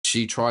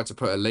She tried to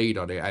put a lead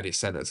on it and it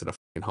sent her to the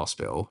fucking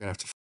hospital. I'm gonna have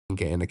to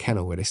get in the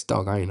kennel with this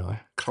dog, ain't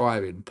I?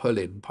 Climbing,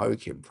 pulling,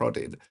 poking,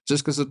 prodding.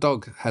 Just because the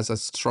dog has a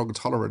strong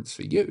tolerance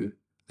for you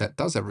that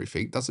does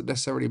everything doesn't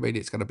necessarily mean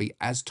it's going to be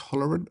as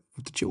tolerant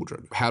with the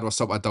children. How do I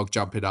stop my dog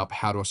jumping up?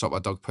 How do I stop my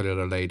dog pulling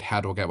a lead?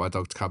 How do I get my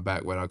dog to come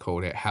back when I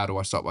call it? How do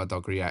I stop my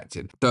dog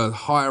reacting? The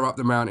higher up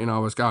the mountain I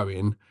was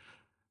going,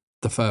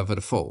 the further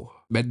the fall.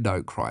 Men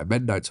don't cry.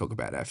 Men don't talk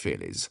about their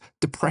feelings.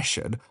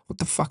 Depression, what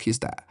the fuck is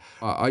that?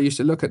 I used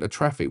to look at the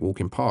traffic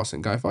walking past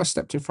and go, if I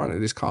stepped in front of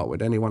this car,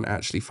 would anyone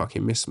actually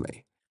fucking miss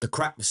me? The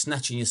crap was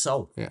snatching your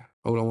soul. Yeah,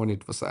 all I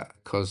wanted was that,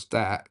 because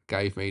that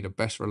gave me the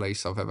best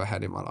release I've ever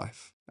had in my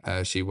life.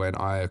 She went,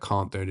 I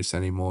can't do this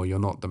anymore. You're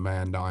not the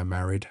man that I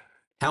married.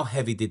 How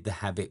heavy did the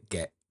habit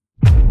get?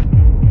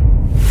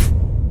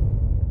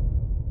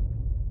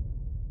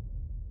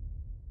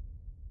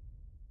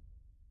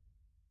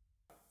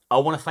 I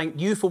want to thank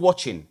you for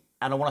watching,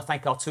 and I want to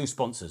thank our two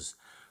sponsors.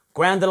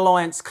 Grand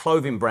Alliance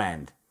clothing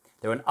brand.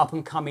 They're an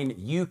up-and-coming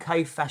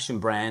UK fashion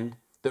brand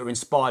that are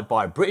inspired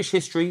by British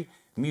history,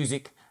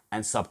 music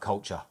and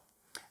subculture.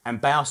 And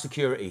Bauer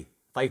Security.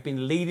 They've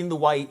been leading the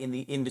way in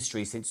the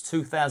industry since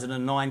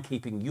 2009,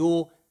 keeping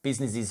your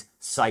businesses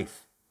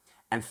safe.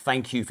 And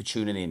thank you for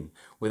tuning in.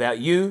 Without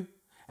you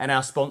and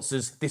our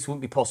sponsors, this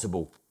wouldn't be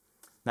possible.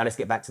 Now let's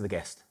get back to the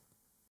guest.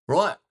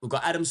 Right, we've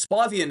got Adam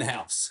Spivey in the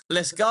house.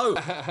 Let's go.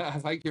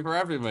 Thank you for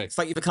having me.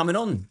 Thank you for coming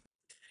on.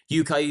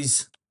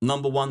 UK's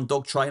 #1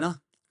 dog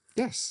trainer.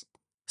 Yes.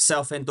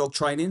 Southend dog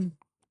training.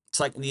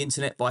 Taking the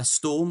internet by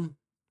storm.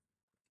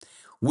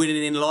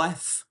 Winning in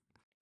life.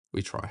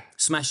 We try.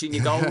 Smashing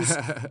your goals.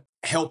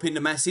 Helping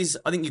the masses.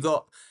 I think you've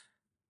got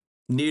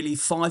nearly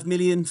 5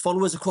 million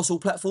followers across all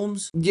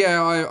platforms.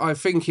 Yeah, I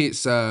think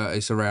it's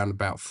around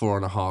about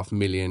 4.5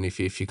 million if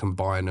you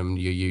combine them,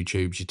 your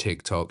YouTubes, your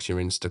TikToks, your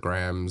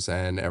Instagrams,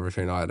 and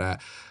everything like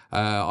that.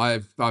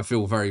 I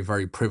feel very,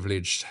 very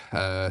privileged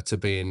to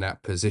be in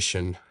that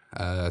position,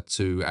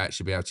 to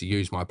actually be able to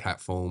use my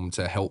platform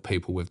to help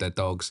people with their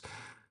dogs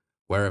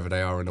wherever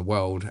they are in the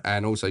world,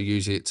 and also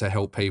use it to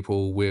help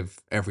people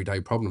with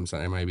everyday problems that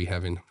they may be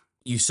having.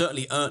 You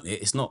certainly earned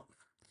it. It's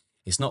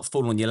not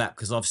full on your lap,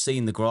 because I've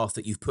seen the graph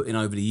that you've put in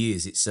over the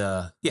years. It's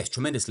it's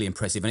tremendously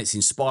impressive and it's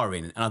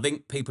inspiring. And I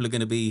think people are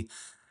going to be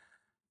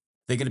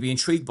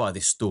intrigued by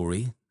this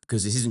story,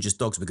 because this isn't just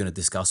dogs we're going to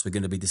discuss. We're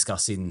going to be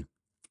discussing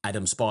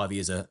Adam Spivey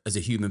as a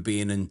human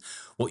being and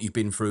what you've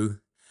been through,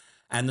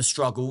 and the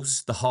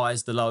struggles, the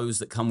highs, the lows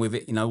that come with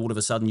it. You know, all of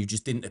a sudden you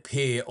just didn't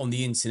appear on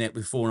the internet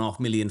with 4.5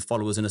 million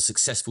followers and a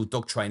successful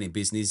dog training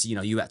business. You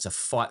know, you had to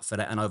fight for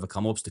that and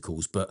overcome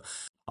obstacles. But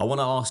I want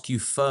to ask you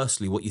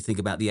firstly what you think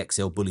about the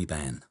XL Bully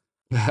ban.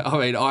 I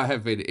mean, I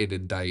have been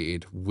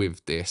inundated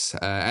with this.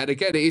 And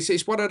again,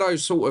 it's one of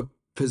those sort of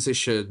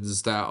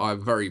positions that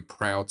I'm very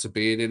proud to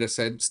be in a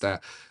sense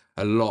that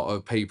a lot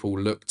of people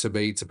look to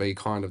me to be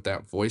kind of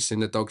that voice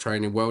in the dog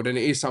training world. And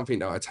it is something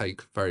that I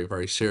take very,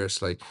 very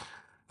seriously.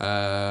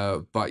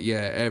 But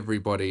yeah,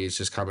 everybody is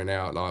just coming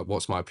out like,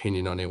 what's my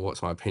opinion on it?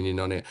 What's my opinion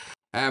on it?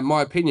 And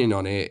my opinion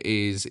on it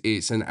is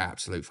it's an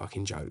absolute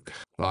fucking joke.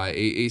 Like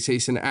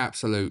it's an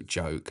absolute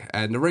joke.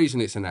 And the reason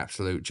it's an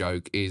absolute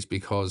joke is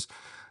because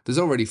there's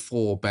already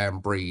 4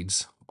 banned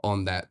breeds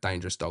on that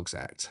Dangerous Dogs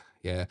Act.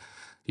 Yeah.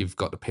 You've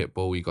got the Pit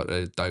Bull, you've got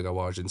the Dogo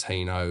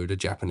Argentino, the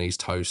Japanese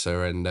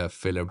Tosa, and the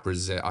Fila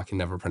Brazil. I can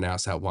never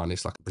pronounce that one.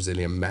 It's like a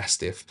Brazilian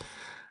Mastiff.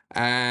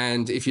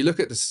 And if you look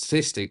at the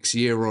statistics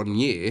year on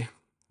year,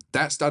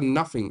 that's done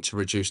nothing to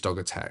reduce dog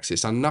attacks.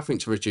 It's done nothing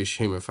to reduce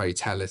human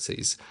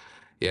fatalities.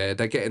 Yeah,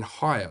 they're getting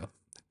higher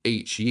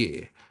each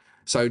year.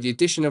 So the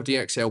addition of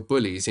the XL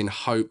Bullies in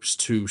hopes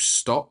to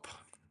stop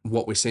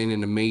what we're seeing in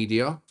the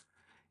media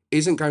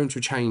isn't going to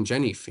change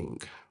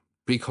anything,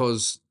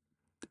 because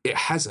it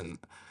hasn't.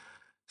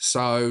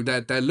 So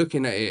they're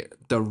looking at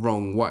it the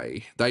wrong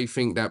way. They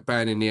think that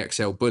banning the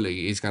XL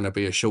Bully is going to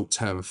be a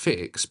short-term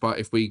fix. But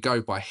if we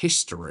go by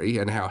history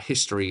and how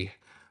history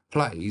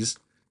plays,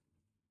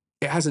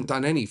 it hasn't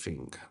done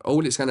anything.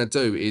 All it's going to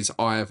do is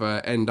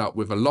either end up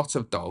with a lot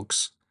of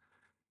dogs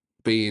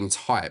being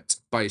typed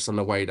based on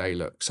the way they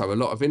look. So a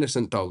lot of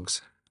innocent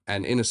dogs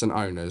and innocent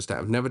owners that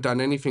have never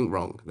done anything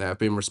wrong, that have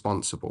been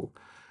responsible,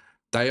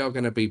 they are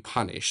going to be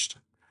punished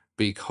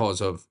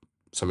because of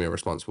some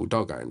irresponsible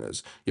dog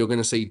owners. You're going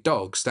to see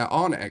dogs that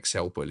aren't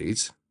XL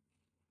Bullies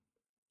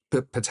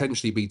but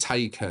potentially be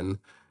taken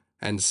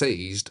and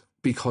seized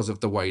because of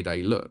the way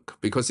they look.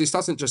 Because this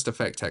doesn't just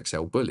affect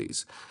XL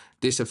Bullies.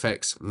 This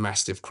affects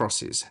Mastiff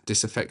Crosses.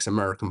 This affects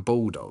American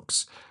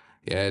Bulldogs.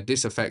 Yeah,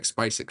 this affects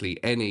basically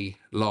any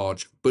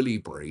large bully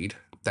breed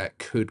that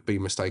could be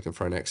mistaken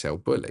for an XL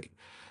Bully.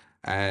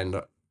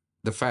 And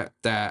the fact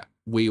that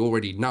we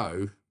already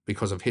know,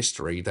 because of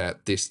history,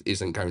 that this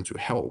isn't going to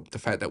help, the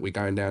fact that we're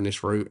going down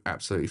this route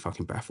absolutely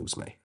fucking baffles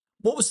me.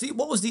 What was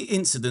the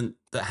incident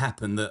that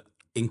happened that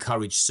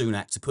encouraged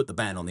Sunak to put the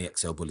ban on the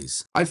XL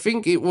Bullies? I don't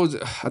think it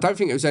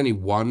was any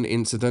one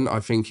incident.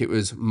 I think it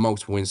was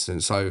multiple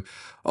incidents. So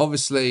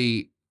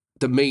obviously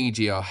the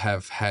media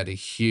have had a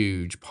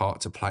huge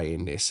part to play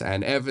in this,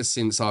 and ever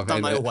since I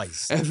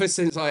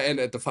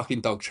entered the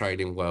fucking dog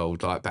training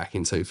world, like back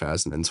in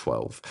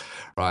 2012,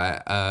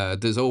 right,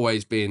 there's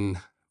always been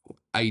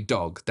a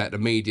dog that the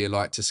media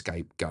like to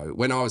scapegoat.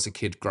 When I was a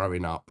kid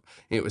growing up,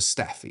 it was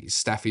Staffies.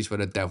 Staffies were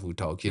the devil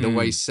dog. You'd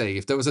always see,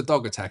 if there was a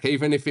dog attack,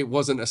 even if it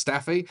wasn't a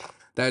Staffy,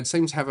 they'd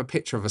seem to have a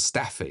picture of a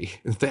Staffy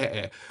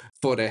there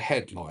for their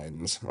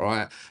headlines,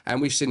 right?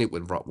 And we've seen it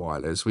with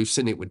Rottweilers, we've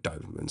seen it with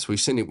Dobermans, we've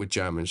seen it with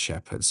German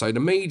Shepherds. So the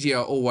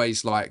media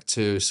always like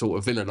to sort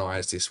of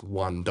villainize this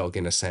one dog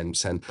in a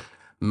sense and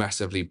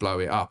massively blow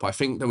it up. I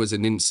think there was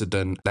an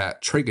incident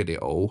that triggered it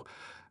all.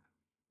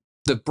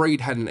 The breed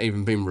hadn't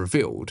even been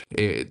revealed.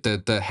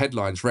 The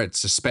headlines read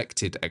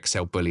suspected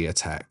XL bully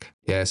attack.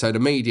 Yeah, so the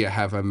media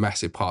have a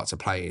massive part to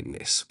play in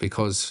this,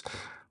 because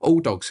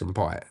all dogs can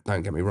bite,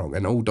 don't get me wrong,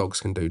 and all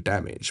dogs can do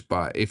damage.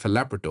 But if a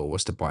Labrador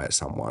was to bite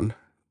someone,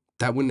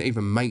 that wouldn't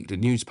even make the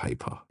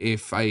newspaper.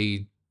 If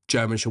a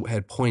German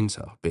short-haired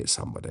pointer bit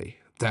somebody,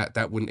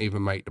 that wouldn't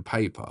even make the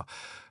paper.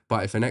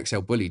 But if an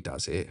XL bully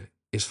does it,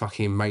 it's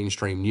fucking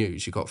mainstream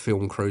news. You've got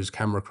film crews,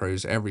 camera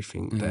crews,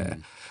 everything there.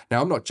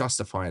 Now, I'm not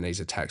justifying these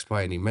attacks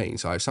by any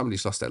means. If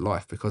somebody's lost their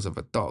life because of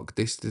a dog,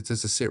 this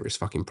is a serious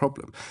fucking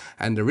problem.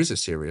 And there is a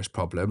serious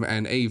problem.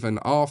 And even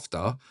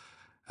after,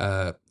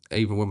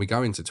 even when we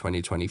go into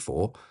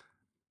 2024,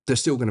 there's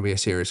still going to be a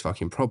serious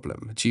fucking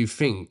problem. Do you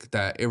think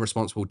that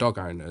irresponsible dog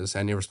owners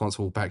and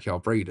irresponsible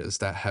backyard breeders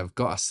that have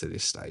got us to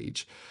this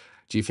stage,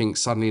 do you think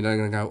suddenly they're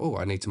going to go, oh,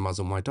 I need to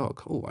muzzle my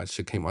dog. Oh, I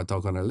should keep my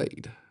dog on a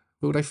lead.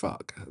 Will they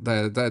fuck?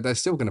 They're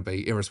still going to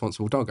be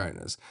irresponsible dog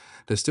owners.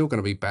 There's still going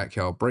to be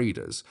backyard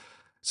breeders.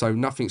 So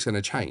nothing's going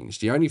to change.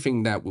 The only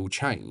thing that will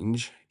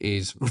change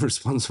is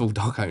responsible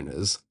dog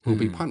owners will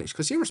be punished,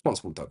 because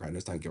irresponsible dog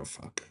owners don't give a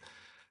fuck.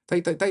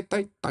 They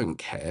don't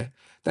care.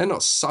 They're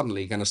not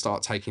suddenly going to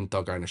start taking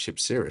dog ownership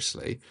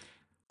seriously.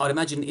 I'd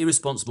imagine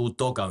irresponsible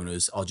dog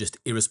owners are just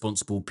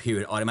irresponsible,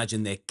 period. I'd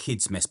imagine their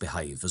kids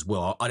misbehave as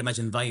well. I'd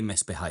imagine they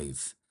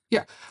misbehave.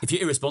 Yeah. If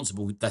you're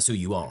irresponsible, that's who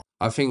you are.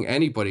 I think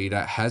anybody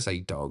that has a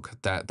dog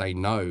that they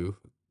know,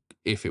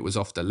 if it was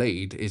off the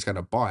lead, is going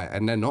to bite,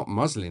 and they're not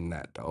muzzling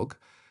that dog,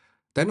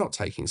 they're not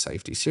taking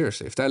safety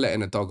seriously. If they're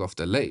letting a dog off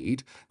the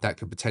lead that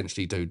could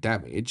potentially do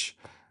damage,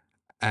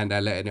 and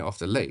they're letting it off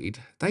the lead,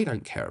 they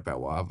don't care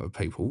about what other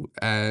people.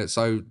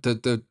 So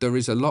there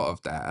is a lot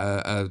of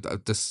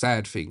that. The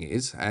sad thing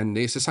is, and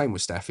it's the same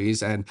with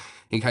Staffies, and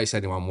in case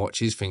anyone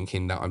watches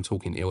thinking that I'm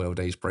talking ill of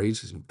these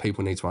breeds,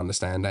 people need to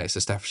understand that it's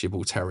a Staffordshire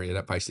Bull Terrier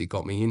that basically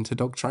got me into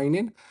dog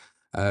training.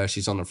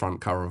 She's on the front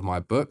cover of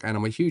my book, and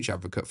I'm a huge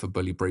advocate for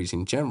bully breeds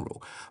in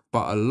general.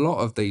 But a lot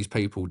of these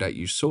people that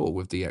you saw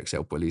with the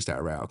XL bullies that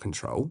are out of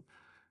control,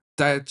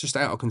 they're just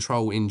out of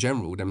control in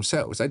general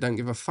themselves. They don't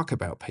give a fuck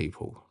about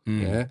people.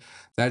 Yeah,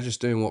 they're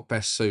just doing what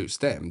best suits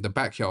them. The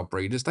backyard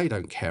breeders, they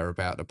don't care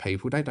about the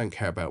people. They don't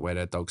care about where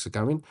their dogs are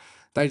going.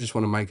 They just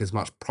want to make as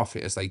much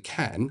profit as they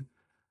can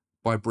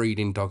by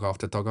breeding dog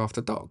after dog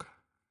after dog.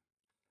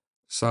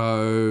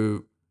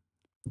 So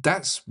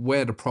that's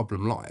where the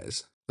problem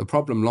lies. The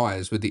problem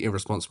lies with the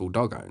irresponsible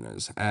dog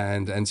owners.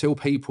 And until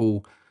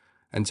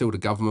the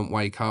government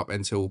wake up,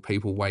 until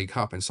people wake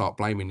up and start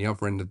blaming the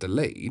other end of the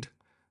lead,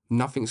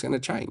 nothing's going to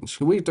change.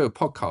 We do a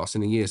podcast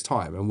in a year's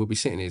time and we'll be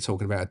sitting here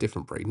talking about a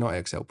different breed,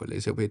 not XL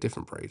bullies. It'll be a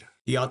different breed.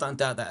 Yeah, I don't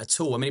doubt that at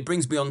all. I mean, it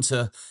brings me on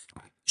to,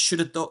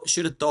 should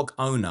a dog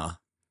owner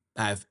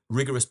have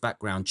rigorous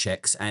background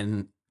checks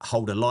and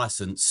hold a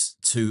license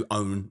to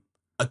own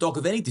a dog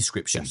of any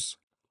description? Yes.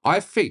 I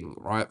think,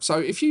 right, so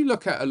if you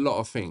look at a lot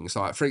of things,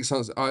 like, for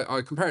instance,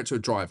 I compare it to a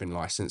driving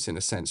license in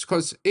a sense,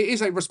 because it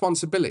is a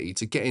responsibility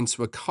to get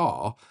into a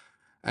car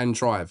and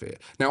drive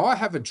it. Now, I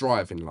have a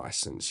driving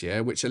license, yeah,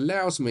 which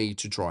allows me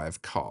to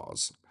drive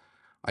cars.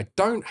 I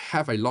don't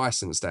have a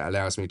license that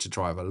allows me to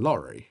drive a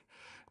lorry.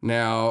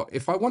 Now,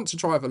 if I want to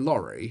drive a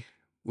lorry,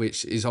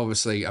 which is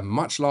obviously a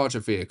much larger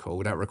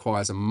vehicle that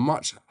requires a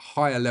much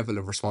higher level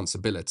of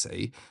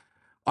responsibility,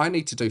 I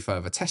need to do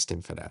further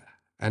testing for that.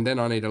 And then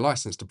I need a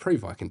license to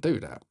prove I can do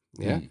that.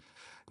 Yeah.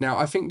 Now,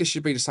 I think this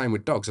should be the same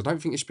with dogs. I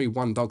don't think it should be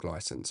one dog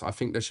license. I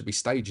think there should be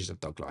stages of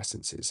dog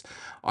licenses.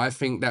 I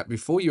think that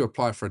before you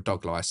apply for a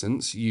dog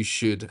license, you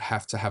should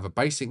have to have a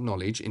basic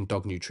knowledge in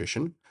dog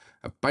nutrition,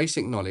 a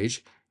basic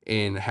knowledge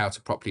in how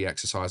to properly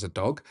exercise a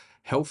dog,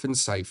 health and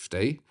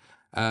safety.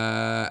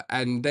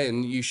 And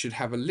then you should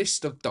have a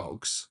list of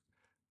dogs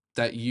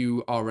that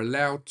you are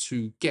allowed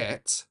to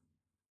get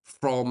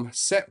from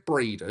set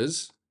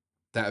breeders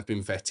that have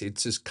been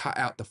vetted, to cut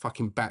out the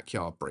fucking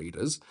backyard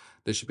breeders.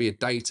 There should be a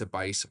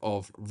database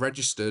of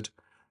registered,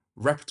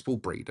 reputable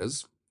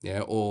breeders,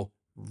 yeah, or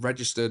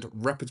registered,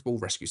 reputable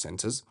rescue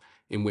centres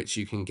in which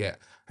you can get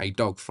a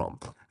dog from.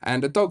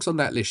 And the dogs on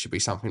that list should be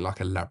something like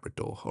a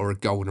Labrador or a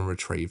Golden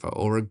Retriever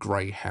or a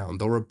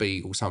Greyhound or a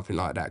Beagle, something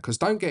like that. Because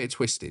don't get it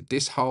twisted.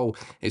 This whole,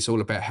 it's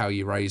all about how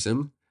you raise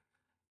them,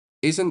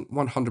 isn't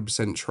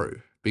 100%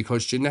 true,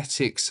 because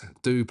genetics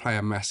do play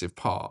a massive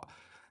part.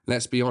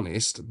 Let's be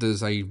honest,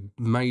 there's a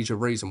major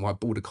reason why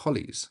Border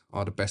Collies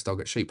are the best dog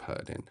at sheep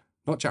herding.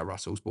 Not Jack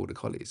Russell's Border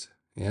Collies,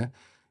 yeah?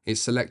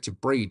 It's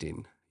selective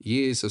breeding.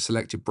 Years of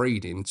selective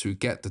breeding to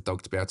get the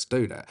dog to be able to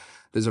do that.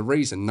 There's a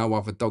reason no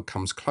other dog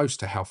comes close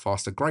to how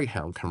fast a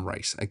greyhound can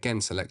race.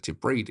 Again, selective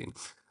breeding.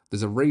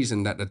 There's a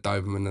reason that the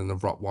Doberman and the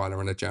Rottweiler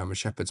and the German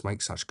Shepherds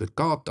make such good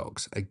guard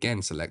dogs.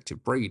 Again,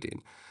 selective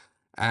breeding.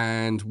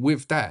 And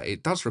with that,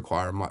 it does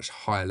require a much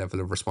higher level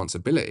of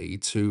responsibility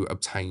to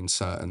obtain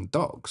certain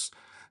dogs.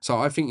 So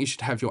I think you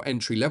should have your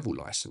entry level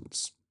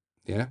license.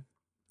 Yeah.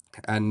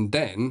 And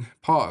then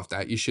part of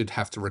that, you should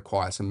have to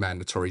require some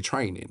mandatory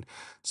training,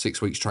 6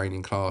 weeks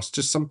training class,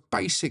 just some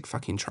basic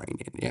fucking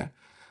training. Yeah.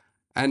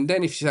 And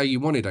then if you say you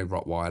wanted a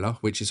Rottweiler,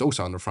 which is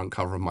also on the front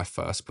cover of my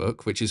first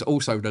book, which is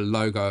also the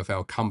logo of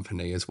our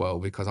company as well,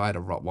 because I had a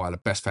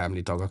Rottweiler, best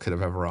family dog I could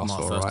have ever asked My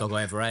for, first right? dog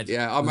I ever had.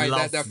 Yeah, I mean,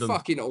 they're them.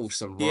 fucking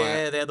awesome, right?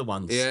 Yeah, they're the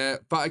ones. Yeah,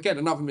 but again,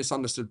 another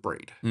misunderstood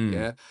breed.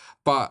 Yeah,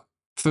 but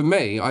for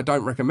me, I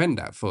don't recommend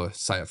that for,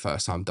 say, a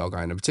first-time dog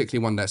owner,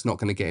 particularly one that's not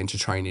going to get into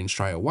training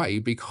straight away,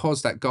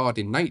 because that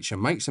guarding nature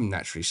makes them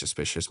naturally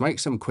suspicious,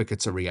 makes them quicker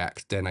to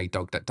react than a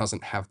dog that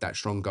doesn't have that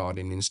strong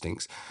guarding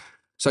instincts.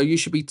 So you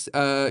should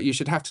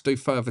have to do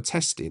further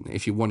testing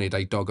if you wanted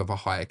a dog of a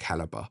higher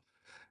caliber.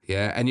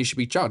 Yeah, and you should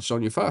be judged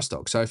on your first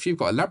dog. So if you've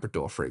got a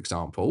Labrador, for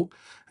example,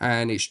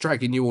 and it's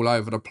dragging you all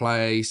over the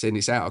place and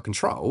it's out of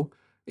control,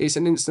 it's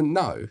an instant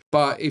no.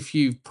 But if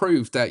you've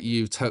proved that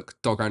you took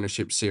dog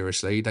ownership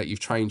seriously, that you've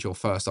trained your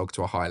first dog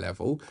to a high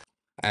level,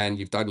 and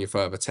you've done your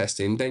further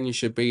testing, then you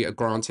should be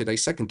granted a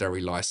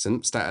secondary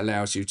license that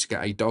allows you to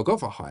get a dog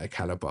of a higher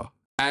caliber.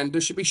 And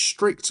there should be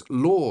strict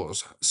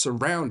laws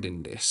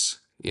surrounding this.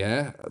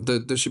 Yeah,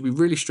 there should be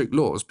really strict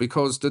laws,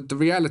 because the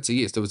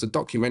reality is there was a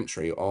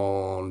documentary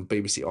on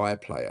BBC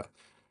iPlayer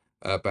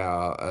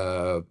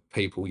about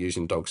people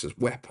using dogs as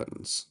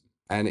weapons.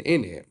 And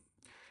in it,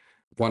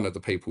 one of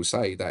the people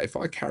say that if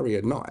I carry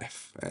a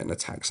knife and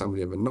attack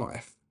somebody with a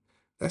knife,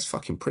 that's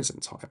fucking prison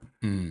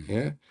time.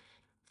 Yeah.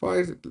 If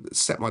I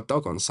set my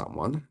dog on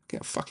someone, get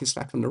a fucking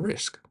slap on the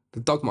wrist. The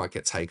dog might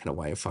get taken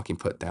away and fucking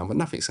put down, but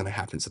nothing's going to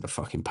happen to the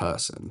fucking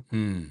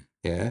person.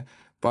 Yeah.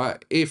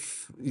 But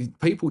if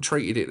people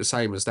treated it the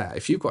same as that,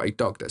 if you've got a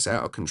dog that's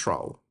out of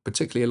control,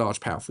 particularly a large,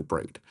 powerful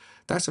breed,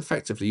 that's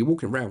effectively you're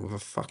walking around with a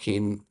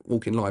fucking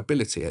walking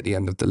liability at the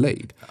end of the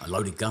lead. A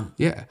loaded gun.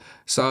 Yeah.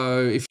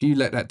 So if you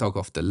let that dog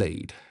off the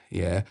lead,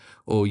 yeah,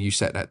 or you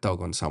set that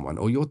dog on someone,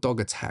 or your dog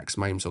attacks,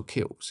 maims, or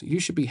kills,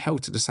 you should be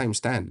held to the same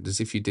standard as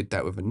if you did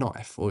that with a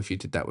knife or if you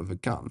did that with a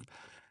gun.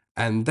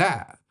 And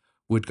that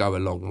would go a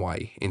long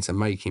way into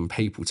making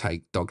people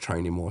take dog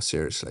training more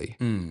seriously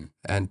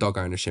and dog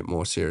ownership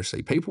more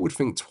seriously. People would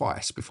think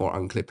twice before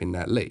unclipping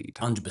that lead.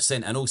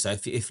 100%. And also,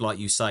 if like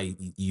you say,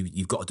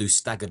 you've got to do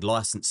staggered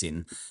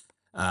licensing,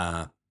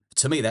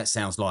 to me, that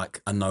sounds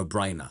like a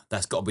no-brainer.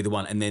 That's got to be the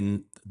one. And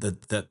then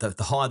the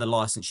higher the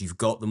license you've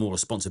got, the more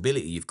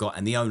responsibility you've got.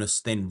 And the onus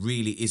then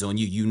really is on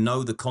you. You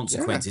know the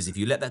consequences. If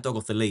you let that dog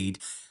off the lead,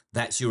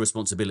 that's your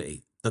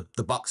responsibility.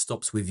 The buck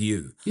stops with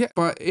you. Yeah,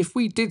 but if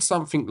we did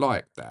something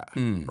like that,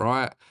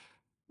 right,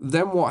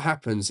 then what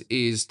happens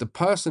is the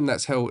person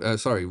that's held,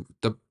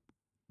 the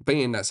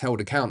being that's held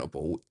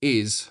accountable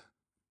is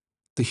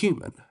the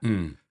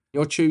human.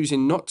 You're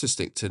choosing not to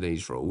stick to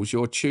these rules.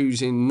 You're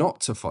choosing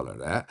not to follow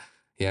that.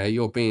 Yeah,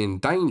 you're being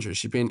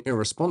dangerous. You're being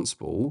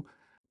irresponsible,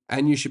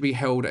 and you should be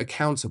held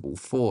accountable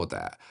for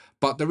that.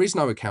 But there is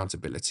no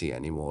accountability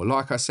anymore.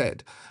 Like I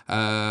said,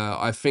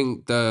 I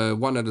think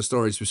one of the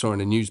stories we saw in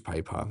the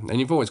newspaper, and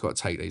you've always got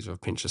to take these with a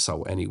pinch of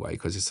salt anyway,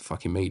 because it's the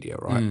fucking media,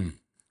 right?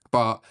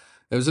 But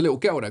there was a little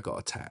girl that got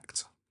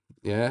attacked,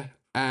 yeah?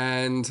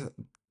 And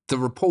the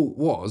report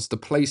was the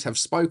police have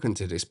spoken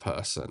to this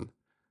person.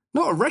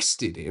 Not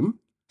arrested him,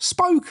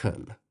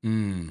 spoken.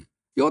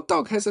 Your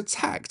dog has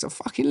attacked a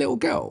fucking little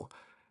girl,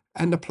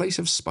 and the police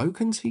have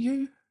spoken to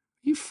you?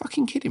 Are you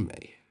fucking kidding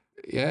me?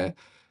 Yeah?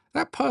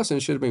 That person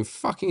should have been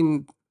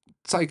fucking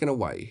taken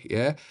away,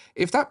 yeah?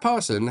 If that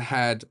person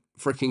had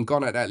freaking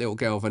gone at that little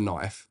girl with a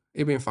knife,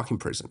 he'd be in fucking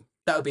prison.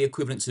 That would be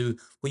equivalent to,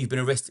 well, you've been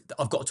arrested.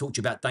 I've got to talk to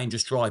you about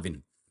dangerous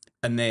driving.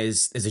 And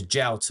there's a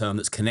jail term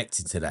that's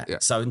connected to that. Yeah.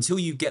 So until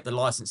you get the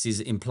licenses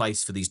in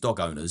place for these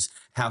dog owners,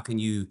 how can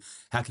you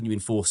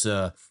enforce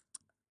a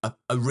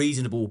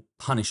reasonable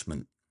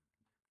punishment?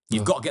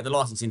 You've got to get the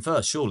license in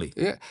first, surely.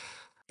 Yeah.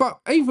 But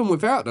even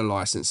without the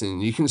licensing,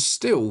 you can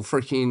still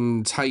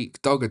freaking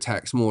take dog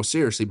attacks more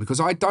seriously, because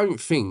I don't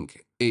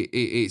think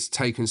it's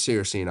taken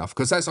seriously enough.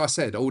 Because as I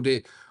said, all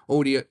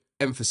the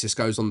emphasis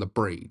goes on the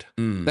breed.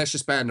 Let's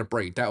just ban the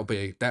breed.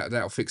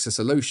 That'll fix the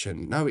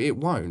solution. No, it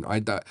won't.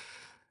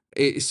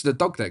 It's the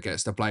dog that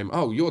gets the blame.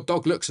 Oh, your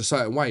dog looks a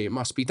certain way, it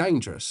must be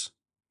dangerous.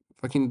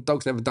 Fucking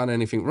dog's never done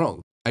anything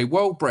wrong. A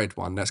well-bred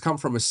one that's come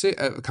from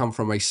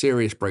a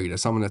serious breeder,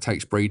 someone that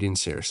takes breeding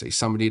seriously,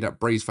 somebody that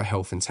breeds for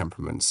health and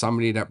temperament,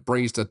 somebody that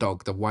breeds the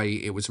dog the way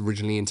it was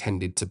originally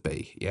intended to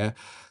be, yeah?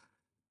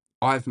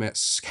 I've met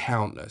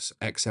countless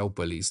XL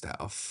bullies that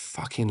are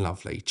fucking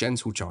lovely,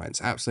 gentle giants,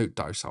 absolute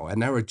docile,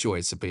 and they're a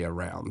joy to be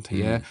around,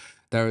 yeah?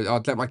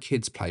 I'd let my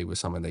kids play with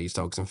some of these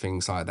dogs and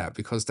things like that,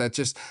 because they're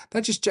just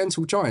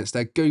gentle giants.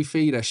 They're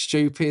goofy, they're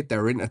stupid,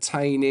 they're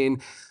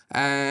entertaining,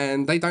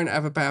 and they don't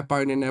have a bad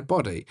bone in their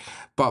body.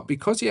 But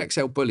because the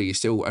XL Bully is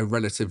still a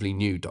relatively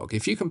new dog,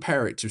 if you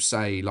compare it to,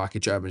 say, like a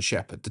German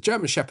Shepherd, the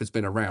German Shepherd's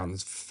been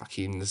around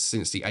fucking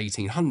since the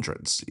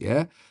 1800s,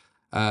 yeah?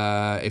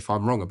 If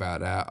I'm wrong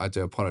about that, I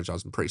do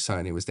apologise. I'm pretty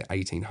certain it was the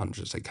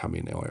 1800s they come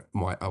in.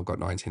 I've got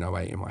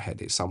 1908 in my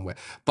head. It's somewhere.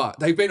 But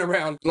they've been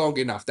around long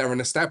enough. They're an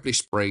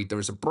established breed. There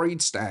is a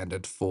breed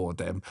standard for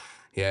them.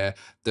 Yeah.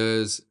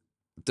 There's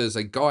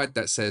a guide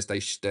that says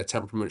their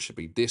temperament should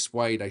be this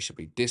way. They should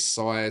be this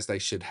size. They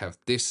should have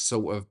this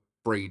sort of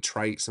breed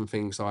traits and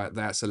things like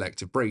that.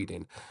 Selective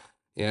breeding.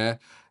 Yeah.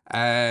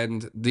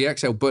 And the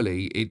XL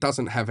Bully, it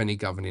doesn't have any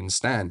governing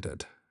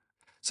standard.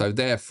 So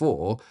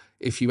therefore,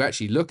 if you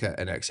actually look at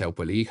an XL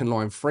Bully, you can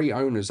line 3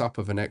 owners up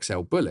of an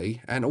XL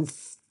Bully, and all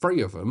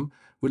 3 of them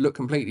would look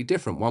completely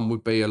different. One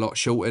would be a lot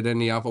shorter than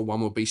the other, one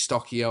would be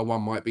stockier,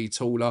 one might be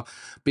taller,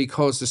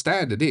 because the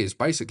standard is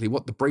basically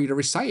what the breeder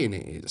is saying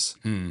it is.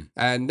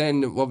 And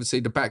then obviously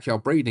the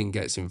backyard breeding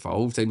gets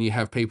involved, and you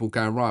have people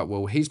going, right,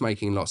 well, he's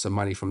making lots of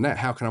money from that.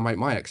 How can I make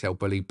my XL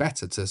Bully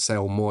better to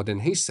sell more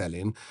than he's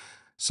selling?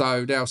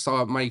 So they'll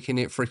start making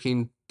it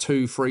freaking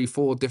 2, 3,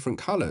 4 different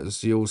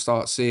colours. You'll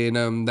start seeing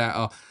them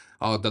that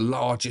are the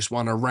largest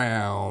one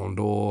around,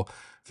 or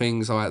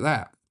things like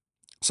that.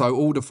 So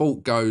all the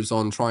thought goes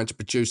on trying to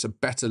produce a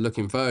better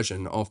looking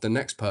version of the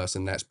next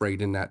person that's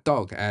breeding that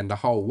dog, and the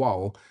whole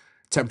while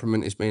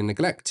temperament is being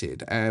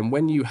neglected. And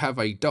when you have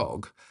a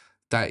dog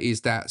that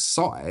is that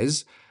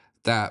size,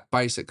 that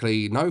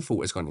basically no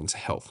thought has gone into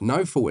health,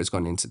 no thought has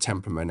gone into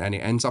temperament, and it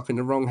ends up in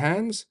the wrong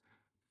hands.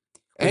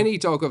 Any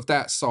dog of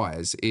that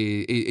size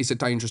is a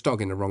dangerous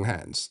dog in the wrong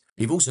hands.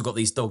 You've also got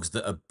these dogs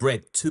that are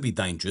bred to be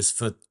dangerous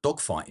for dog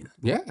fighting.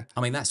 Yeah.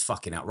 I mean, that's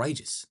fucking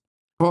outrageous.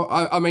 Well,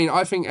 I mean,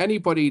 I think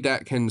anybody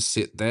that can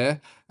sit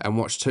there and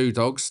watch 2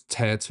 dogs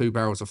tear 2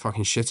 barrels of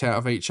fucking shit out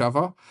of each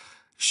other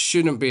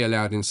shouldn't be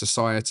allowed in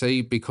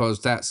society,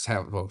 because that's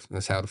how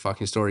the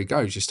fucking story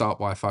goes. You start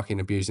by fucking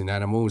abusing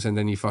animals, and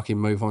then you fucking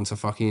move on to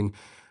fucking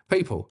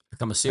people.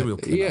 Become a serial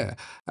killer.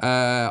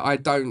 Yeah. I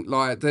don't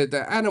like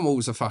the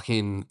animals are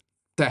fucking,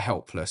 they're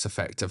helpless,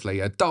 effectively.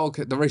 A dog,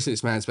 the reason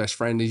it's man's best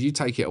friend is you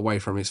take it away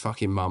from its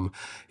fucking mum,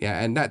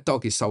 yeah, and that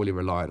dog is solely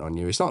reliant on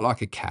you. It's not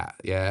like a cat,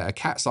 yeah. A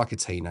cat's like a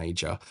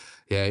teenager,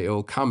 yeah.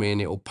 It'll come in,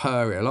 it'll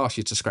purr, it'll ask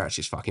you to scratch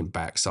its fucking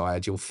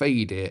backside, you'll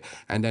feed it,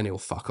 and then it'll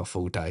fuck off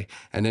all day,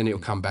 and then it'll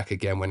come back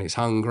again when it's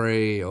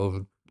hungry,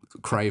 or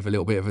crave a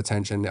little bit of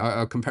attention.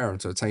 I compare them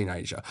to a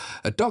teenager.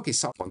 A dog is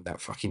someone that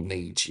fucking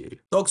needs you.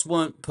 Dogs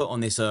weren't put on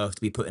this earth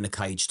to be put in a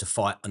cage to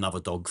fight another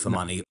dog for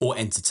money or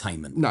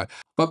entertainment. No,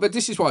 but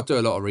this is why I do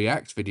a lot of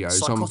react videos.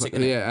 Psychotic,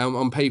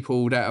 on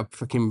people that are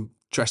freaking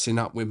dressing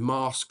up with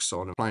masks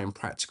on and playing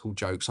practical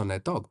jokes on their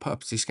dog,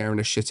 purposely scaring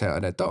the shit out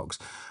of their dogs.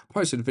 I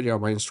posted a video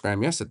on my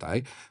Instagram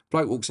yesterday.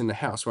 Bloke walks in the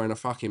house wearing a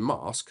fucking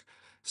mask,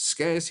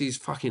 scares his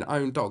fucking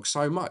own dog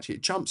so much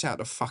it jumps out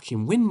the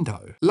fucking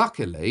window.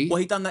 Luckily, well,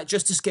 he done that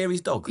just to scare his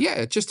dog.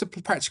 Yeah, just a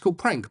practical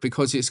prank,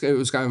 because it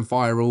was going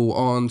viral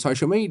on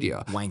social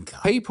media.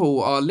 Wanker.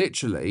 People are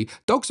literally,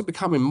 dogs are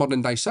becoming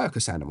modern day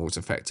circus animals,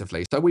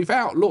 effectively. So we've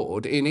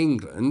outlawed in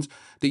England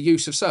the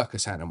use of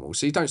circus animals.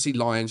 So you don't see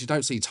lions, you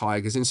don't see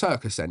tigers in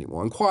circus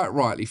anymore, and quite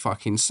rightly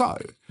fucking so.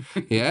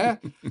 Yeah.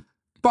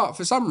 But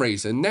for some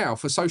reason now,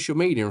 for social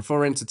media and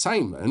for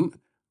entertainment,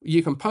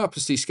 you can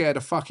purposely scare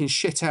the fucking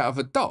shit out of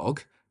a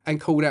dog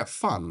and call that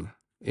fun.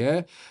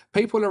 Yeah.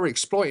 People are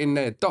exploiting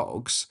their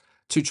dogs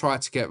to try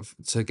to get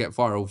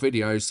viral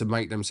videos to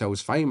make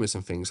themselves famous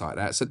and things like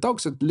that. So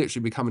dogs are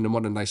literally becoming a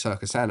modern day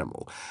circus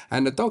animal,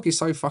 and the dog is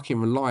so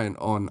fucking reliant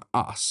on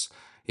us.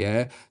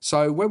 Yeah.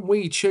 So when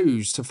we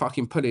choose to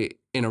fucking put it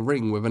in a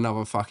ring with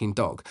another fucking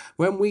dog,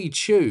 when we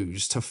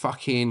choose to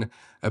fucking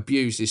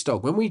abuse this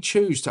dog, when we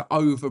choose to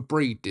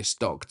overbreed this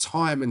dog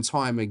time and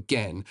time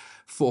again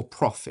for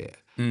profit,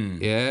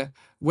 yeah,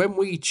 when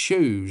we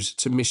choose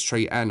to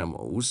mistreat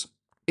animals,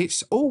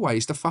 it's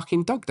always the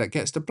fucking dog that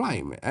gets the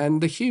blame,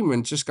 and the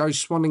human just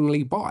goes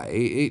swaningly by.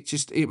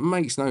 It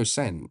makes no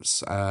sense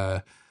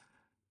to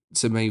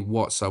me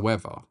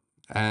whatsoever.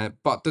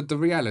 But the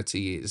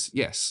reality is,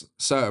 yes,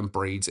 certain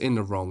breeds in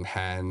the wrong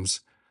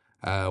hands,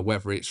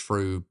 whether it's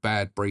through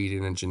bad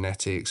breeding and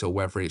genetics, or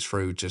whether it's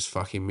through just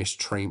fucking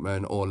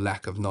mistreatment or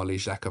lack of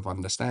knowledge, lack of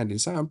understanding,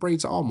 certain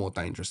breeds are more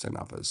dangerous than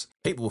others.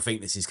 People will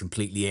think this is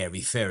completely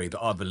airy-fairy,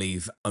 but I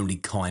believe only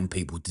kind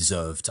people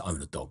deserve to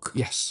own a dog.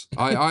 Yes.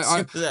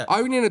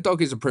 Owning a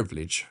dog is a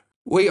privilege.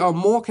 We are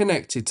more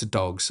connected to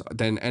dogs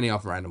than any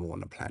other animal on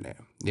the planet.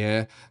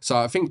 Yeah. So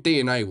I think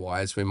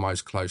DNA-wise, we're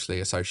most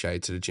closely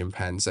associated to the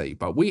chimpanzee,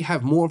 but we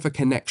have more of a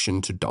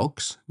connection to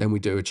dogs than we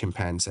do a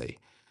chimpanzee.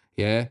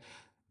 Yeah.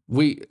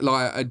 We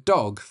like a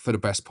dog, for the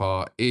best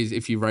part, is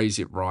if you raise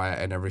it right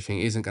and everything,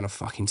 isn't going to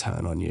fucking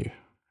turn on you.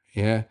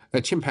 Yeah.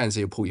 A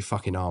chimpanzee will pull your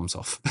fucking arms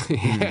off.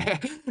 Yeah.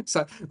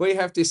 So we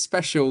have this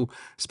special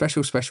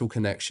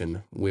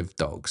connection with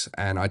dogs.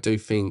 And I do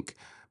think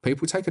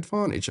people take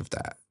advantage of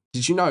that.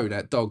 Did you know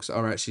that dogs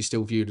are actually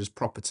still viewed as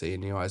property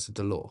in the eyes of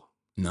the law?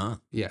 No.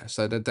 Yeah,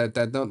 so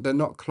they're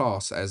not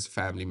classed as a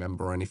family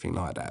member or anything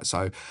like that.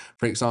 So,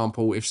 for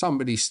example, if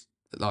somebody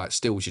like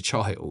steals your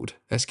child,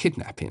 that's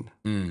kidnapping.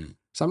 Mm.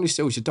 Somebody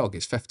steals your dog,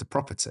 it's theft of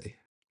property.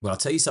 Well, I'll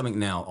tell you something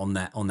now on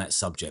that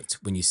subject.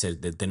 When you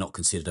said that they're not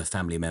considered a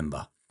family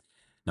member.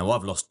 Now,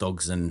 I've lost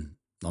dogs, and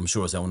I'm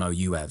sure, as I know,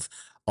 you have.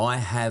 I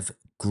have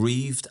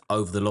grieved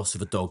over the loss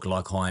of a dog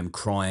like I am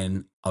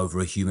crying over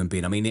a human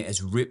being. I mean, it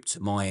has ripped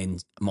my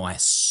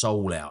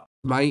soul out.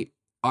 Mate,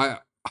 I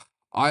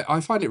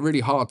find it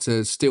really hard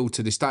to still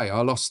to this day.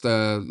 I lost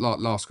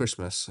last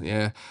Christmas,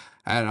 yeah,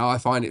 and I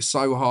find it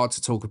so hard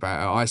to talk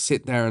about it. I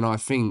sit there and I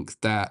think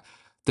that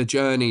the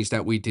journeys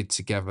that we did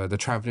together, the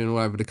traveling all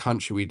over the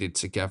country we did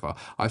together.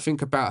 I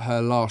think about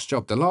her last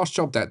job, the last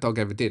job that dog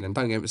ever did. And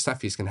don't get me,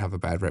 Staffy's can have a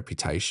bad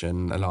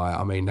reputation. And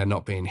I mean, they're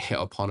not being hit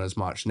upon as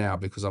much now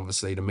because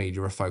obviously the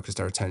media have focused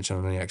their attention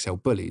on the XL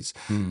Bullies.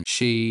 Mm.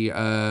 She,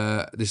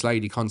 this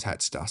lady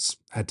contacted us,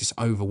 had this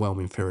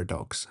overwhelming fear of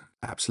dogs.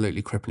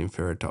 Absolutely crippling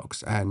fear of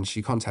dogs, and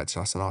she contacted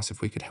us and asked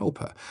if we could help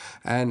her.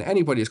 And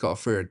anybody who's got a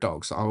fear of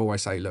dogs, I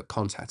always say, look,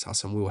 contact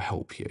us and we'll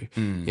help you.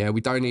 Yeah, we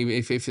don't even,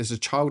 if there's a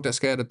child that's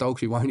scared of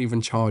dogs, we won't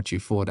even charge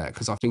you for that,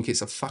 because I think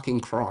it's a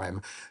fucking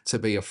crime to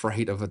be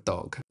afraid of a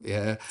dog.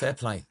 Yeah, Fair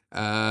play.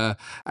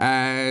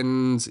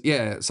 and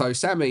yeah, so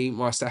Sammy,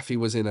 my Staffy,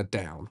 was in a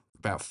down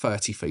about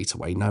 30 feet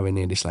away, nowhere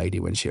near this lady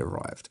when she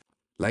arrived.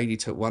 Lady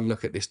took one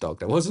look at this dog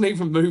that wasn't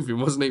even moving,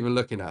 wasn't even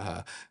looking at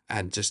her,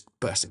 and just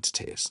burst into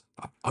tears.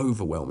 Like,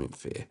 overwhelming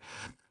fear.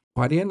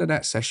 By the end of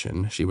that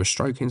session, she was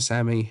stroking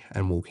Sammy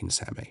and walking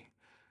Sammy.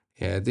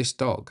 Yeah, this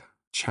dog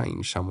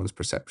changed someone's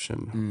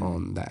perception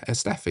on that. A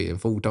Staffy,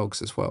 of all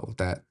dogs as well,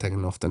 that they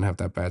can often have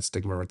that bad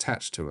stigma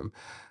attached to them.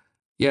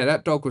 Yeah,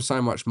 that dog was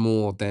so much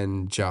more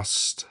than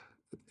just...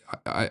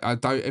 I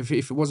don't... If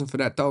it wasn't for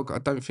that dog, I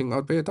don't think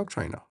I'd be a dog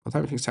trainer. I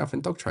don't think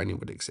Southend dog training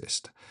would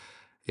exist.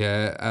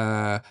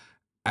 Yeah,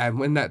 and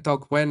when that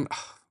dog went,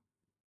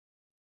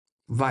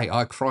 mate,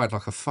 I cried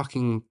like a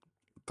fucking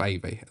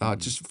baby. I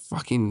just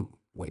fucking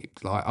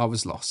wept. Like, I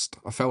was lost.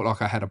 I felt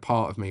like I had a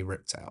part of me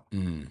ripped out.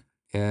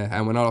 Yeah,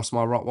 and when I lost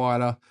my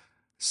Rottweiler,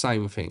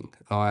 same thing.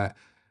 I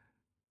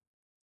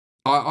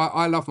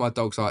love my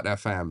dogs like their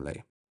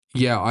family.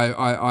 Yeah,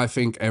 I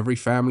think every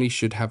family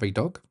should have a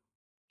dog.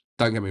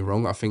 Don't get me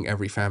wrong, I think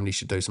every family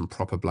should do some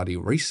proper bloody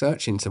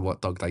research into what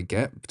dog they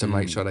get to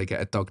make sure they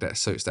get a dog that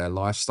suits their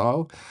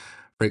lifestyle.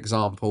 For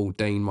example,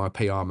 Dean, my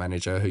PR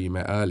manager, who you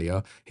met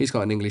earlier, he's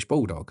got an English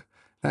Bulldog.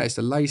 That is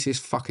the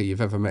laziest fucker you've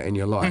ever met in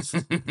your life,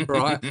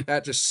 right?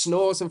 That just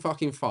snores and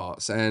fucking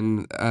farts.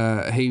 And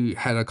he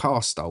had a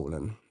car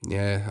stolen.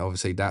 Yeah,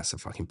 obviously that's a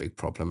fucking big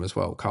problem as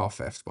well, car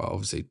theft. But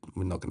obviously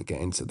we're not going to get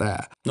into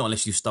that. Not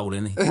unless you've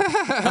stolen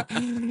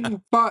any.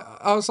 But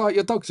I was like,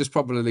 your dog just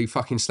probably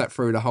fucking slept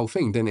through the whole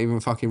thing, didn't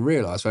even fucking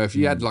realise. Well, if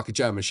you had like a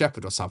German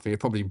Shepherd or something, you're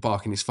probably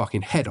barking his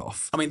fucking head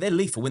off. I mean, they're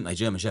lethal, weren't they,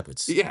 German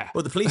Shepherds? Yeah.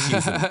 Well, the police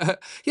use them.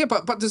 Yeah,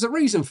 but there's a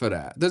reason for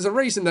that. There's a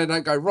reason they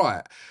don't go,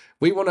 right,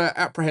 we want to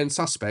apprehend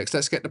suspects,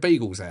 let's get the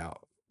beagles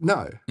out.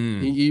 No.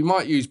 You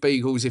might use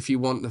beagles if you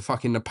want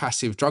the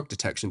passive drug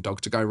detection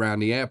dog to go around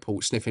the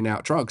airport sniffing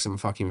out drugs and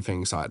fucking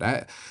things like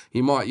that.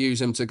 You might use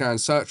them to go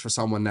and search for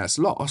someone that's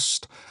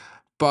lost.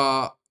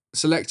 But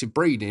selective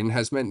breeding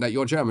has meant that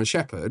your German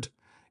Shepherd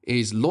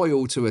is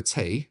loyal to a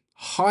T,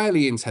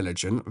 highly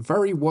intelligent,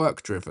 very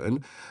work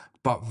driven,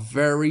 but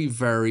very,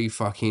 very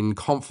fucking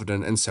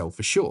confident and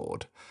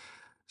self-assured.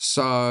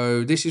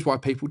 So this is why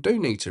people do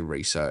need to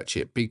research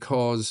it,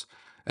 because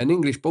an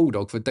English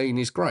Bulldog for Dean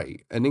is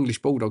great. An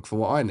English Bulldog for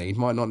what I need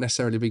might not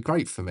necessarily be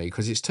great for me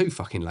because it's too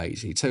fucking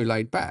lazy, too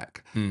laid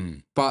back.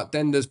 But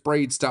then there's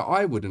breeds that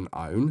I wouldn't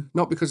own,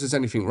 not because there's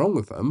anything wrong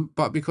with them,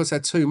 but because they're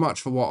too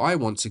much for what I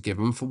want to give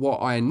them, for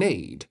what I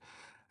need.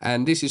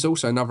 And this is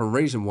also another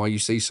reason why you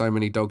see so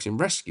many dogs in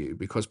rescue,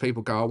 because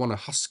people go, I want a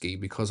husky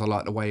because I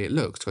like the way it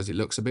looks, because it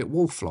looks a bit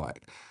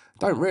wolf-like.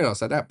 Don't realise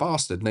that that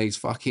bastard needs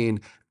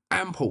fucking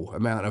ample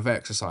amount of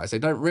exercise. They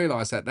don't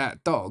realise that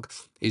that dog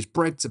is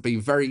bred to be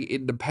very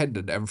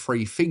independent and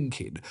free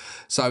thinking.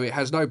 So it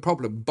has no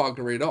problem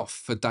buggering off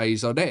for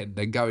days on end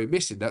and going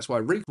missing. That's why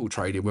recall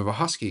training with a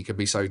husky can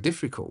be so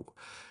difficult.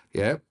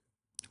 Yeah.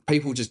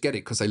 People just get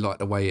it because they like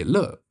the way it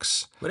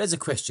looks. Well, there's a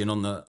question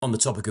on the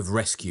topic of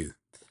rescue.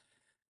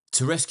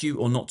 To rescue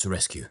or not to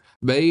rescue?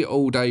 Me,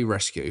 all day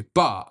rescue.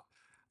 But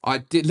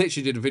I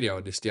literally did a video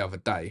on this the other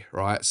day,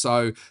 right?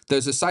 So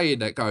there's a saying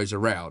that goes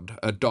around,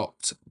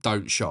 adopt,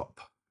 don't shop.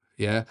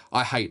 Yeah,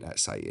 I hate that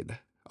saying.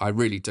 I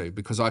really do,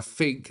 because I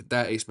think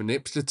that it's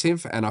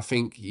manipulative, and I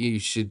think you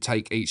should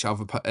take each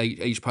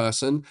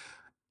person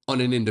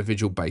on an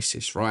individual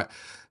basis, right?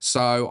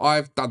 So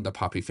I've done the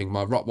puppy thing.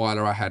 My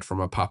Rottweiler I had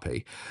from a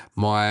puppy.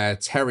 My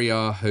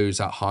terrier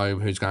who's at home,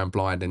 who's going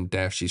blind and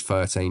deaf, she's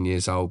 13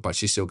 years old, but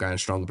she's still going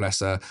strong, bless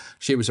her.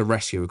 She was a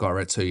rescue, got her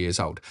at 2 years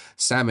old.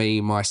 Sammy,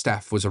 my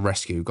staff, was a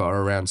rescue, got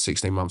her around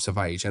 16 months of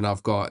age. And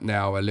I've got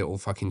now a little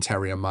fucking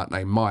terrier mutt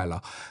named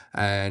Myla,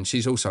 and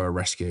she's also a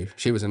rescue.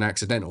 She was an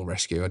accidental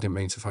rescue. I didn't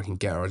mean to fucking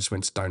get her. I just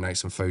went to donate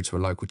some food to a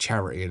local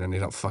charity and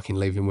ended up fucking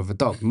leaving with a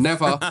dog.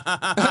 Never.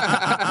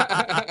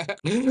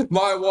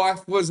 My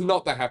wife was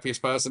not the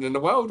happiest person in the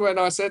world when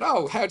I said,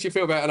 "Oh, how do you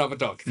feel about another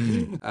dog?"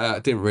 I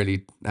didn't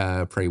really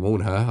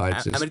pre-warn her.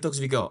 How many dogs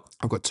have you got?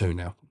 I've got 2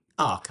 now.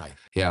 Oh, okay.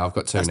 Yeah, I've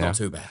got 2 That's now. not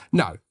too bad.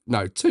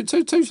 No,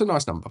 two's a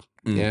nice number.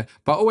 Yeah,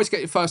 but always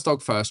get your first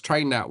dog first,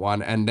 train that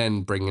one, and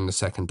then bring in the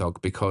second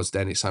dog, because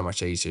then it's so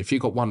much easier. If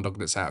you've got one dog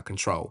that's out of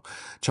control,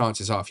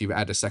 chances are if you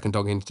add a second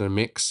dog into the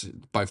mix,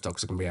 both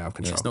dogs are going to be out of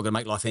control. Yeah, it's not going to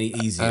make life any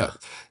easier.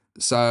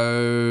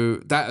 So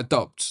that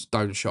adopt,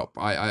 don't shop.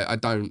 I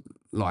don't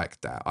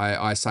like that.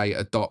 I say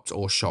adopt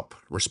or shop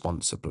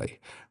responsibly,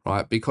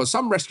 right? Because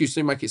some rescues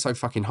do make it so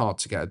fucking hard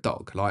to get a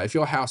dog. Like if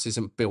your house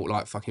isn't built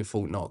like fucking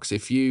Fort Knox,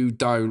 if you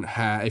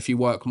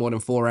work more than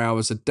 4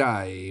 hours a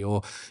day,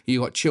 or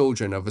you got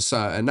children of a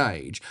certain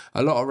age,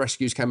 a lot of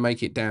rescues can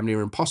make it damn near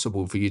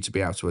impossible for you to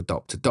be able to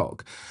adopt a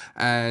dog.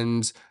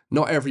 And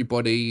not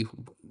everybody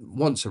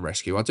wants a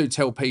rescue. I do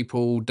tell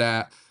people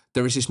that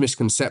there is this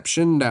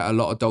misconception that a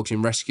lot of dogs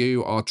in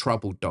rescue are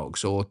troubled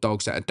dogs, or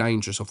dogs that are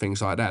dangerous, or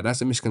things like that.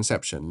 That's a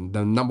misconception.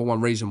 The number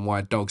one reason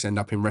why dogs end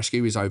up in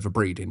rescue is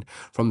overbreeding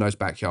from those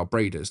backyard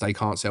breeders. They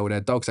can't sell their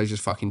dogs, they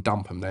just fucking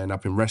dump them. They end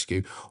up in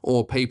rescue.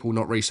 Or people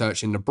not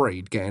researching the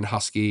breed, getting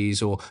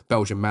Huskies or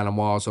Belgian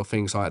Malinois or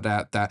things like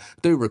that, that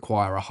do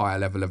require a higher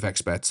level of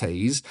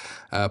expertise,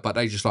 but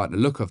they just like the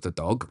look of the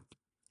dog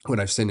when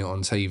they've seen it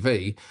on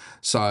TV.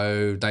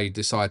 So they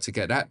decide to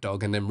get that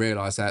dog and then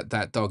realise that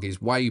that dog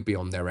is way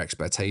beyond their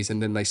expertise,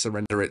 and then they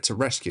surrender it to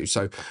rescue.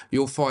 So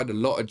you'll find a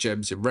lot of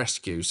gems in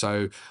rescue.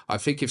 So I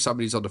think if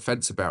somebody's on the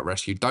fence about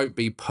rescue, don't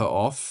be put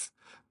off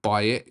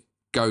by it.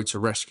 Go to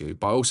rescue.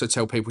 But I also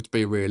tell people to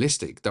be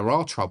realistic. There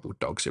are troubled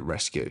dogs in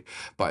rescue.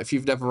 But if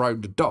you've never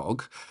owned a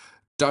dog,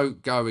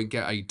 don't go and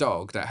get a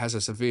dog that has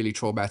a severely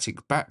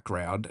traumatic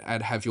background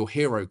and have your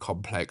hero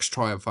complex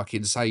try and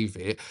fucking save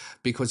it,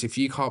 because if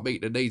you can't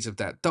meet the needs of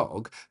that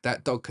dog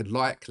could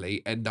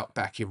likely end up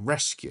back in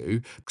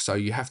rescue. So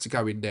you have to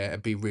go in there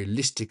and be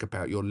realistic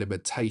about your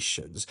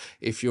limitations.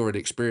 If you're an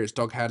experienced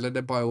dog handler,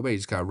 then by all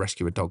means go and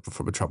rescue a dog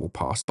from a troubled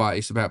past. But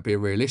it's about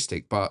being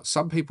realistic. But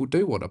some people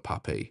do want a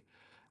puppy,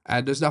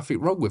 and there's nothing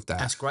wrong with that.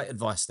 That's great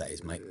advice, that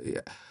is, mate.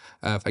 Yeah.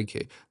 Thank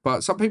you.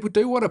 But some people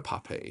do want a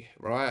puppy,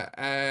 right?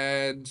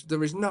 And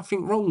there is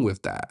nothing wrong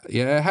with that.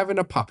 Yeah, having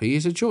a puppy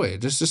is a joy,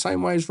 just the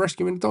same way as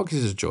rescuing a dog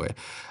is a joy.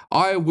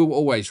 I will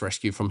always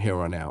rescue from here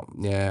on out.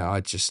 Yeah, I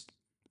just,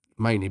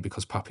 mainly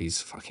because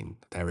puppies, fucking,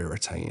 they're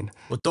irritating.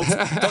 Well,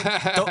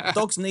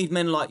 dogs need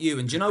men like you.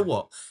 And do you know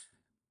what?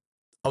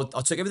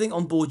 I took everything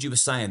on board you were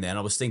saying there, and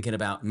I was thinking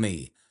about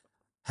me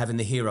having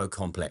the hero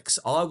complex.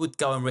 I would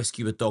go and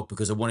rescue a dog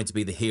because I wanted to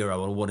be the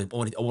hero. I wanted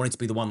to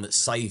be the one that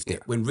saved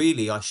it. When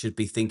really I should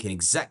be thinking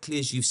exactly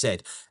as you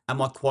said.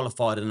 Am I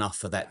qualified enough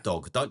for that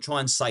dog? Don't try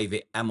and save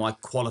it. Am I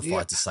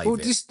qualified to save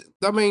it?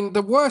 I mean,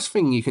 the worst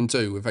thing you can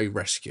do with a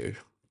rescue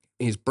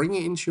is bring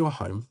it into your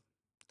home,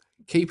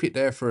 keep it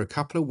there for a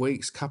couple of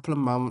weeks, couple of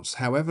months,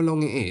 however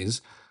long it is,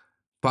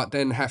 but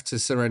then have to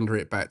surrender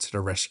it back to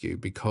the rescue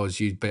because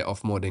you bit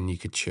off more than you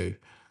could chew.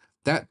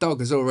 That dog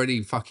has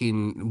already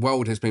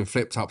world has been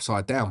flipped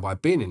upside down by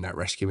being in that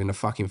rescue in the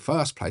fucking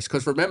first place.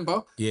 Because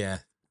remember,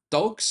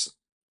 dogs,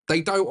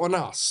 they dote on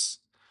us.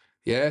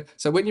 Yeah.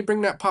 So when you bring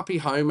that puppy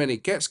home and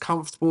it gets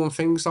comfortable and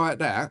things like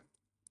that,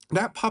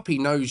 that puppy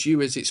knows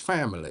you as its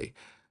family.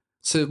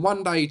 So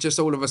one day, just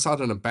all of a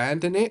sudden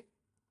abandon it,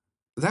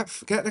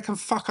 that can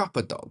fuck up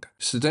a dog.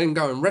 So then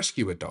go and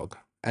rescue a dog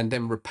and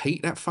then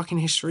repeat that fucking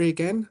history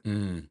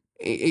again.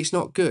 It's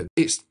not good.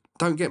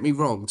 Don't get me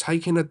wrong,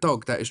 taking a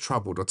dog that is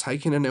troubled or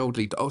taking an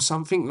elderly dog or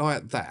something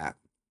like that,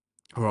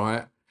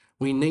 right?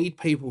 We need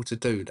people to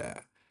do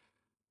that.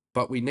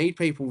 But we need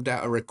people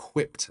that are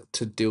equipped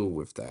to deal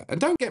with that.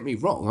 And don't get me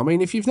wrong, I mean,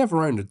 if you've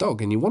never owned a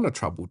dog and you want a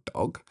troubled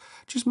dog,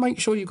 just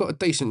make sure you've got a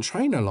decent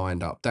trainer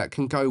lined up that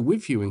can go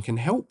with you and can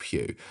help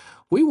you.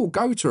 We will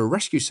go to a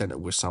rescue centre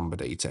with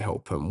somebody to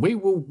help them. We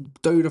will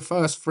do the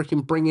first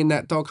freaking bringing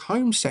that dog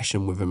home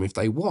session with them if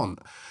they want.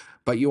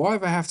 But you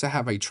either have to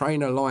have a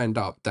trainer lined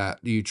up that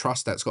you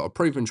trust that's got a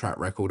proven track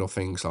record or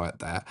things like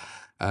that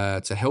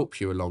to help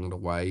you along the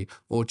way,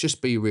 or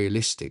just be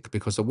realistic,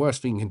 because the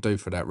worst thing you can do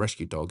for that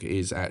rescue dog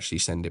is actually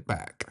send it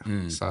back.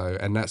 So,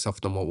 and that's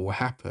often what will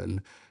happen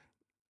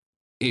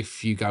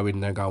if you go in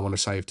there and go, I want to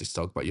save this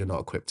dog, but you're not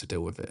equipped to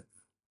deal with it.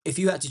 If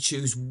you had to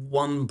choose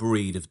one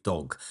breed of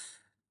dog,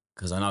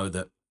 because I know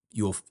that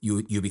you'll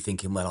be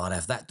thinking, well, I'd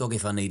have that dog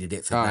if I needed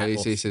it for that.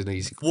 It's an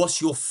easy. What's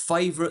your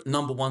favourite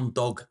number one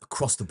dog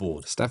across the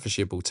board?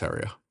 Staffordshire Bull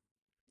Terrier.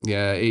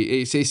 Yeah,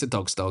 it's a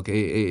dog's dog.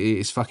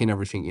 It's fucking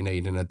everything you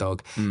need in a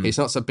dog. It's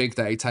not so big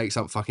that it takes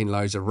up fucking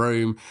loads of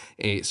room.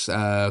 It's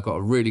got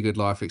a really good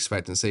life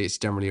expectancy. It's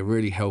generally a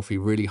really healthy,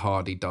 really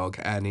hardy dog,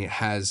 and it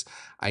has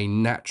a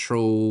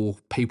natural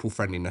people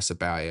friendliness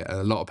about it.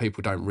 A lot of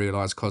people don't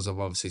realise because of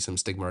obviously some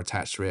stigma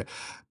attached to it.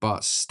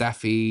 But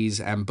Staffies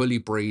and bully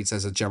breeds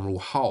as a general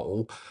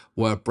whole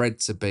were bred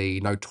to be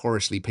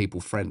notoriously people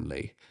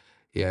friendly.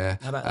 Yeah.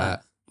 How about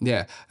that?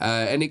 Yeah,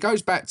 and it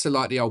goes back to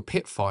like the old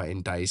pit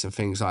fighting days and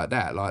things like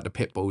that, like the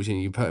pit bulls,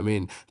 and you put them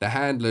in. The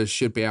handlers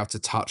should be able to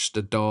touch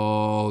the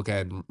dog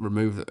and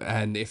remove,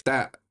 and if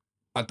that,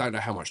 I don't know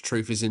how much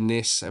truth is in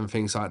this and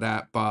things like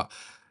that, but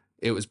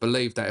it was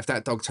believed that if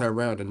that dog turned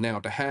around and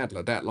nailed the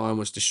handler, that lion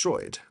was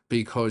destroyed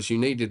because you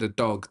needed a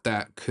dog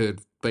that could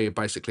be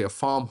basically a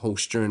farm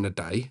horse during the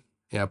day.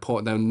 Yeah, they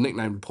were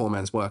nicknamed the poor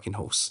man's working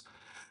horse.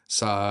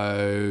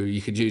 So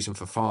you could use them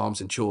for farms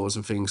and chores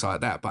and things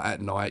like that. But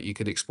at night, you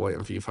could exploit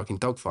them for your fucking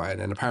dogfight.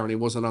 And apparently, it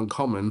wasn't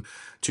uncommon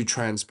to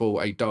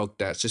transport a dog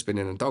that's just been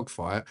in a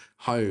dogfight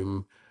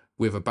home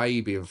with a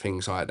baby and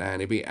things like that,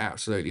 and it'd be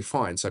absolutely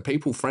fine. So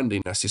people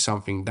friendliness is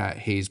something that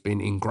has been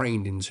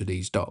ingrained into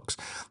these dogs.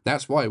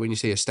 That's why when you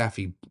see a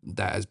Staffy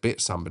that has bit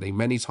somebody,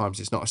 many times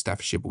it's not a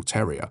Staffordshire Bull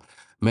Terrier.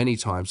 Many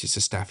times it's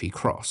a Staffy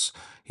cross,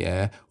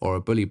 yeah, or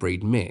a bully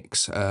breed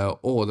mix,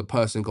 or the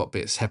person got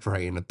bit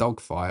separated in a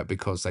dog fight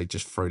because they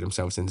just threw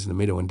themselves into the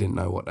middle and didn't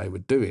know what they were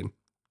doing.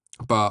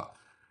 But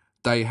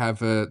they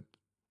have a,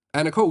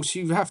 and of course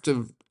you have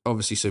to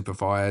obviously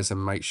supervise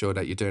and make sure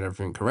that you're doing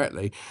everything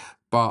correctly.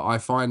 But I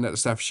find that the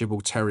Staffordshire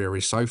Bull Terrier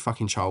is so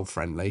fucking child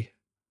friendly,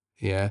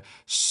 yeah,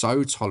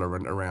 so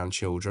tolerant around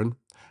children,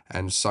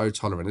 and so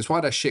tolerant. It's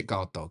why they're shit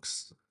guard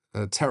dogs.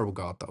 They're terrible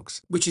guard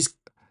dogs. Which is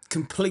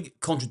complete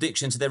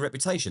contradiction to their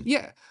reputation.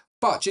 Yeah,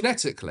 but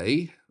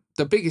genetically,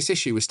 the biggest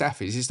issue with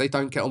Staffies is they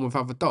don't get on with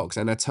other dogs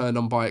and they're turned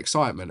on by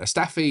excitement. A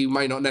Staffy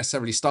may not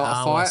necessarily start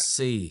a Oh, fight. I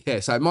see. Yeah,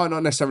 so it might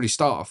not necessarily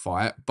start a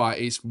fight, but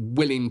it's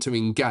willing to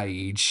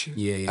engage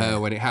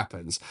when it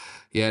happens.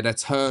 Yeah, they're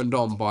turned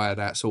on by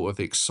that sort of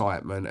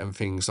excitement and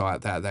things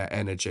like that, their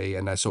energy,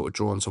 and they're sort of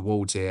drawn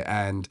towards it.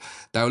 And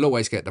they'll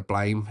always get the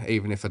blame,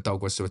 even if a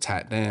dog was to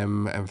attack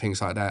them and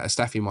things like that. A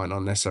Staffy might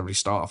not necessarily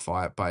start a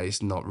fight, but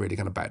it's not really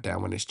going to back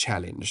down when it's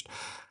challenged.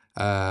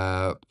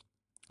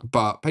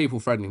 But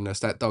people friendliness,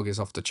 that dog is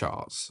off the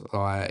charts.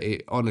 Like,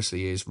 it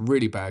honestly is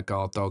really bad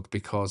guard dog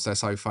because they're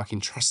so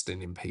fucking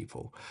trusting in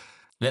people.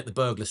 Let the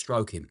burglar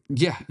stroke him.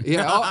 Yeah.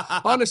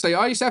 Honestly,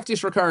 I used to have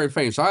this recurring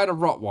theme. So I had a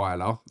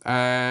Rottweiler,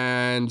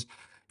 and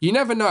you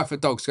never know if a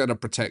dog's going to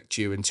protect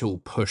you until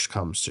push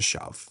comes to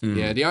shove.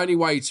 Yeah, the only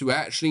way to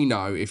actually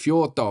know if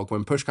your dog,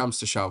 when push comes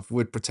to shove,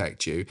 would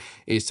protect you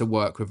is to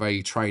work with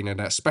a trainer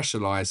that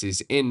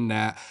specializes in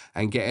that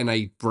and getting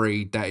a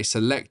breed that is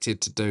selected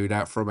to do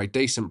that from a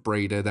decent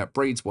breeder that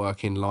breeds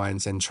working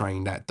lions and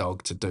train that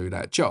dog to do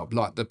that job,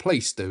 like the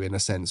police do in a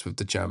sense with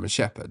the German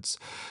Shepherds.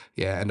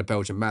 Yeah, and the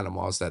Belgian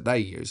Malinois that they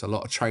use. A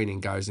lot of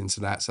training goes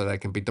into that so they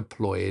can be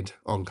deployed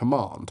on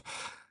command.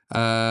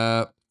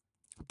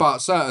 But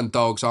certain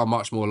dogs are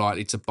much more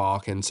likely to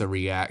bark and to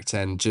react,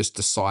 and just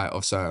the sight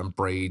of certain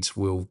breeds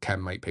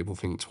can make people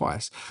think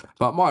twice.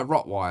 But my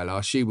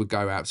Rottweiler, she would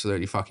go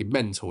absolutely fucking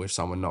mental if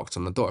someone knocked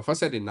on the door. If I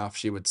said enough,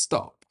 she would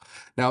stop.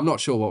 Now, I'm not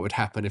sure what would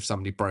happen if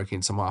somebody broke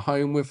into my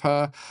home with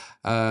her.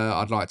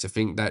 I'd like to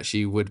think that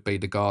she would be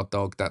the guard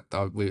dog that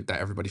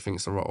everybody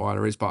thinks the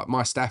Rottweiler is. But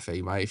my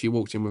Staffy, mate, if you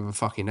walked in with a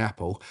fucking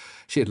apple,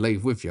 she'd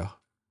leave with you.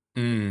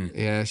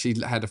 Yeah, she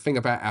had a thing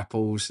about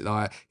apples.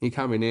 Like, you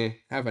come in here,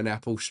 have an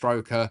apple,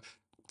 stroke her.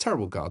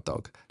 Terrible guard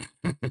dog.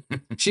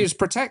 She was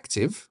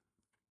protective,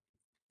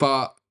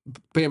 but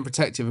being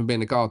protective and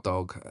being a guard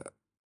dog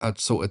are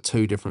sort of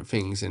two different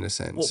things in a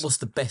sense. What's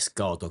the best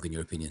guard dog in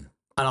your opinion?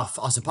 And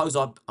I suppose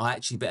I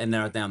actually better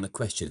narrow down the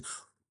question.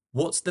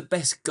 What's the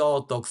best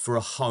guard dog for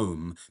a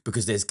home?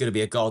 Because there's going to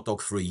be a guard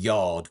dog for a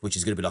yard, which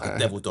is going to be like a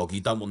devil dog.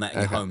 You don't want that in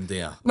your home, do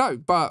you? No,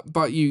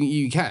 but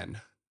you can.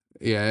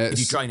 Yeah, if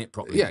you train it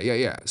properly.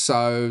 Yeah.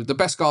 So the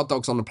best guard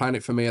dogs on the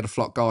planet for me are the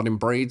flock guarding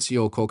breeds,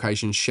 your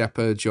Caucasian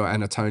Shepherds, your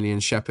Anatolian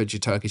Shepherds,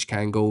 your Turkish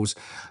Kangals.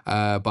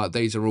 But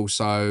these are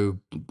also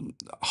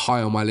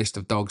high on my list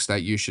of dogs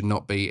that you should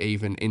not be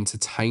even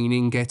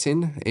entertaining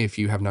getting if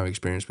you have no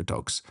experience with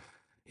dogs.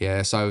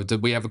 Yeah, so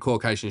we have a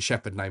Caucasian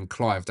Shepherd named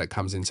Clive that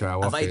comes into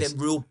our office. Are they them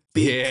real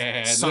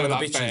big son of a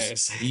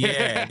bitches?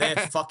 Yeah, they're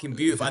fucking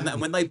beautiful. And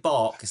when they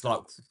bark, it's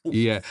like, ooh,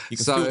 you can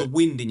feel the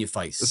wind in your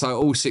face.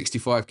 So all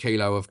 65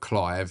 kilo of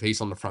Clive,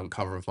 he's on the front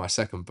cover of my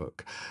second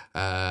book.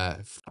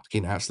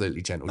 Fucking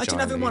absolutely gentle. Imagine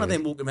having one of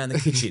them walking around the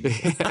kitchen.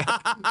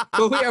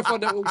 Well, we have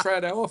one that walks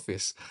around our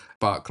office.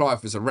 But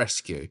Clive was a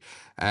rescue,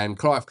 and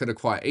Clive could have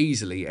quite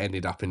easily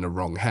ended up in the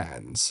wrong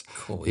hands.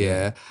 Cool,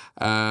 yeah.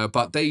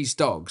 But these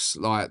dogs,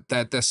 like,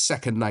 they're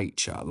second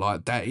nature.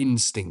 Like, their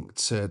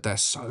instincts, they're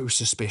so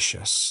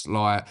suspicious.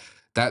 Like,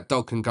 that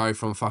dog can go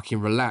from fucking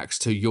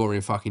relaxed to you're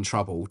in fucking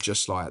trouble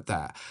just like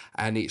that.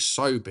 And it's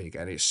so big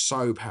and it's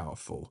so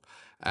powerful.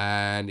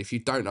 And if you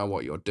don't know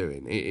what you're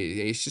doing,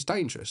 it's just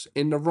dangerous.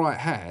 In the right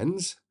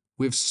hands,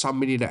 with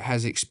somebody that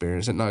has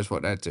experience, that knows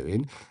what they're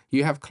doing.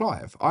 You have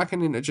Clive. I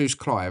can introduce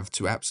Clive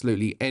to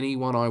absolutely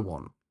anyone I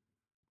want,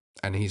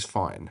 and he's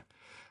fine.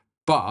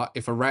 But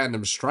if a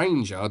random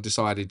stranger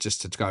decided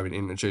just to go and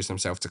introduce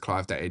themselves to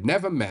Clive that he'd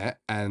never met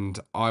and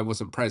I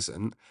wasn't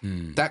present,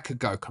 that could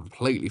go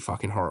completely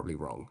fucking horribly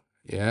wrong.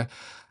 Yeah.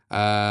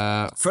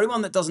 For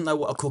anyone that doesn't know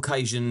what a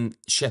Caucasian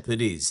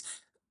Shepherd is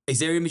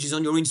there images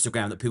on your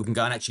Instagram that people can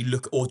go and actually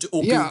look or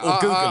Yeah,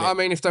 Google it? I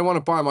mean, if they want to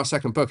buy my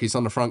second book, it's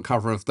on the front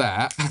cover of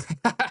that.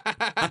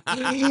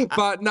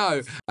 But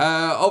no,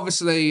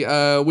 obviously,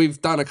 we've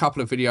done a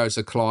couple of videos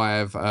of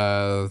Clive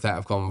that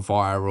have gone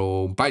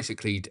viral,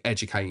 basically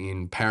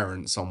educating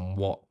parents on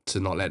what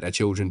to not let their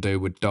children do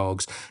with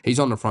dogs. He's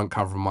on the front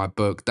cover of my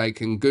book. They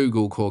can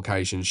Google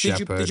Caucasian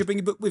Shepherd. Did you bring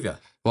your book with you?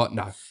 What?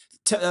 No.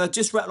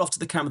 Just rattle off to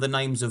the camera the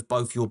names of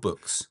both your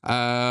books.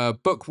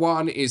 Book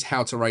 1 is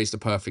How to Raise the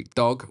Perfect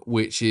Dog,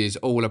 which is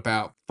all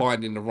about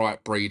finding the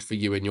right breed for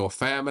you and your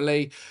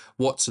family,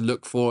 what to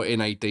look for in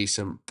a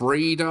decent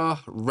breeder,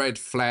 red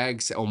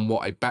flags on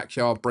what a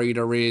backyard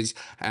breeder is,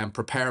 and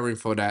preparing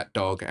for that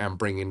dog and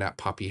bringing that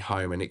puppy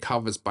home. And it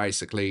covers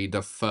basically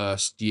the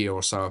first year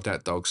or so of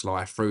that dog's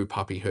life, through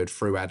puppyhood,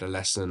 through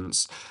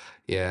adolescence.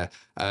 Yeah,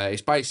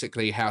 it's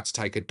basically how to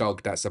take a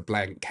dog that's a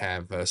blank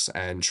canvas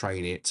and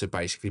train it to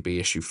basically be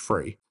issue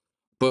free.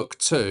 Book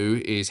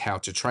 2 is How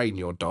to Train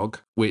Your Dog,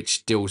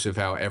 which deals with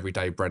our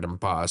everyday bread and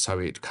butter. So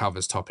it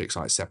covers topics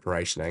like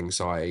separation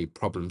anxiety,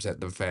 problems at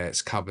the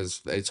vets,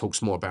 it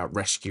talks more about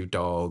rescue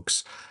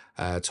dogs,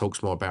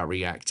 talks more about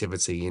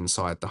reactivity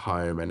inside the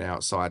home and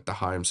outside the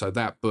home. So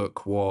that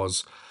book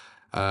was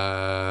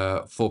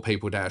for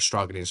people that are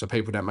struggling, so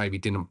people that maybe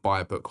didn't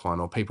buy book 1,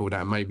 or people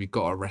that maybe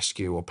got a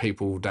rescue, or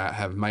people that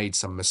have made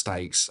some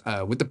mistakes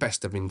with the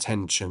best of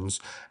intentions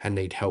and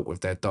need help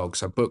with their dog.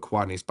 So book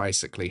 1 is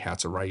basically how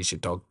to raise your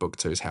dog. Book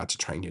 2 is how to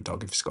train your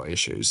dog if it's got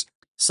issues.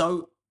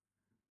 So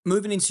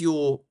moving into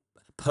your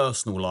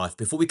personal life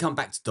before we come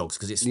back to dogs,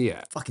 because it's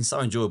fucking so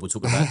enjoyable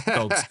talking about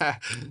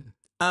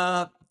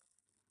dogs.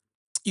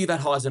 You've had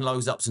highs and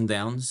lows, ups and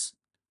downs,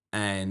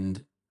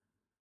 and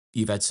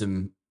you've had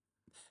some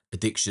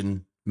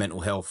addiction,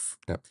 mental health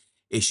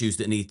issues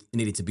that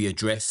needed to be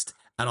addressed.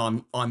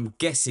 And I'm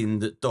guessing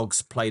that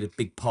dogs played a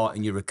big part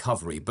in your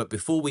recovery. But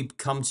before we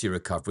come to your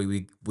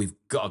recovery, we've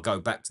got to go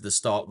back to the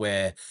start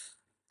where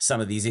some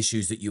of these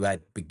issues that you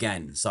had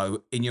began.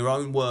 So in your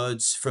own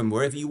words, from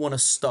wherever you want to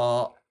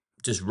start,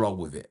 just roll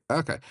with it.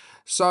 Okay.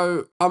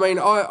 So, I mean,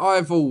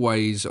 I've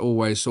always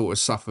sort of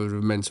suffered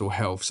with mental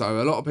health.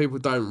 So a lot of people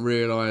don't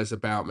realise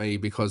about me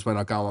because when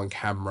I go on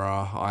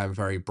camera, I am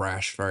very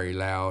brash, very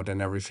loud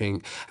and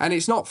everything. And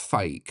it's not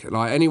fake.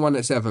 Like, anyone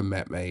that's ever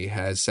met me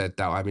has said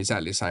that I'm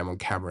exactly the same on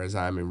camera as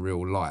I am in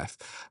real life.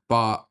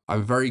 But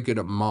I'm very good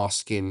at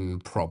masking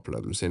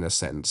problems in a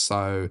sense.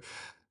 So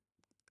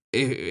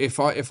if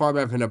I'm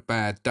having a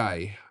bad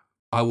day,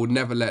 I will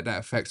never let that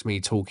affect me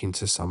talking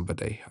to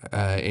somebody,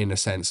 in a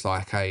sense,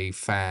 like a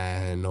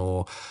fan,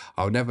 or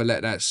I'll never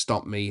let that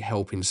stop me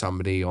helping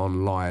somebody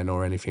online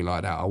or anything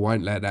like that. I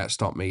won't let that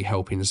stop me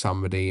helping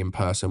somebody in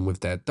person with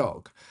their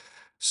dog.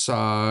 So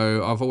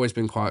I've always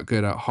been quite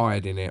good at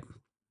hiding it.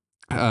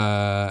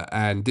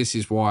 And this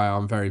is why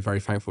I'm very, very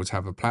thankful to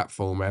have a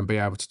platform and be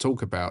able to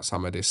talk about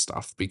some of this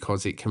stuff,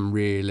 because it can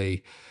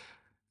really,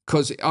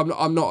 because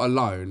I'm not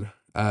alone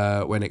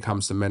when it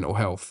comes to mental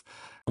health.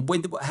 And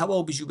how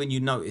old was you when you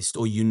noticed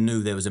or you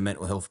knew there was a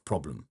mental health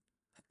problem?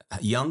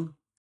 Young?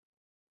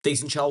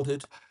 Decent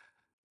childhood?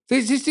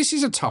 This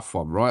is a tough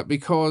one, right?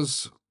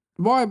 Because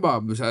my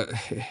mum was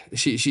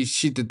she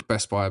did the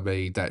best by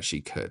me that she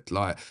could.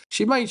 Like,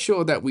 she made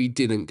sure that we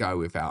didn't go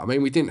without. I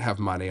mean, we didn't have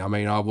money. I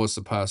mean, I was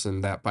the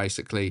person that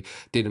basically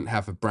didn't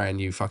have a brand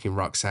new fucking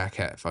rucksack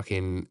at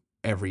fucking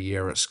every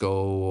year at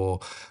school, or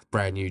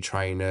brand new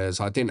trainers.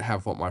 I didn't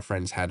have what my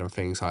friends had and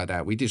things like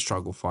that. We did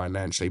struggle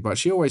financially, but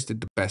she always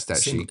did the best that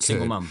she could.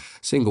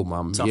 Single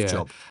mum. Tough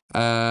job.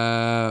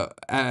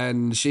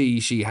 And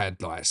she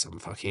had like some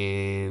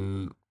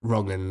fucking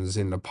wrong uns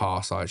in the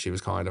past. Like, she was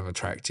kind of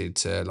attracted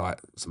to like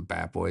some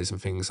bad boys and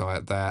things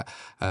like that.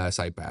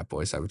 Say bad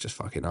boys, they were just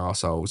fucking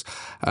arseholes.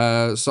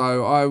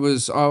 So I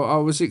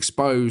was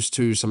exposed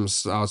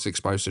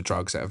to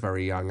drugs at a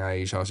very young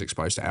age. I was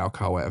exposed to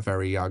alcohol at a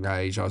very young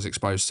age. I was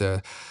exposed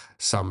to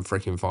some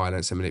freaking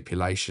violence and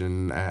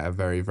manipulation at a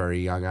very, very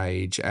young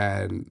age.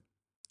 And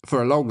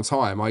for a long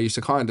time, I used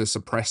to kind of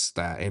suppress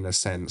that in a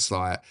sense,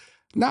 like,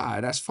 no,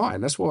 that's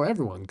fine. That's what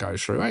everyone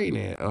goes through, ain't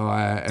it?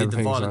 Did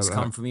the violence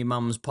come from your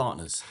mum's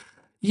partners?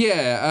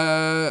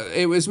 Yeah,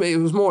 it was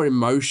more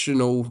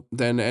emotional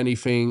than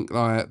anything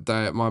like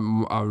that.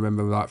 I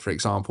remember, like, for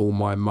example,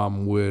 my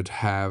mum would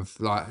have,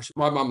 like,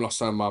 my mum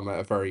lost her mum at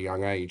a very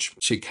young age.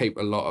 She'd keep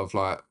a lot of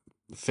like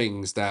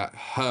things that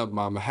her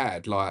mum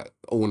had, like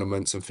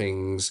ornaments and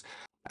things.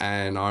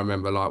 And I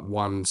remember, like,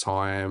 one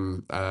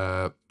time,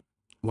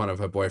 one of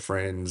her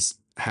boyfriends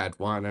had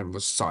one and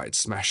was started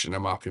smashing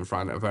them up in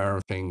front of her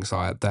and things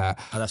like that.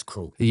 Oh, that's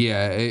cruel.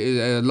 Yeah,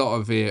 a lot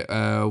of it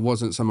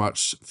wasn't so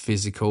much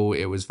physical,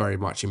 it was very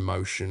much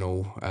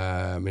emotional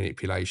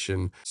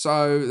manipulation.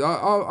 So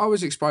I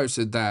was exposed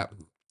to that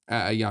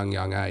at a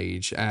young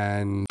age.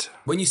 And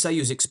When you say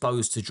you was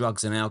exposed to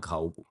drugs and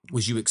alcohol,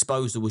 was you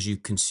exposed or was you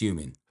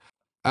consuming?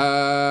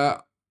 uh,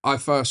 I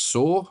first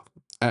saw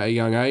at a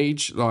young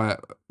age, like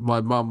my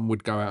mum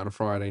would go out on a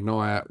Friday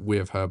night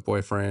with her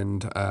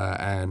boyfriend,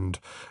 and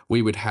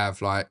we would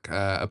have like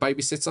a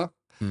babysitter.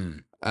 Hmm.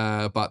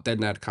 But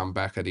then they'd come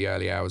back at the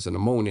early hours in the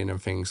morning and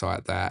things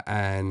like that.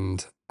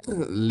 And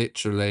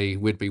literally,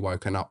 we'd be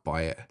woken up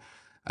by it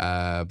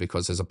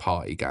because there's a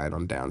party going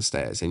on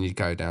downstairs. And you'd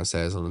go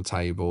downstairs on the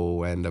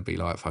table and there'd be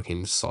like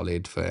fucking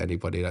solid for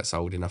anybody that's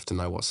old enough to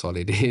know what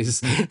solid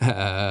is.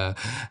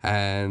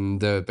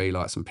 And there'd be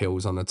like some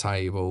pills on the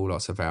table,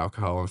 lots of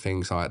alcohol and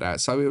things like that.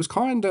 So it was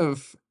kind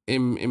of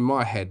in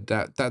my head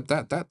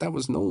that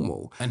was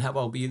normal. And how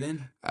old were you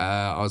then?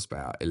 I was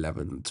about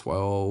 11,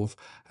 12.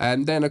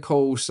 And then, of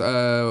course,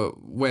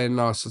 when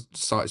I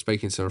started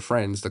speaking to my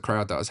friends, the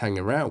crowd that I was hanging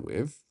around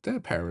with, their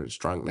parents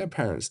drank, their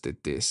parents did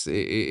this.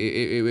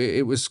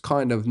 It was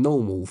kind of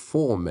normal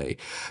for me.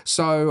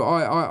 So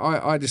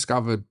I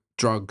discovered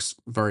drugs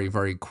very,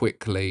 very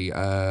quickly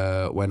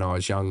when I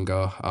was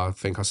younger. I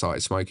think I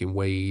started smoking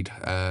weed,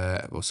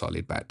 well,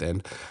 solid back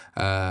then,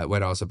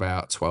 when I was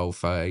about 12,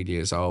 13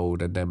 years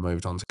old, and then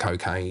moved on to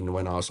cocaine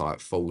when I was like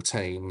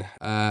 14.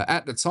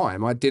 At the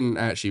time, I didn't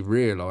actually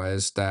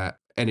realise that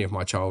any of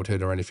my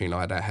childhood or anything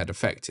like that had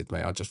affected me.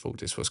 I just thought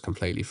this was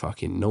completely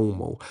fucking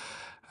normal.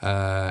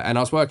 And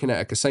I was working at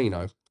a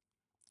casino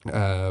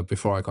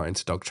before I got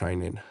into dog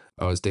training.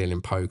 I was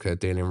dealing poker,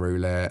 dealing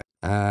roulette.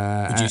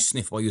 Would you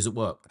sniff while you was at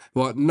work?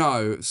 Well,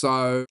 no.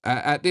 So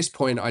at this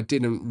point, I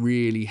didn't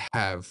really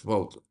have,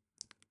 well,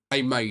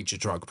 a major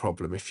drug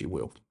problem, if you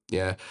will.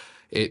 Yeah,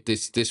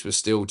 this was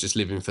still just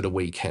living for the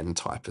weekend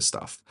type of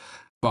stuff.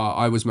 But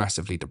I was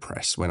massively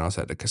depressed when I was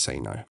at the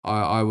casino.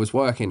 I was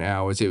working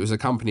hours. It was a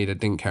company that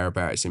didn't care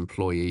about its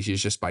employees. It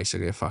was just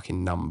basically a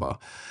fucking number,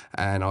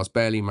 and I was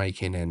barely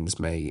making ends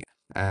meet.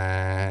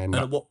 And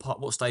And at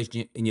what stage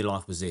in your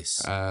life was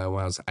this? when I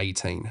was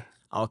 18.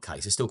 Okay,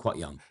 so still quite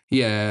young.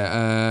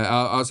 Yeah,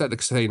 I was at the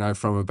casino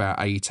from about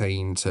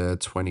 18 to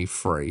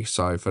 23,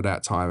 so for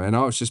that time, and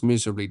I was just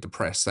miserably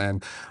depressed.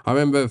 And I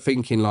remember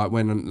thinking, like,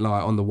 when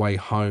like on the way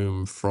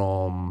home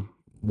from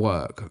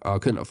work, I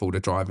couldn't afford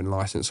a driving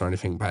license or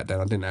anything back then.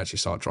 I didn't actually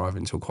start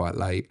driving until quite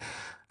late.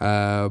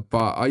 But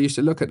I used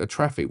to look at the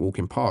traffic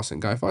walking past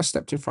and go, if I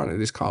stepped in front of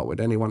this car,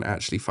 would anyone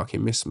actually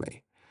fucking miss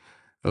me?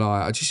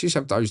 Like, I just used to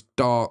have those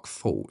dark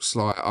thoughts.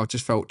 Like, I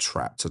just felt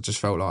trapped. I just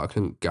felt like I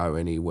couldn't go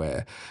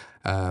anywhere.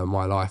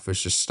 My life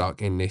was just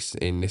stuck in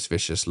this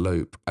vicious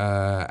loop.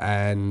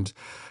 And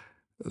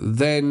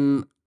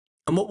then,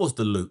 And what was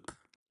the loop?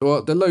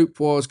 well, the loop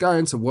was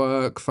going to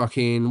work,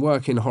 fucking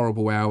working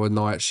horrible hour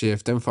night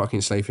shift, then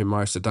fucking sleeping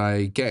most of the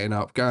day, getting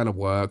up, going to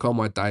work on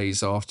my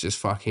days off, just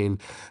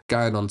fucking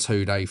going on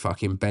 2-day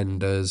fucking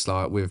benders,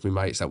 like with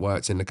my mates that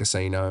worked in the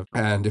casino.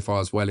 And if I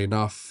was well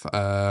enough,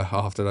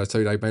 after those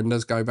 2-day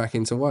benders, go back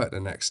into work the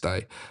next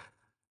day.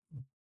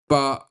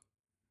 But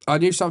I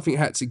knew something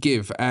had to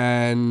give,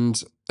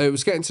 and it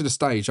was getting to the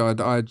stage.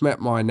 I'd met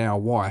my now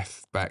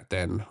wife back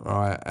then,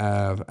 right?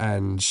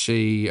 And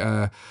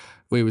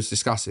we was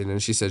discussing,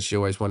 and she said she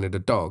always wanted a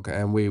dog,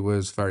 and we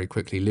was very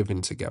quickly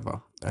living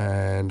together.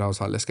 And I was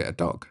like, let's get a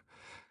dog.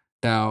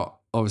 Now,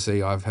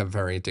 obviously, I've a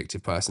very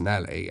addictive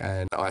personality,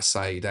 and I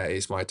say that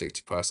is my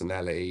addictive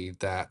personality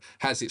that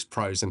has its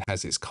pros and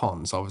has its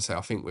cons. Obviously,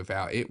 I think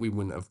without it, we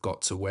wouldn't have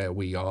got to where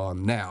we are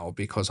now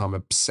because I'm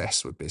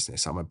obsessed with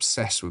business. I'm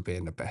obsessed with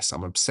being the best.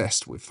 I'm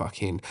obsessed with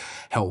fucking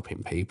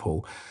helping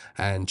people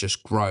and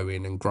just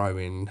growing and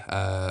growing.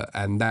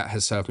 And that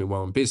has served me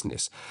well in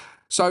business.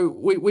 So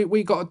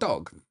we got a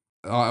dog.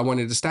 I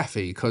wanted a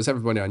staffy because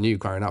everybody I knew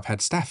growing up had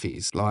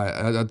staffies. Like,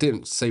 I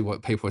didn't see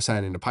what people were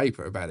saying in the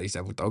paper about these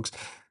devil dogs.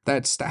 They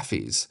had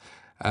staffies.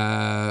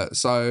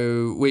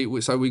 So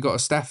we got a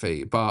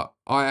staffy, but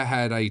I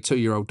had a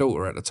 2-year-old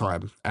daughter at the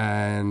time,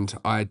 and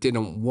I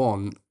didn't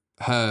want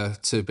her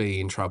to be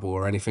in trouble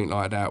or anything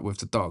like that with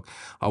the dog.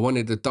 I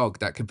wanted a dog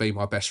that could be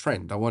my best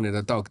friend. I wanted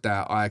a dog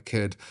that I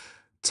could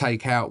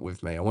take out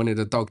with me. I wanted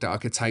a dog that I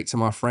could take to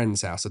my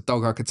friend's house, a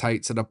dog I could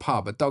take to the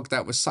pub, a dog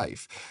that was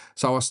safe.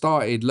 So I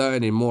started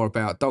learning more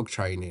about dog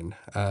training,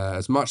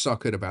 as much as I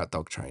could about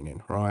dog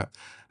training, right?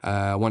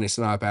 I wanted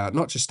to know about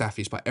not just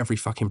staffies, but every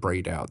fucking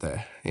breed out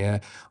there. Yeah.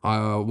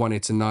 I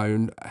wanted to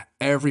know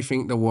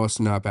everything there was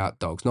to know about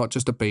dogs, not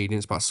just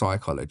obedience, but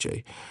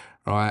psychology.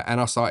 Right. And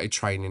I started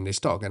training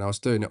this dog, and I was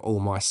doing it all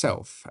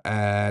myself.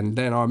 And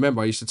then I remember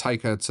I used to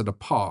take her to the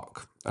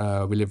park.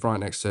 We lived right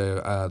next to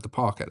the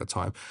park at the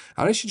time.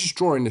 And I used to just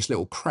draw in this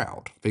little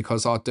crowd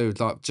because I'd do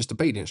like just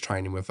obedience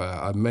training with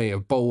her, me, a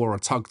ball or a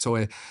tug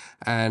toy.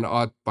 And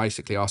I'd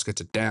basically ask her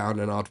to down,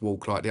 and I'd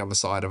walk like the other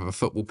side of a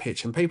football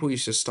pitch. And people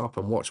used to stop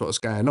and watch what was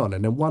going on.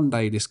 And then one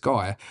day this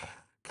guy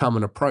come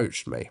and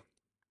approached me,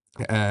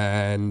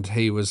 and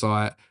he was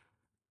like,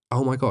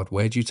 "Oh my God,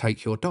 where'd you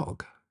take your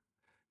dog?"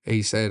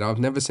 He said, "I've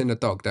never seen a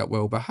dog that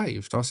well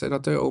behaved." I said, "I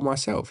do it all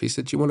myself." He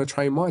said, "Do you want to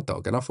train my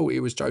dog?" And I thought he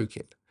was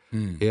joking.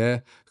 Mm. Yeah.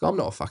 'Cause I'm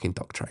not a fucking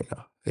dog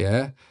trainer.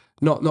 Yeah.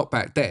 Not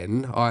back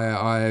then.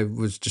 I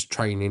was just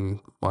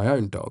training my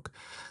own dog.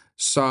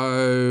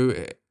 So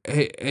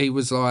he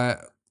was like,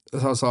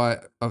 I was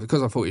like,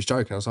 because I thought he was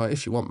joking, I was like,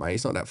 "If you want, mate,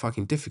 it's not that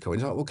fucking difficult."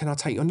 He's like, "Well, can I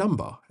take your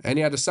number?" And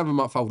he had a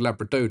 7-month-old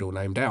Labradoodle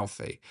named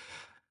Alfie.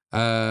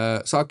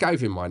 So I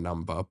gave him my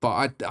number,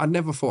 but I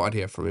never thought I'd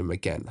hear from him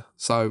again.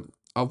 So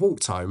I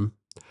walked home,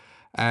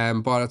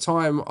 and by the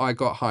time I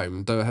got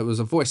home, there was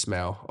a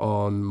voicemail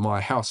on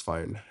my house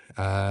phone.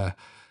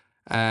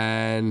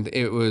 And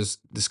it was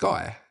this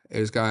guy. It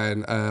was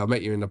going, "I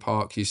met you in the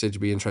park. You said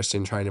you'd be interested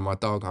in training my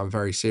dog. I'm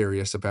very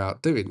serious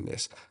about doing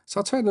this." So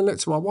I turned and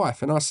looked to my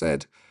wife and I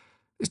said,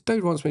 "This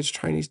dude wants me to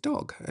train his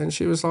dog." And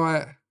she was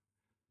like,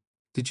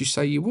 "Did you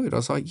say you would?" I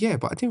was like, "Yeah,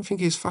 but I didn't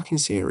think he was fucking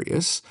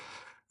serious."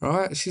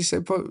 Right? She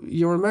said, "But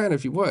you're a man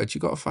of your word.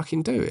 You got to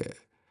fucking do it."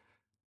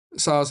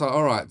 So I was like,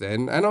 "All right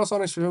then." And I was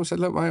honest with him. I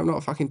said, "Look, mate, I'm not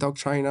a fucking dog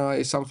trainer.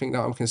 It's something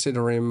that I'm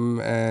considering."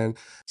 And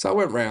so I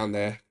went round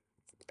there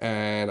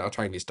and I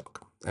trained his dog.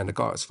 And the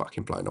guy was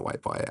fucking blown away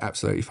by it,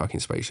 absolutely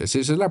fucking speechless.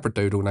 It's a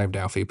Labradoodle named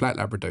Alfie, black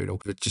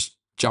Labradoodle. Would just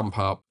jump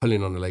up,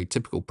 pulling on the lead,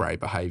 typical Bray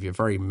behaviour,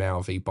 very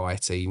mouthy,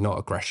 bitey, not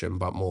aggression,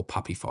 but more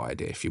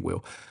puppyfied, if you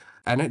will.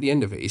 And at the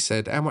end of it, he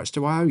said, "How much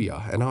do I owe you?"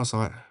 And I was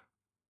like,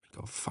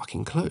 "Got a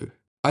fucking clue."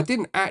 I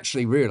didn't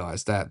actually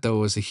realise that there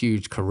was a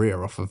huge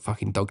career off of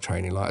fucking dog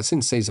training. Like, I'd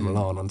seen Caesar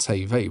Milan on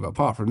TV, but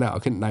apart from that, I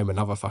couldn't name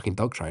another fucking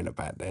dog trainer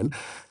back then.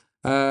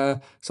 So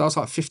I was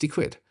like, 50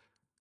 quid.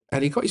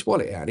 And he got his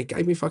wallet out and he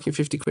gave me fucking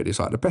 50 quid. It's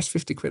like the best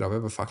 50 quid I've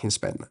ever fucking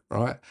spent,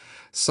 right?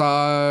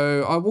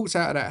 So I walked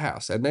out of that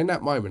house, and in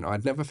that moment,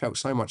 I'd never felt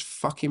so much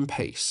fucking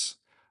peace.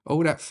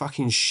 All that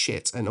fucking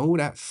shit and all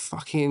that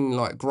fucking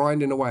like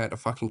grinding away at the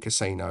fucking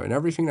casino and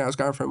everything that was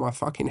going through my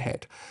fucking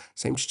head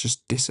seemed to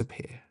just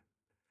disappear.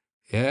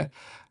 Yeah.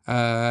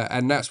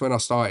 And that's when I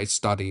started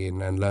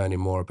studying and learning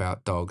more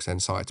about dogs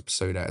and started to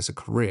pursue that as a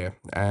career.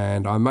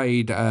 And I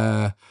made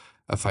a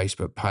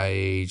Facebook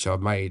page, I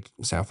made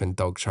Southend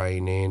dog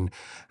training,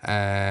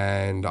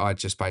 and I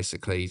just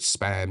basically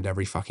spammed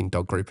every fucking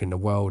dog group in the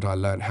world. I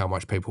learned how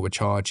much people were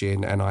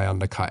charging, and I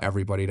undercut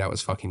everybody that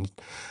was fucking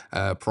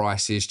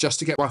prices just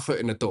to get my foot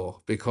in the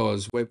door.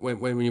 Because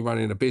when you're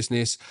running a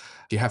business,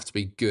 you have to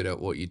be good at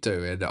what you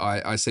do. And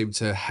I seem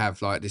to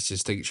have like this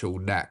instinctual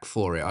knack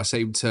for it. I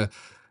seem to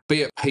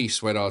be at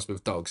peace when I was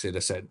with dogs in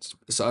a sense.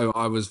 So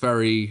I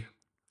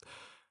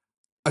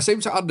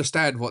seem to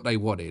understand what they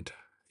wanted.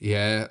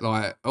 Yeah,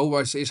 like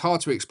almost it's hard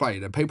to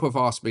explain. And people have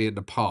asked me in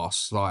the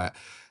past, like,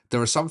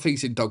 there are some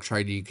things in dog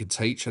training you can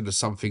teach, and there's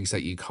some things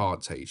that you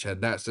can't teach. And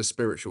that's the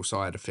spiritual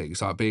side of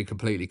things, like being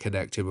completely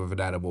connected with an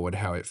animal and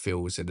how it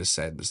feels in a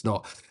sense.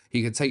 Not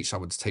you can teach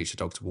someone to teach a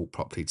dog to walk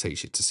properly,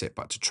 teach it to sit,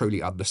 but to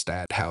truly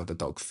understand how the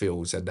dog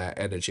feels and that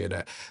energy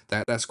and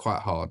that's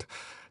quite hard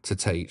to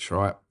teach,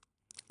 right?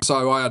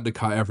 So I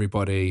undercut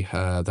everybody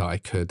that I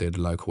could in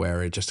the local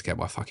area just to get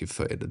my fucking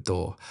foot in the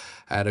door.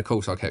 And of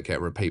course, I kept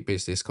getting repeat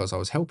business because I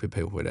was helping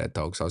people with their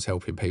dogs. I was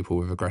helping people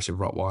with aggressive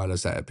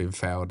Rottweilers that had been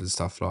found and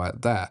stuff like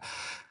that.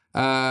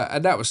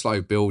 And that was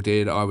slow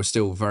building. I was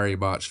still very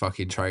much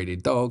fucking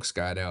training dogs,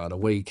 going out on a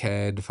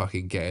weekend,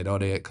 fucking getting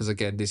on it. Because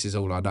again, this is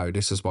all I know.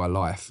 This is my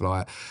life.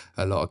 Like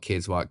a lot of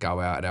kids might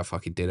go out and have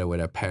fucking dinner with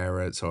their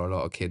parents, or a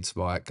lot of kids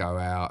might go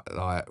out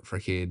like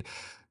freaking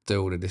do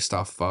all of this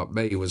stuff. But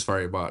me was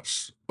very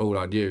much all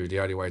I knew. The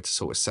only way to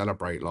sort of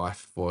celebrate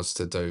life was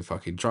to do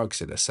fucking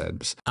drugs in a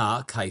sense.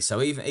 Okay,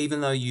 so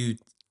even though you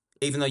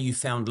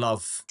found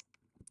love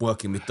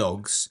working with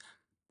dogs,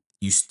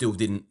 you still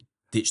didn't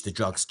ditch the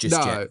drugs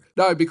just yet.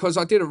 No, because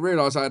I didn't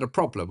realise I had a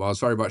problem. I was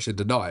very much in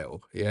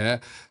denial. Yeah.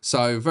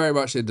 So very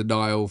much in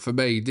denial. For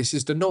me, this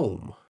is the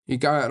norm. You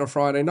go out on a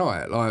Friday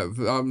night. Like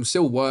I'm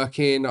still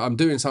working. I'm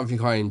doing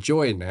something I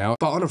enjoy now.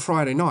 But on a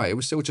Friday night, it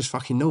was still just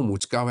fucking normal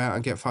to go out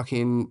and get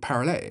fucking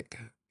paralytic.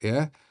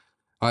 Yeah.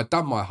 I'd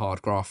done my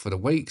hard graft for the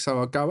week,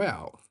 so I'd go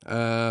out.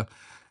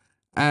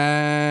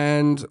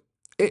 And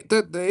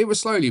it was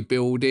slowly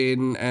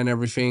building and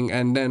everything.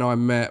 And then I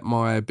met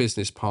my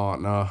business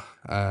partner,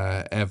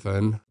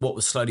 Evan. What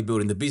was slowly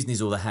building, the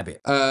business or the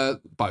habit?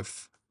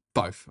 Both.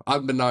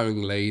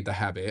 Unbeknowingly, the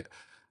habit,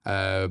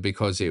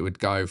 because it would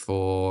go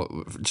for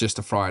just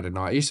a Friday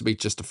night. It used to be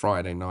just a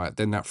Friday night.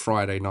 Then that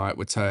Friday night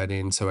would turn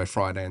into a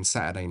Friday and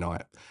Saturday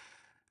night.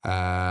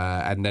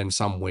 And then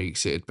some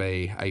weeks it'd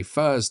be a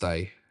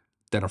Thursday,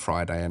 then a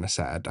Friday and a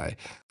Saturday.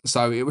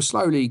 So it was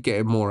slowly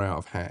getting more out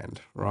of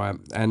hand, right?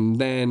 And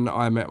then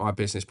I met my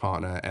business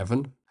partner,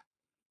 Evan,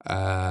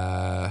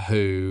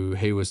 who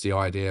he was the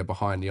idea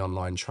behind the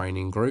online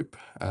training group.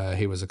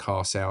 He was a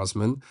car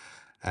salesman,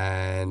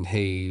 and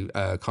he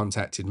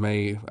contacted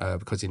me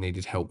because he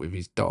needed help with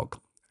his dog.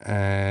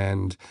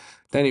 And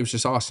then he was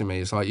just asking me,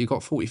 he's like, "You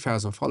got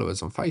 40,000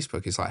 followers on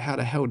Facebook." He's like, "How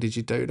the hell did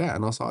you do that?"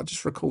 And I was like, "I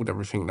just record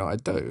everything that I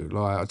do.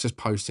 Like, I just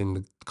posting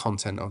the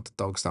content of the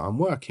dogs that I'm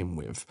working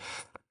with."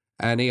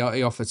 And he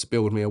offered to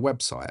build me a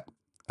website.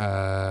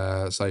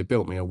 So he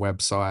built me a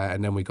website,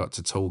 and then we got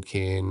to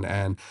talking,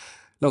 and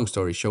long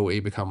story short, he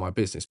became my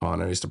business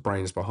partner. He's the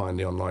brains behind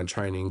the online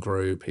training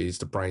group. He's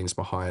the brains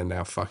behind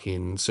our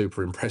fucking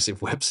super impressive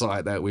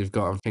website that we've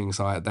got and things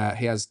like that.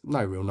 He has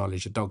no real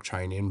knowledge of dog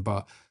training,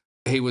 but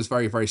he was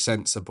very, very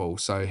sensible.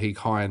 So he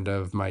kind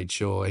of makes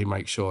sure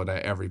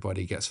that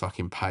everybody gets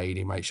fucking paid.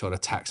 He makes sure the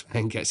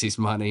taxman gets his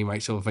money, he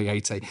makes sure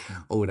VAT,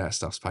 all that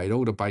stuff's paid.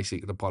 All the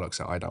bollocks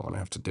that I don't want to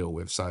have to deal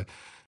with. So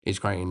he's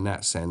great in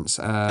that sense.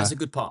 That's a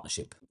good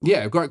partnership.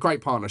 Yeah,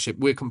 great partnership.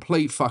 We're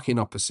complete fucking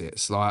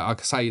opposites. Like, I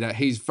could say that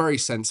he's very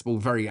sensible,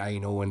 very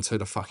anal, and to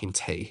the fucking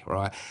T,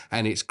 right?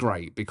 And it's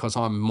great because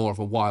I'm more of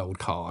a wild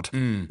card.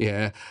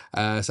 Yeah.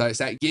 So it's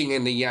that yin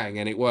and the yang,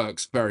 and it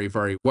works very,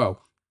 very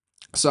well.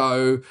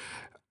 So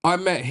I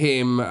met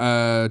him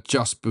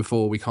just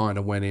before we kind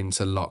of went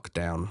into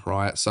lockdown,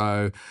 right?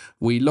 So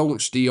we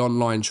launched the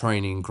online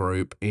training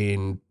group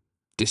in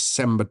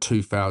December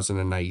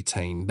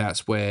 2018.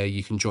 That's where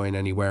you can join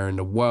anywhere in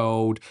the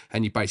world,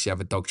 and you basically have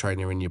a dog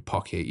trainer in your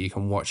pocket. You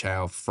can watch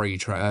our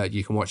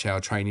you can watch our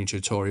training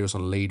tutorials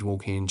on lead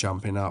walking,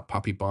 jumping up,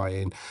 puppy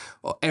buying,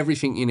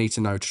 everything you need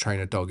to know to train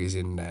a dog is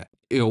in there.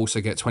 You also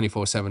get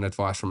 24/7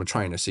 advice from a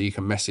trainer, so you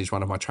can message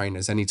one of my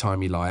trainers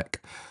anytime you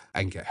like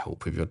and get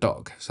help with your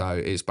dog. So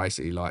it's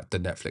basically like the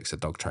Netflix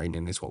of dog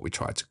training is what we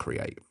tried to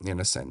create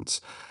in a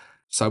sense.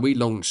 So we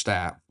launched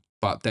that,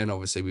 but then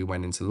obviously we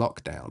went into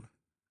lockdown.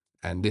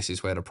 And this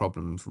is where the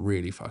problems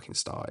really fucking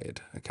started.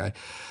 Okay.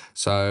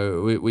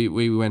 So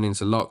we went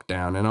into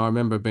lockdown, and I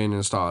remember being in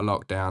the start of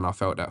lockdown, I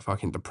felt that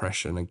fucking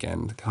depression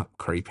again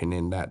creeping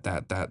in,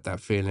 that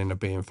feeling of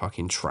being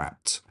fucking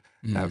trapped.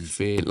 That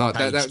feel like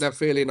that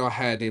feeling I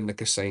had in the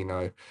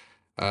casino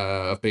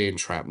of being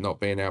trapped, not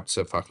being able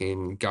to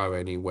fucking go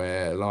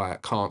anywhere,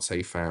 like can't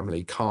see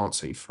family, can't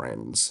see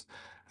friends,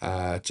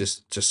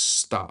 just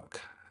stuck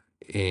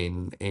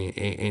in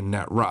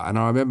that rut. And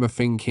I remember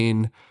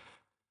thinking,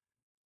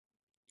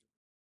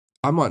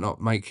 I might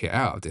not make it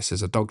out of this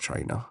as a dog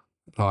trainer.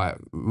 Like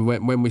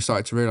when we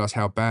started to realize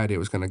how bad it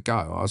was going to go,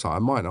 I was like, I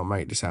might not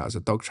make this out as a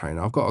dog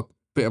trainer. I've got a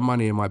bit of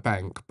money in my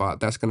bank,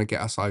 but that's going to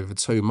get us over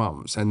 2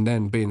 months, and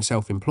then being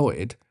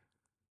self-employed,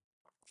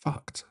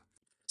 fucked.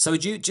 So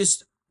would you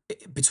just,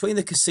 between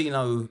the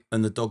casino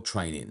and the dog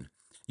training,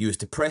 you was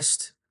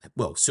depressed,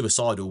 well,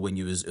 suicidal when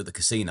you was at the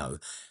casino.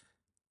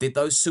 Did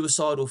those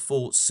suicidal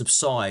thoughts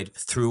subside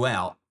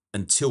throughout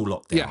until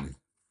lockdown? Yeah.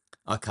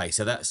 Okay,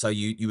 so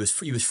you was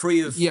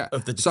free of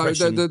the So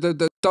depression.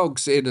 the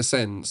dogs, in a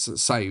sense,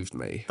 saved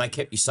me. They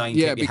kept you sane.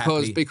 Yeah, kept you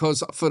happy.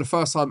 because for the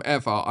first time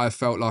ever, I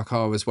felt like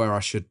I was where I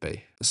should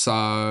be. So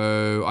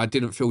I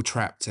didn't feel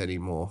trapped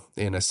anymore,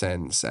 in a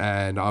sense,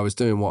 and I was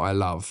doing what I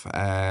love.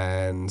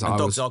 And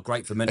dogs are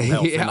great for mental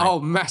health. Yeah, oh,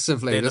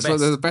 massively. They're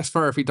the best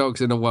therapy dogs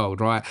in the world,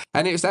 right?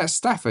 And it's that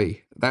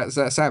Staffy, that's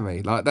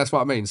Sammy. Like, that's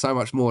what I mean. So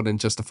much more than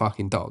just a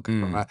fucking dog,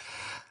 right?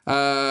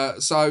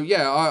 So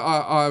yeah,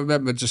 I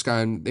remember just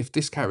going, if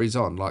this carries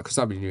on, like, because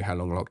nobody knew how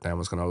long lockdown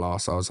was going to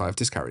last. I was like, if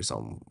this carries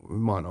on, we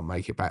might not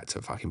make it back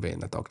to fucking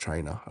being a dog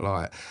trainer.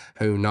 Like,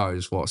 who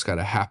knows what's going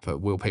to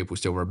happen? Will people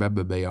still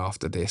remember me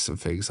after this and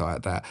things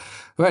like that?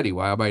 But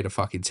anyway, I made a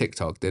fucking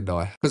TikTok, didn't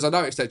I? Because I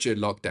noticed that during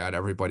lockdown,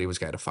 everybody was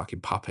getting a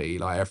fucking puppy.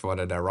 Like, everyone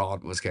and their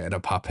aunt was getting a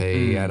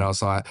puppy. And I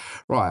was like,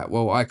 right,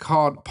 well, I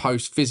can't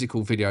post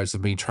physical videos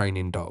of me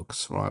training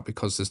dogs, right?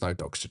 Because there's no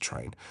dogs to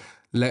train.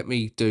 Let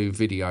me do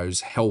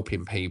videos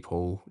helping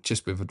people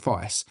just with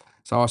advice.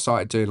 So I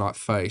started doing like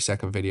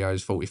 30-second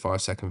videos,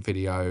 45-second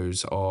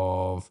videos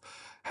of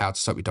how to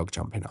stop your dog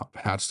jumping up,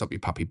 how to stop your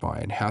puppy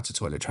buying, how to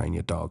toilet train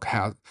your dog,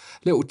 how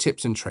little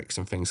tips and tricks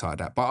and things like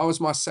that. But I was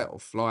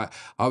myself. Like,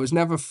 I was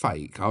never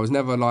fake. I was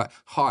never like,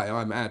 hi,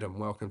 I'm Adam,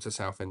 welcome to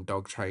Southend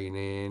Dog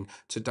Training.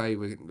 Today,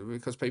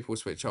 because people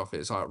switch off,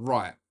 it's like,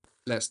 right,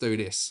 let's do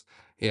this.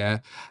 Yeah.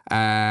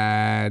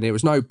 And it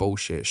was no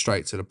bullshit,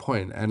 straight to the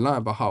point. And lo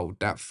and behold,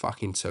 that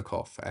fucking took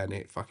off, and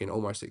it fucking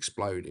almost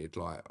exploded,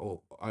 like,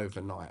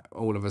 overnight.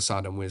 All of a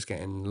sudden, we was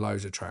getting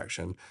loads of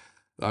traction,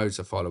 loads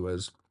of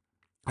followers.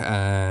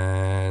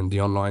 And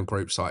the online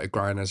group started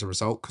growing as a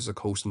result, because of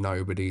course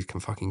nobody can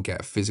fucking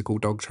get a physical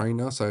dog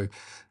trainer. So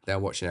they're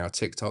watching our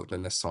TikTok,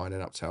 then they're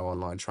signing up to our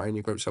online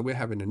training group. So we're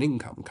having an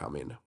income come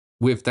in.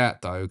 With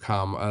that, though,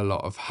 come a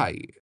lot of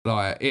hate.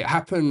 Like, it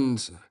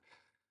happened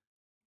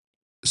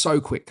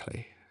so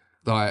quickly.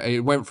 Like,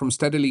 it went from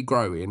steadily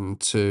growing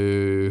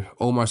to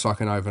almost like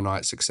an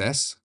overnight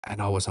success,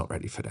 and I was not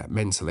ready for that.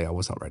 Mentally, I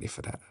was not ready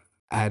for that.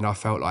 And I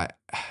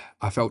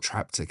felt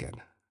trapped again.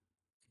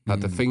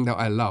 Like, the thing that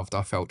I loved,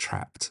 I felt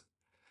trapped,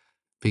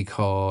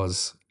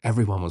 because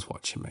everyone was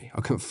watching me.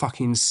 I couldn't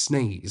fucking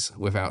sneeze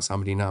without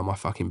somebody knowing my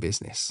fucking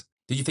business.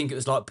 Did you think it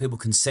was like people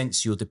can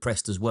sense you're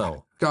depressed as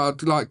well?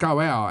 I'd like go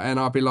out and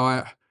I'd be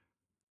like,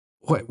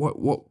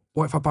 what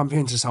if I bump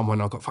into someone?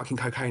 I've got fucking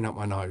cocaine up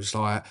my nose.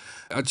 Like,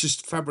 I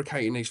just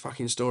fabricating these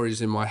fucking stories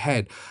in my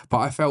head. But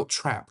I felt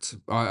trapped.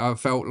 I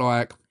felt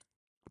like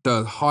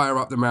the higher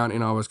up the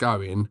mountain I was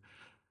going,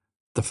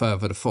 the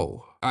further the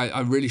fall.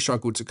 I really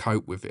struggled to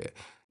cope with it.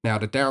 Now,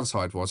 the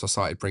downside was I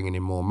started bringing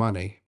in more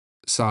money.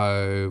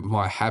 So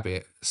my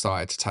habit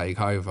started to take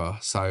over.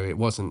 So it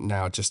wasn't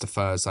now just a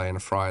Thursday and a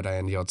Friday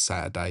and the odd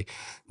Saturday.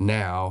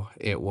 Now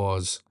it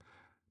was,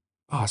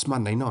 oh, it's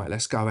Monday night,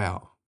 let's go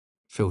out.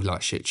 Feels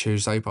like shit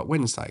Tuesday, but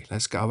Wednesday,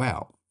 let's go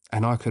out.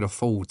 And I could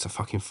afford to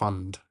fucking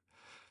fund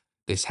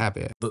this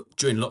habit. But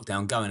during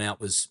lockdown, going out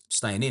was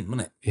staying in,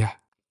 wasn't it? Yeah.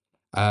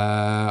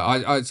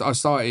 I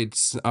started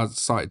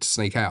to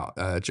sneak out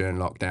during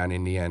lockdown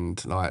in the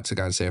end, like to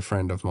go and see a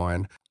friend of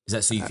mine. Is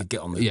that so you could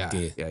get on the Yeah,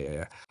 gear?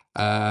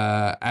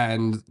 yeah.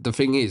 And the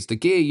thing is, the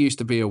gear used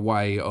to be a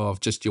way of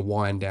just your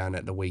wind down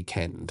at the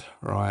weekend,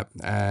 right?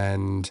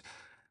 And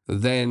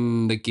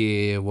then the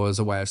gear was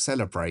a way of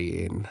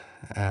celebrating,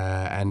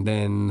 and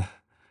then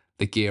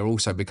the gear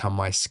also become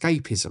my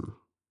escapism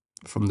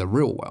from the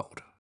real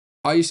world.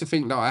 I used to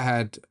think that I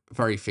had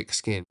very thick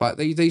skin, but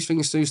these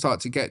things do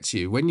start to get to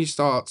you when you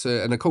start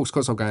to, and of course,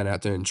 because I'm going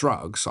out doing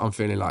drugs, I'm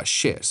feeling like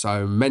shit.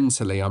 So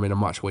mentally, I'm in a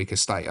much weaker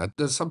state.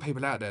 There's some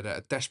people out there that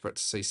are desperate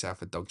to see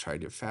Southend dog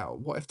trading fail.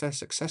 What if they're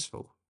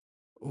successful?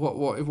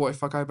 What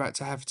if I go back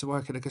to have to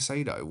work in a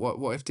casino?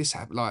 What if this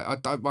happens? Like I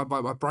don't,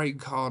 my brain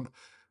can't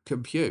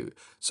compute.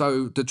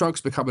 So the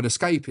drugs become an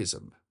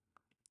escapism.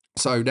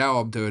 So now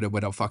I'm doing it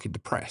when I'm fucking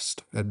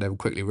depressed, and then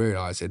quickly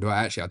realizing, well,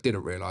 actually, I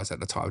didn't realize at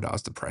the time that I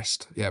was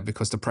depressed. Yeah,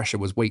 because depression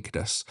was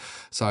weakness.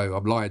 So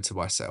I'm lying to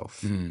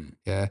myself.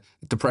 Yeah,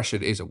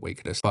 depression isn't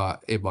weakness,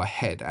 but in my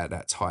head at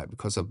that time,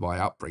 because of my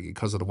upbringing,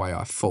 because of the way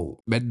I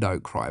thought, men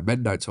don't cry,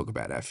 men don't talk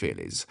about their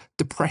feelings.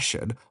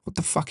 Depression, what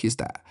the fuck is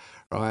that,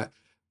 right?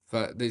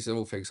 But these are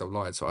all things I'm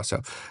lying to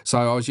myself. So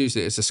I was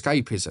using it as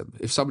escapism.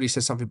 If somebody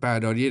said something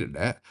bad on the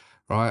internet,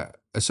 right?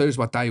 As soon as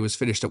my day was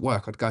finished at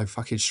work, I'd go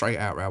fucking straight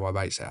out around my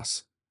mate's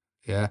house.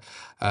 Yeah.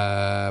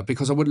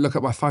 Because I wouldn't look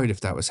at my phone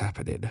if that was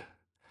happening.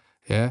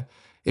 Yeah.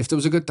 If there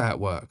was a good day at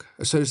work,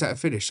 as soon as that had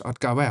finished, I'd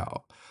go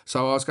out.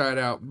 So I was going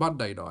out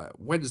Monday night,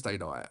 Wednesday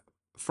night,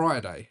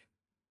 Friday,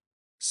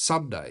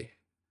 Sunday.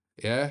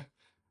 Yeah.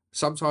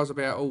 Sometimes I'd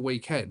be out all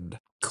weekend.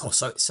 God,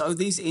 so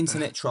these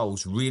internet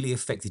trolls really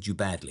affected you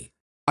badly.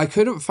 I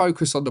couldn't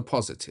focus on the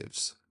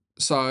positives.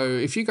 So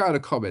if you go to the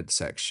comment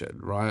section,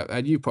 right,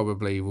 and you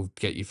probably will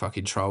get your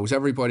fucking trolls.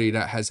 Everybody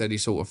that has any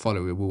sort of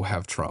following will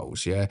have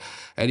trolls, yeah?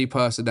 Any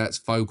person that's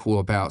vocal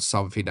about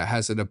something, that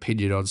has an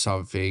opinion on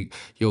something,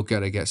 you're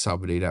going to get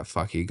somebody that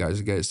fucking goes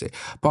against it.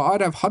 But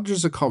I'd have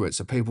hundreds of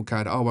comments of people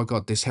going, oh my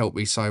God, this helped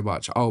me so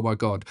much. Oh my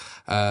God,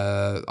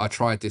 I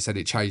tried this and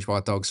it changed my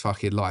dog's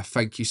fucking life.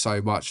 Thank you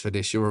so much for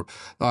this. You're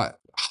like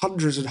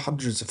hundreds and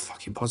hundreds of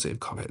fucking positive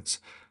comments.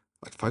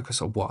 I'd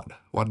focus on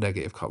one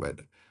negative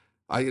comment.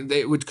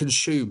 It would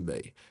consume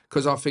me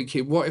because I'm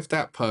thinking, what if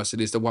that person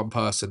is the one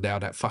person now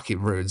that fucking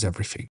ruins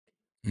everything?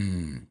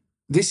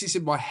 This is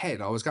in my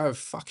head. I was going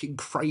fucking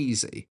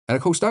crazy. And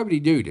of course, nobody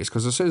knew this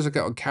because as soon as I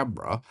get on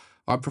camera,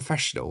 I'm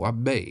professional.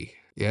 I'm me.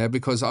 Yeah,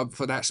 because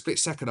for that split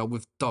second, I'm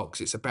with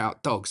dogs. It's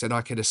about dogs and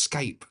I can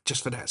escape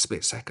just for that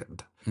split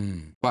second.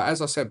 But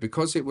as I said,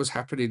 because it was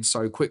happening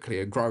so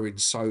quickly and growing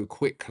so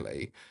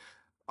quickly,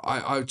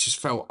 I just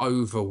felt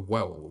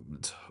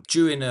overwhelmed.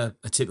 During a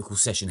typical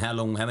session, how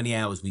many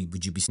hours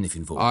would you be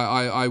sniffing for?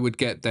 I would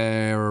get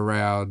there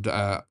around,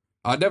 I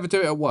never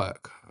do it at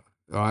work,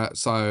 right?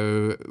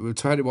 So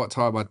depending what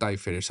time my day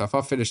finished. So if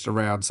I finished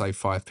around, say,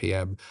 5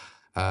 p.m.,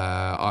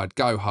 I'd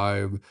go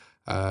home,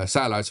 say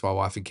hello to my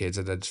wife and kids,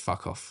 and then just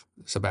fuck off.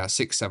 It's about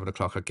 6, 7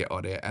 o'clock I'd get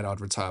on it, and I'd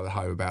return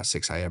home about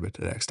 6 a.m.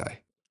 the next day.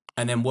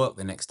 And then work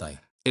the next day?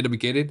 In the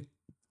beginning,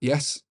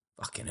 yes.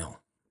 Fucking hell.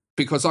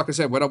 Because like I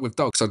said, when I'm with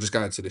dogs, I just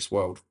go into this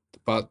world.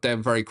 But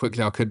then very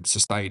quickly I couldn't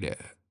sustain it.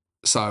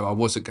 So I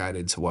wasn't going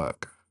into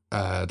work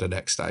the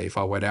next day. If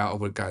I went out, I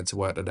wouldn't go into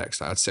work the next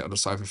day. I'd sit on the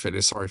sofa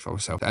feeling sorry for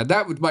myself. And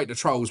that would make the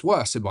trolls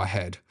worse in my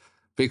head.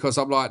 Because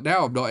I'm like,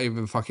 now I'm not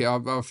even fucking,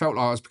 I felt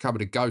like I was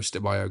becoming a ghost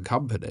in my own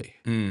company.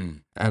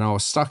 And I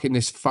was stuck in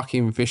this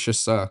fucking vicious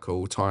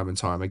circle time and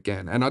time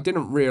again. And I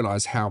didn't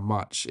realise how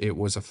much it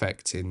was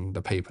affecting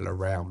the people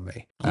around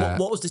me.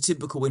 What was the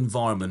typical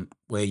environment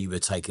where you were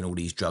taking all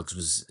these drugs?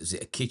 Was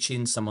it a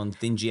kitchen, someone's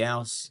dingy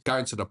house?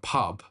 Going to the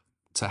pub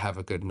to have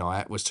a good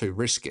night was too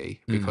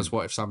risky because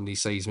what if somebody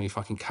sees me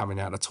fucking coming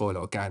out of the toilet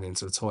or going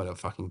into the toilet,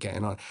 fucking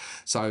getting on?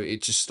 So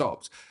it just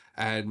stopped.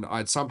 And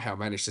I'd somehow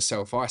managed to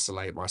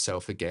self-isolate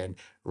myself again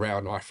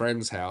around my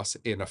friend's house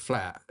in a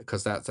flat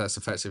because that's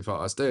effectively what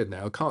I was doing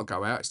now. I can't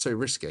go out, it's too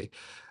risky.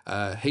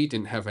 He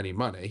didn't have any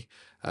money,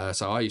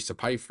 so I used to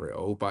pay for it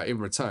all, but in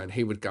return,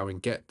 he would go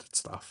and get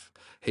stuff.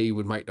 He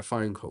would make the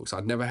phone calls.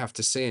 I'd never have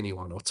to see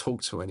anyone or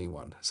talk to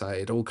anyone. So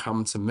it'd all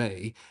come to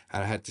me,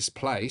 and I had this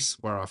place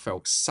where I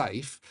felt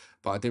safe,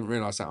 but I didn't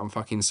realise that I'm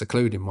fucking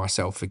secluding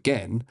myself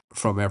again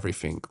from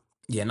everything.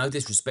 Yeah, no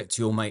disrespect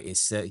to your mate.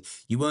 It's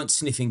you weren't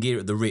sniffing gear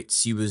at the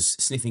Ritz. You was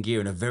sniffing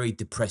gear in a very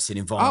depressing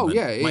environment,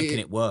 making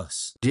it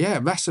worse. Yeah,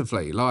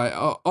 massively. Like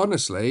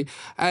honestly,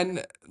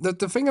 and the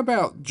thing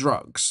about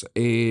drugs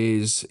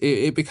is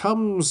it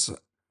becomes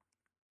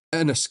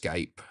an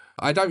escape.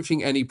 I don't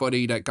think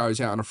anybody that goes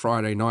out on a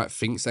Friday night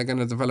thinks they're going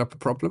to develop a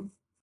problem.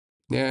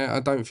 Yeah, I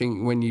don't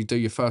think when you do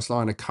your first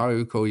line of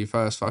coke or your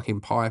first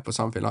fucking pipe or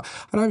something like,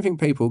 I don't think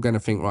people are going to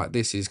think, right,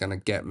 this is going to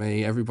get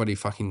me. Everybody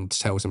fucking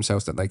tells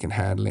themselves that they can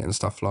handle it and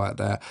stuff like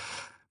that.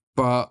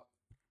 But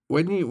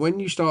when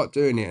you start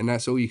doing it and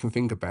that's all you can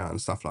think about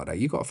and stuff like that,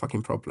 you got a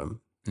fucking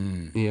problem.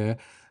 Yeah.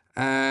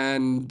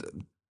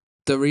 And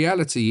the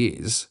reality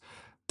is,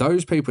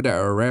 those people that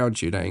are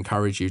around you that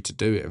encourage you to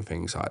do it and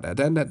things like that,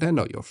 they're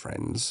not your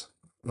friends.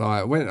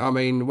 Like when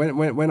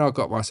I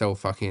got myself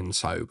fucking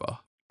sober,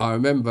 I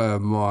remember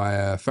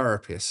my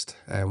therapist,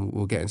 and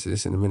we'll get into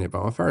this in a minute,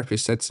 but my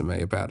therapist said to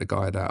me about the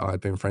guy that I'd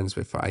been friends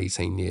with for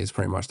 18 years,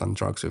 pretty much done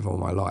drugs with all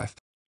my life.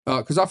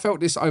 Because I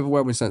felt this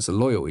overwhelming sense of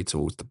loyalty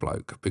towards the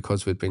bloke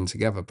because we'd been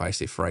together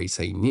basically for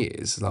 18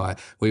 years. Like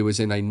we was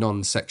in a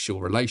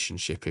non-sexual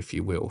relationship, if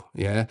you will.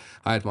 Yeah.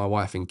 I had my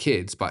wife and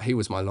kids, but he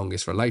was my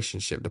longest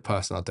relationship, the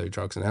person I do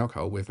drugs and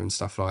alcohol with and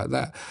stuff like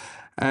that.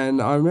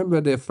 And I remember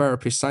the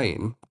therapist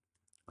saying,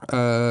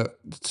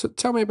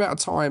 tell me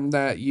about a time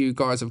that you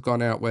guys have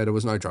gone out where there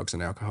was no drugs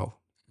and alcohol.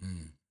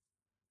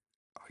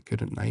 I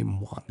couldn't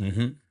name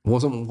one.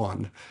 Wasn't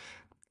one.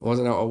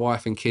 Wasn't out a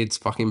wife and kids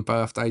fucking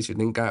birthdays. We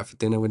didn't go out for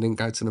dinner. We didn't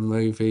go to the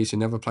movies. We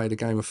never played a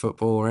game of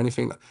football or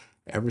anything.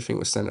 Everything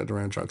was centered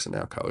around drugs and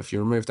alcohol. If you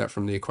remove that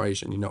from the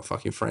equation, you're not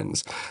fucking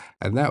friends.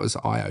 And that was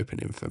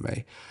eye-opening for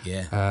me.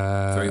 Yeah.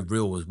 Very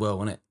real as well,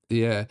 wasn't it?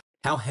 Yeah.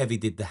 How heavy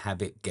did the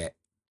habit get?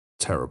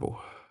 Terrible.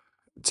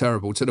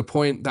 Terrible. To the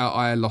point that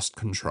I lost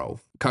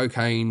control.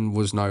 Cocaine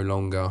was no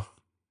longer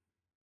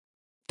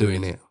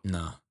doing it.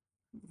 No.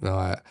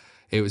 Like,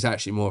 it was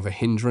actually more of a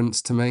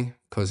hindrance to me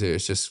because it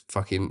was just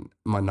fucking,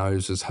 my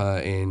nose was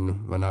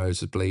hurting, my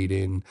nose was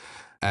bleeding,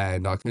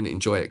 and I couldn't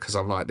enjoy it because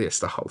I'm like this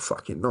the whole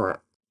fucking night.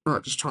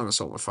 Like, just trying to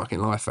sort my fucking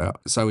life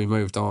out. So we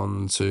moved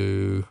on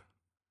to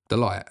the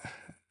light,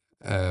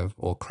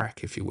 or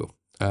crack, if you will.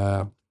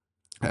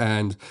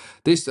 And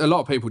this, a lot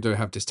of people do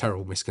have this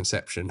terrible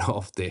misconception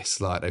of this.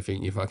 Like, they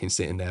think you're fucking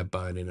sitting there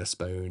burning a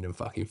spoon and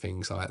fucking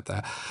things like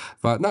that.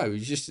 But no,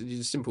 it's just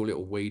a simple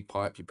little weed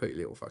pipe. You put your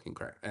little fucking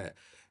crack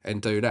and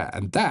do that.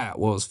 And that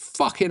was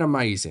fucking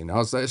amazing.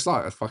 It's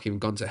like I've fucking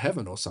gone to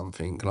heaven or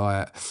something.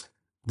 Like,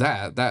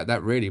 that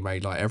really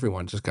made like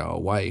everyone just go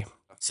away.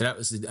 So that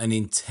was an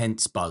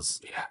intense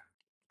buzz. Yeah.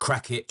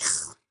 Crack it.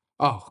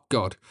 Oh,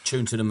 God.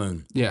 Tune to the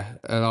moon. Yeah,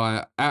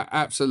 and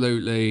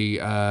absolutely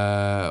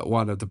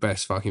one of the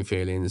best fucking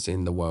feelings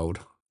in the world.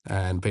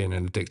 And being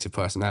an addictive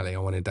personality, I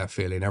wanted that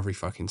feeling every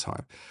fucking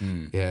time.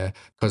 Yeah,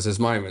 because there's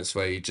moments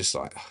where you just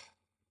like,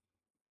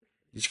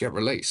 you just get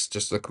released,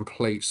 just a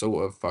complete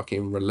sort of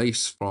fucking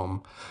release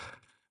from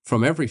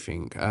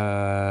everything.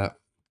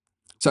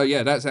 So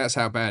yeah, that's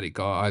how bad it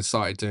got. I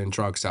started doing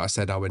drugs that I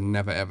said I would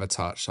never ever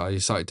touch. I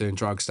started doing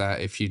drugs that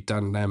if you'd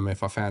done them,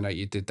 if I found out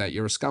you did that,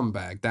 you're a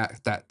scumbag.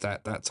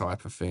 That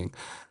type of thing.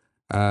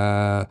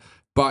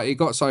 But it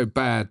got so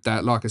bad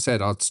that, like I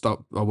said, I'd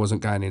stopped. I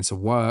wasn't going into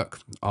work.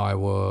 I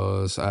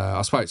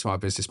spoke to my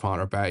business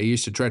partner about it. He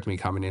used to dread me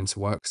coming into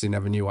work because he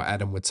never knew what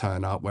Adam would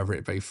turn up, whether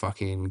it be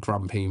fucking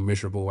grumpy,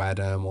 miserable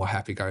Adam or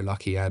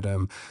happy-go-lucky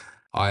Adam.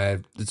 I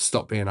had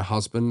stopped being a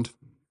husband.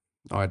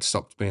 I had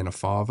stopped being a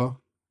father.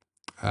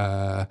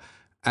 But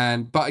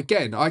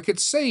again, I could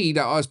see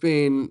that I was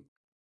being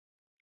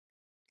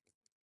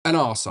an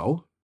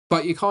arsehole,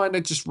 but you kind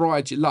of just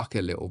ride your luck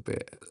a little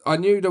bit. I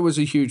knew there was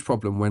a huge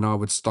problem when I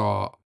would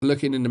start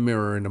looking in the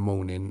mirror in the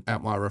morning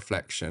at my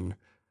reflection,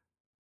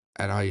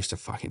 and I used to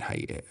fucking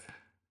hate it.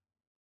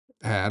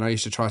 And I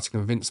used to try to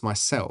convince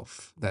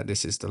myself that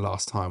this is the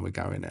last time we're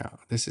going out.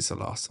 This is the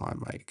last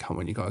time, mate. Come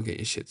on, you got to get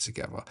your shit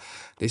together.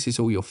 This is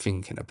all you're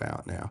thinking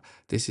about now.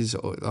 This is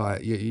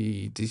like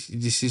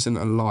this isn't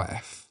a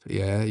life.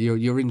 Yeah,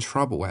 you're in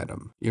trouble,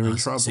 Adam. You're in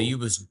trouble. So you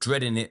was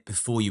dreading it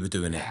before you were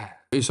doing it.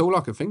 It's all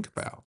I could think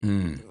about.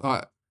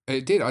 Like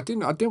it did. I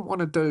didn't want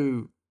to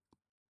do.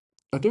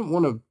 I didn't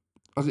want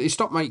to. It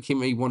stopped making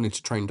me wanting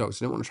to train dogs.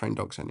 I didn't want to train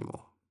dogs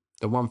anymore.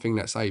 The one thing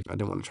that saved me, I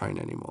didn't want to train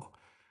anymore.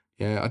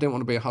 Yeah, I didn't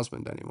want to be a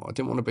husband anymore. I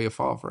didn't want to be a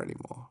father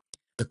anymore.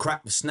 The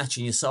crack was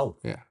snatching your soul.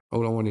 Yeah,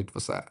 all I wanted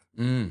was that.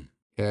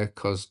 Yeah,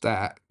 because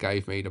that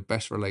gave me the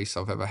best release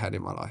I've ever had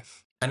in my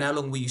life. And how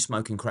long were you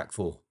smoking crack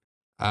for?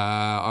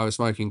 I was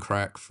smoking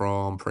crack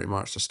from pretty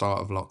much the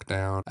start of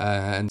lockdown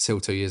until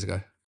 2 years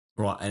ago.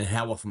 Right, and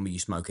how often were you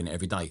smoking it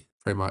every day?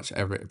 Pretty much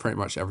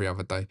every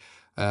other day.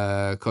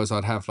 Because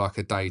I'd have like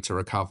a day to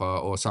recover,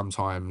 or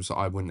sometimes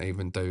I wouldn't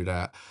even do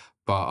that.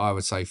 But I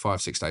would say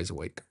 5-6 days a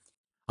week.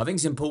 I think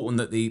it's important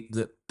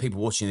that people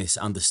watching this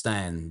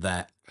understand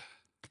that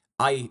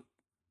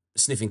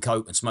sniffing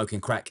coke and smoking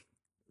crack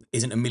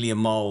isn't a million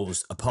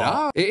miles apart.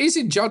 No, it is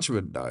in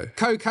judgment though.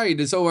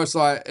 Cocaine is almost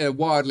like a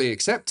widely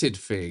accepted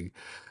thing.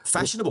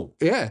 Fashionable.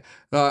 Yeah.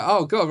 Like,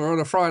 oh God, we're on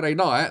a Friday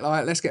night.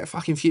 Like, let's get a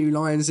fucking few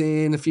lines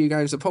in, a few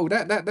games of pool.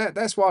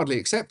 That's widely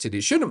accepted.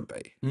 It shouldn't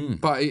be.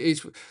 But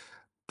it's.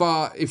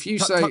 But if you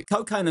say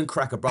cocaine and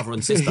crack are brother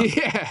and sister,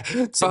 yeah,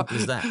 simple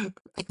as that.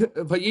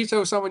 But you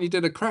tell someone you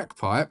did a crack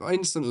pipe,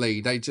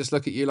 instantly they just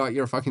look at you like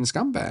you're a fucking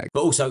scumbag.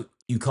 But also,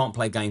 you can't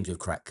play games with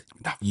crack.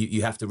 No.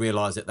 You have to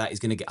realise that is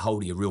going to get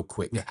hold of you real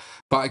quick. Yeah.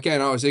 But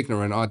again, I was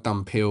ignorant. I'd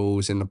done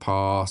pills in the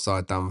past.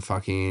 I'd done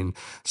fucking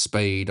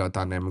speed. I'd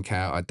done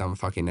MCAT. I'd done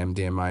fucking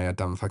MDMA. I'd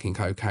done fucking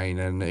cocaine.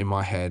 And in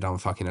my head, I'm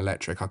fucking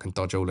electric. I can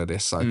dodge all of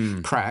this.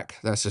 So crack,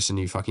 that's just a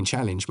new fucking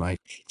challenge, mate.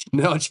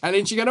 Not a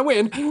challenge you're going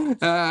to win.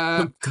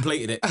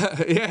 Completed it.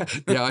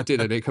 Yeah, I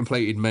did it. It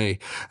completed me.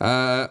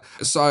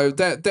 So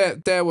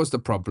there was the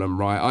problem,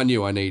 right? I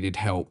knew I needed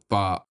help,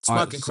 but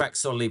Smoking crack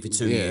solidly for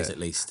 2 years at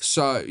least.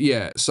 So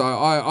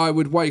I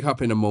would wake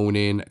up in the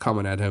morning, come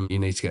on, Adam, you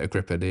need to get a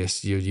grip of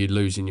this. You're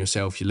losing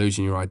yourself. You're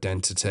losing your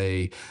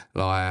identity.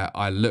 Like,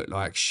 I look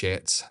like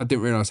shit. I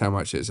didn't realise how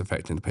much it was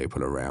affecting the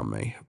people around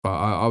me. But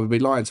I would be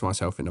lying to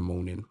myself in the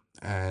morning,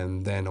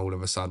 and then all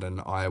of a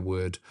sudden I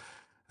would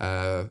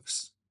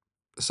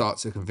start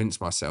to convince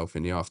myself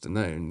in the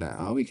afternoon that,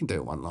 oh, we can do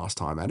it one last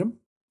time, Adam.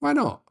 Why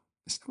not?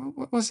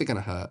 What's it going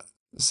to hurt?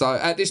 So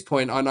at this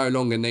point, I no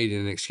longer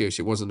needed an excuse.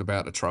 It wasn't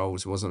about the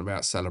trolls. It wasn't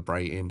about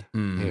celebrating.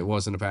 It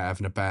wasn't about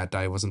having a bad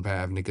day. It wasn't about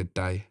having a good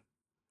day.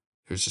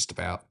 It was just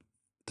about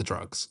the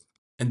drugs.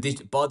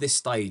 And by this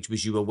stage,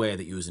 was you aware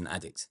that you was an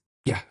addict?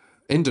 Yeah,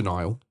 in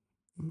denial,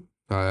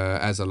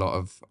 as a lot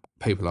of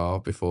people are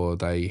before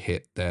they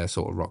hit their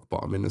sort of rock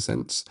bottom, in a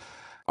sense.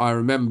 I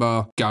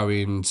remember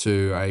going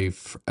to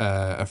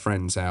a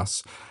friend's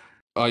house.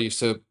 I used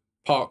to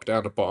park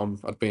down the bottom.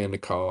 I'd be in the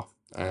car,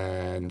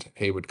 and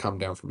he would come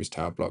down from his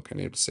tower block, and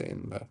he would sit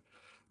in the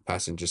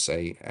passenger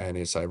seat, and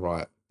he'd say,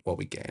 right, what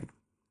we getting?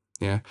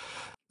 Yeah.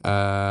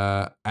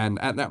 And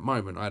at that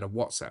moment, I had a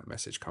WhatsApp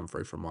message come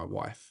through from my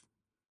wife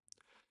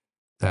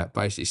that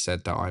basically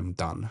said that I'm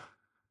done.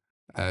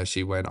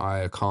 She went,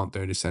 I can't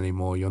do this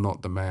anymore. You're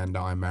not the man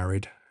that I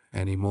married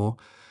anymore.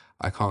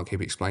 I can't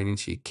keep explaining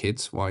to your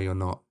kids why you're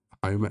not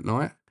home at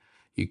night.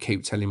 You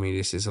keep telling me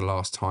this is the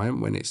last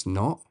time when it's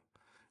not.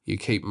 You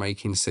keep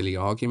making silly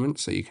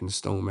arguments so you can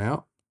storm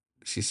out.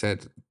 She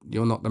said,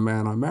 you're not the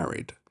man I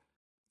married.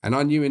 And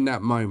I knew in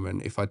that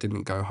moment, if I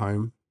didn't go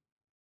home,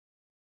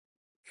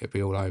 it'd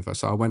be all over.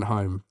 So I went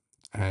home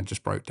and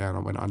just broke down. I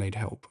went, I need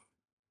help.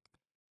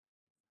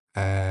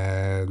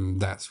 And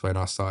that's when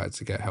I started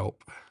to get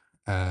help.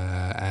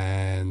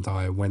 And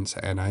I went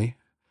to NA.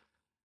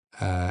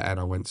 And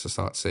I went to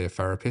start to see a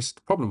therapist.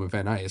 The problem with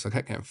NA is I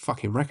kept getting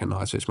fucking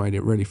recognised, which made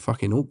it really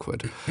fucking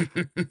awkward.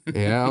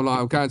 Yeah,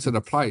 I'm going to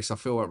the place, I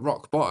feel at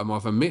rock bottom,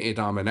 I've admitted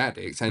I'm an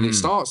addict, and it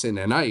starts in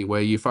NA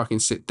where you fucking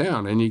sit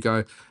down and you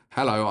go,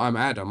 hello, I'm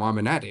Adam, I'm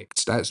an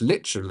addict. That's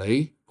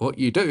literally what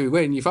you do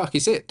when you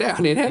fucking sit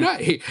down in NA,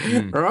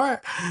 right?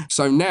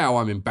 So now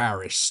I'm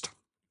embarrassed.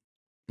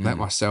 Let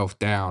myself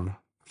down.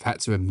 I've had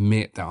to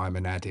admit that I'm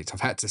an addict.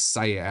 I've had to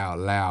say it out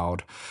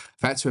loud.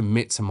 I've had to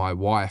admit to my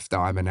wife that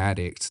I'm an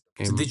addict.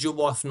 So did your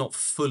wife not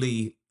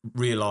fully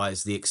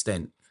realise the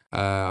extent?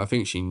 I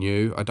think she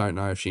knew. I don't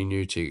know if she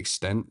knew to the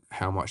extent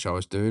how much I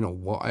was doing or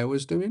what I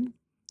was doing.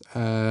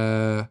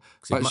 But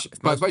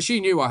she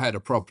knew I had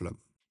a problem.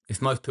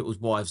 If most people's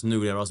wives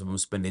knew their husband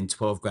was spending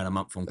 12 grand a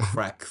month on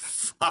crack,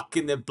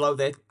 fucking they'd blow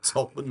their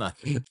top, wouldn't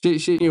they?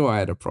 She knew I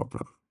had a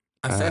problem.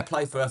 And fair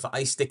play for her for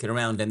A, sticking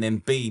around, and then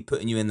B,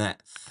 putting you in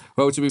that.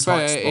 Well, to be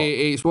fair,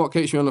 it's what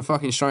keeps me on the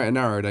fucking straight and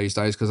narrow these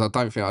days, because I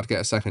don't think I'd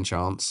get a second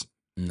chance.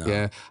 No.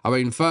 Yeah. I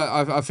mean,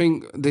 I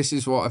think this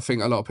is what I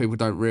think a lot of people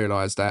don't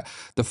realise, that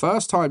the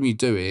first time you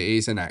do it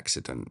is an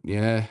accident,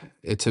 yeah,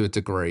 to a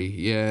degree,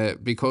 yeah,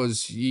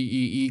 because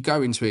you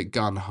go into it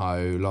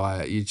gun-ho,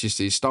 like,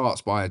 it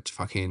starts by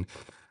fucking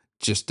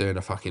just doing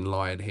a fucking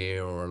line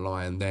here or a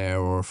line there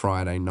or a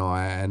Friday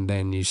night, and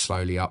then you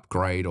slowly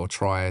upgrade or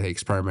try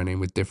experimenting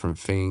with different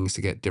things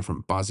to get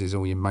different buzzes.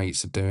 All your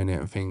mates are doing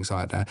it and things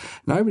like that.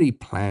 Nobody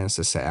plans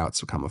to set out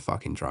to become a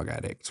fucking drug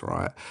addict,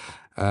 right?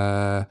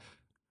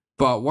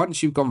 But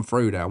once you've gone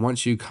through that,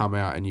 once you come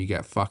out and you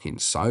get fucking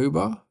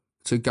sober,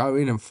 to go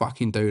in and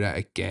fucking do that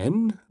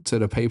again to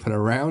the people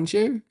around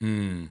you,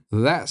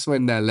 that's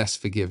when they're less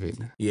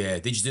forgiving. Yeah.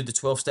 Did you do the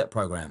 12-step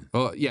program?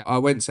 Well, yeah, I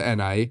went to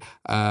NA.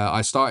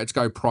 I started to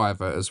go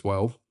private as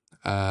well.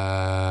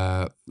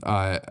 I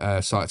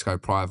started to go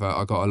private.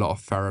 I got a lot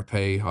of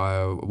therapy.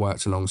 I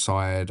worked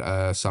alongside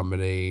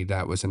somebody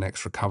that was an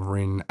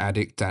ex-recovering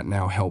addict that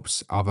now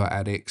helps other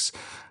addicts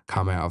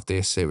come out of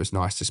this. It was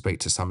nice to speak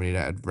to somebody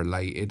that had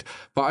related.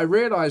 But I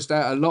realised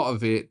that a lot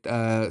of it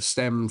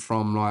stemmed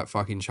from like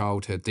fucking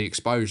childhood, the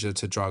exposure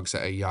to drugs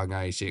at a young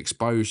age, the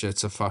exposure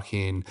to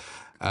fucking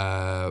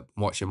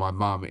watching my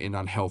mum in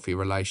unhealthy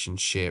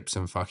relationships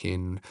and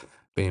fucking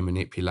being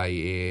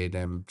manipulated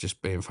and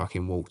just being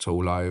fucking walked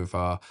all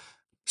over.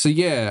 So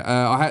yeah,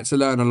 I had to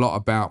learn a lot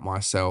about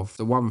myself.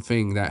 The one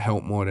thing that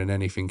helped more than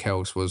anything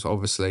else was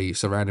obviously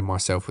surrounding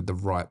myself with the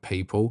right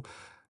people,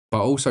 but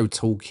also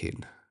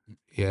talking.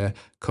 Yeah,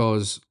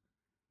 because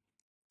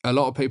a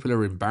lot of people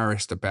are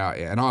embarrassed about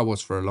it, and I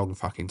was for a long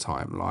fucking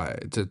time.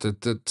 Like to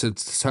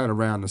turn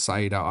around and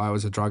say that I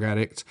was a drug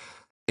addict,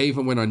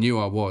 even when I knew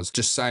I was,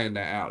 just saying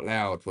that out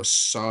loud was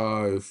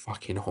so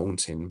fucking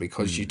haunting,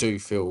 because you do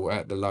feel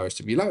at the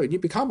lowest of your low, and you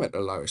become at the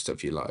lowest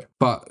of your low.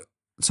 But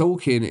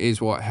talking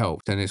is what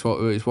helped, and it's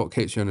what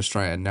keeps you on the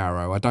straight and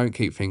narrow. I don't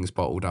keep things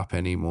bottled up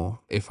anymore.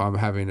 If I'm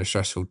having a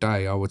stressful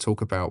day, I will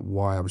talk about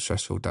why I'm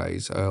stressful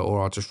days,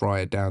 or I'll just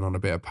write it down on a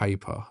bit of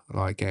paper,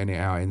 like getting it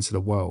out into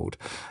the world.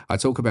 I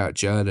talk about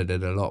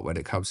journaling a lot when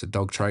it comes to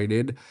dog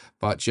training,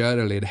 but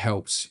journaling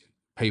helps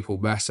people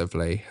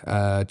massively.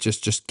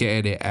 Just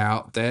getting it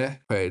out there,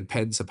 putting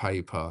pen to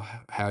paper,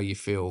 how you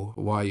feel,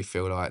 why you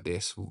feel like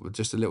this,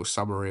 just a little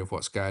summary of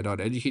what's going on.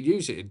 And you can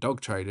use it in dog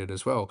training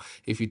as well.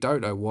 If you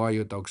don't know why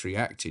your dog's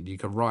reacting, you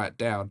can write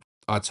down.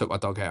 I took my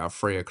dog out at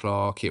 3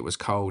 o'clock. It was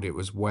cold. It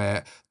was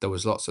wet. There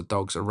was lots of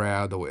dogs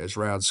around, or it was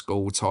around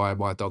school time.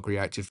 My dog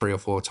reacted 3 or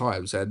 4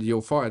 times, and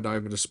you'll find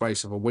over the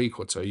space of a week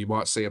or two, you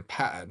might see a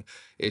pattern.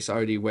 It's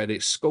only when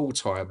it's school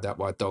time that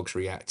my dog's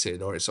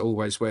reacting, or it's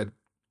always when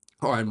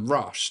I'm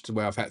rushed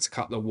where I've had to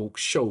cut the walk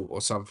short or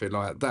something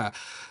like that.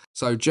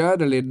 So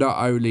journaling not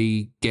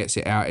only gets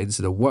it out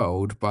into the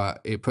world,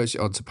 but it puts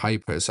it onto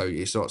paper so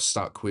it's not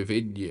stuck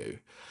within you.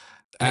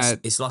 And And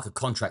it's like a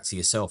contract to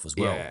yourself as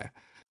well. yeah,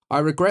 I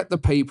regret the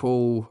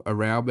people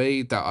around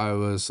me that I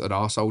was an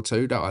arsehole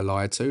to, that I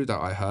lied to, that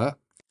I hurt.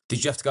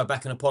 Did you have to go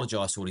back and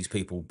apologise to all these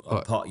people,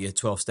 part of your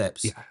 12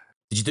 steps? Yeah.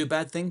 Did you do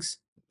bad things?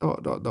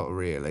 Not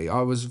really.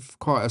 I was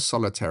quite a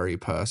solitary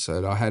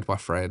person. I had my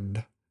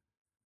friend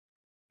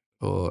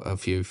or a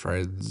few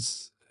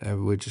friends,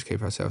 and we'd just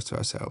keep ourselves to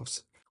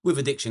ourselves. With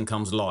addiction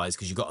comes lies,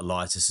 because you've got to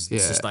lie to Yeah.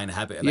 sustain a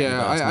habit.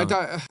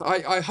 Yeah,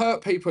 I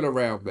hurt people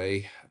around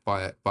me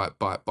by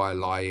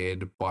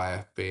lying,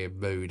 by being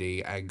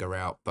moody, anger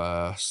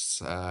outbursts.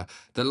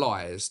 The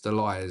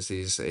lies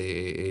is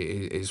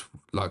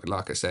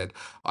like I said,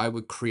 I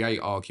would create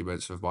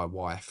arguments with my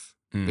wife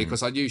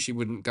because I knew she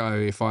wouldn't go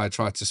if I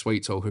tried to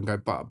sweet talk and go,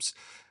 Bubs,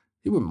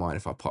 you wouldn't mind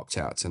if I popped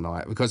out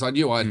tonight, because I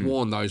knew I'd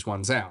worn those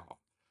ones out.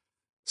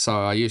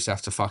 So I used to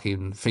have to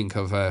fucking think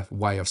of a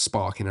way of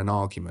sparking an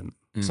argument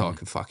so I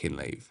could fucking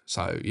leave.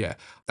 So yeah,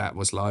 that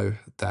was low.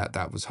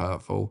 That was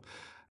hurtful.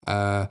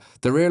 The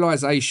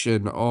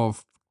realization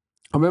of,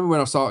 I remember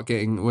when I started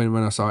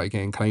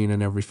getting clean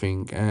and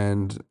everything,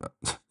 and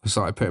I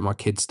started putting my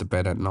kids to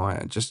bed at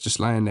night and just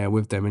laying there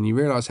with them, and you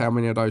realize how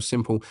many of those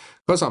simple,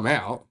 because I'm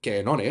out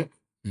getting on it,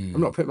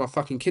 I'm not putting my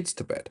fucking kids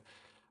to bed.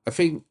 I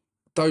think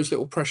those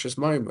little precious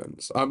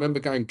moments. I remember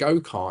going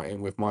go-karting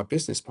with my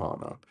business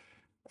partner,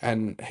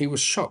 and he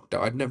was shocked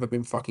that I'd never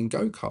been fucking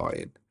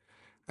go-karting.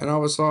 And I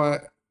was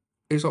like,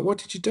 he was like, what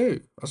did you do?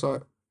 I was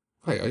like,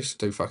 hey, I used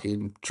to do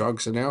fucking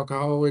drugs and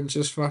alcohol and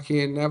just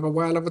fucking have a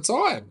whale of a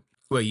time.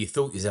 Well, you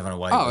thought you was having a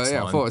whale Oh, of a yeah,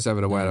 time. I thought I was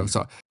having a whale of a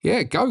time.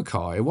 Yeah,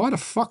 go-karting. Why the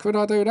fuck would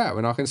I do that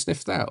when I can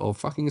sniff that or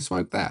fucking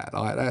smoke that?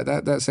 Like,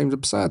 that seems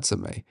absurd to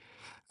me.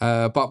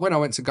 But when I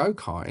went to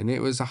go-karting,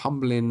 it was a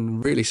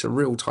humbling, really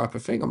surreal type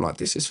of thing. I'm like,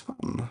 this is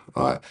fun.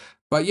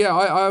 But yeah,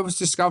 I was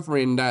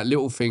discovering that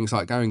little things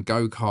like going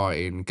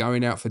go-karting,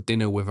 going out for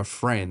dinner with a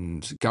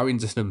friend, going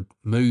to some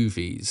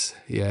movies,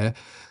 yeah,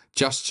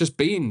 just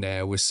being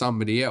there with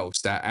somebody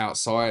else that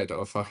outside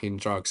of fucking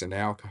drugs and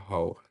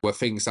alcohol were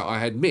things that I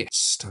had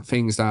missed,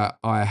 things that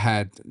I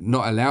had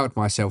not allowed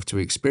myself to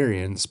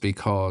experience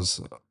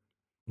because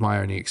my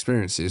only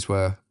experiences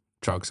were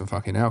drugs and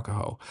fucking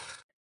alcohol.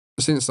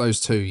 Since those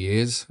 2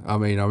 years, I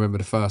mean, I remember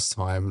the first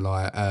time,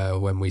 like,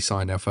 when we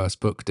signed our first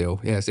book deal.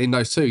 Yes, in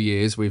those 2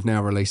 years, we've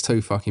now released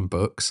 2 fucking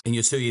books. In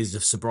your 2 years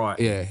of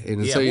sobriety. Yeah,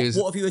 in the 2 years.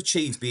 What have you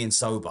achieved being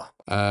sober?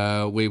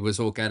 We was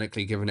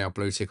organically giving out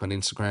blue tick on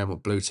Instagram, or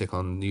blue tick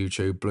on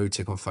YouTube, blue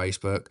tick on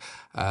Facebook.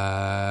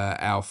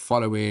 Our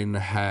following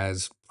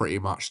has pretty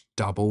much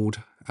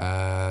doubled.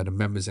 The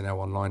members in our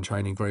online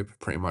training group have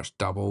pretty much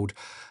doubled.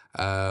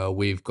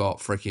 We've got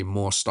freaking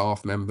more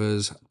staff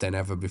members than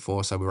ever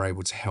before, so we're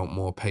able to help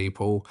more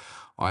people.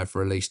 I've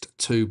released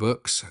 2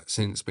 books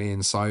since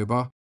being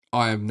sober.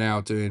 I am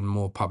now doing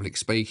more public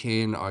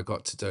speaking. I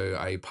got to do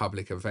a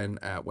public event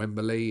at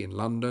Wembley in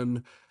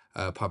London,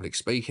 a public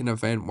speaking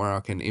event where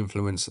I can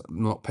influence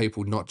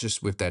people not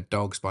just with their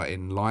dogs but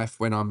in life.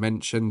 When I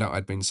mentioned that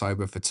I'd been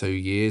sober for 2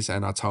 years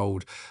and I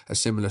told a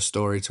similar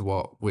story to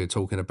what we're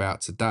talking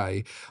about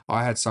today,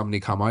 I had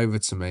somebody come over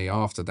to me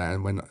after that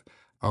and went,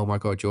 oh my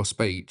God, your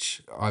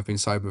speech, I've been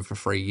sober for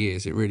 3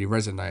 years. It really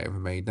resonated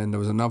with me. Then there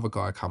was another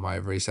guy come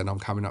over. He said, I'm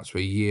coming up to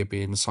a year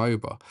being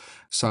sober.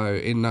 So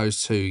in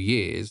those 2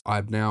 years,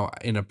 I'm now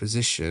in a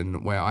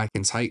position where I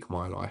can take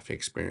my life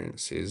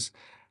experiences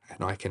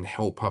and I can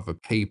help other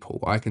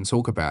people. I can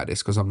talk about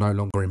this because I'm no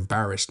longer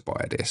embarrassed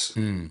by this.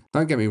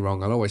 Don't get me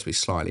wrong, I'll always be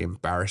slightly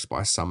embarrassed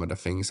by some of the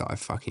things that I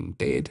fucking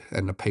did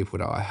and the people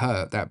that I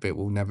hurt. That bit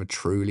will never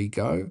truly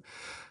go.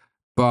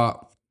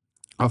 But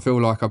I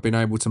feel like I've been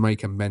able to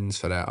make amends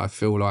for that. I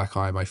feel like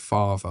I'm a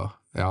father.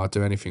 I'll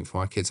do anything for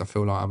my kids. I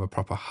feel like I'm a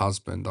proper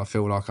husband. I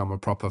feel like I'm a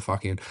proper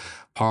fucking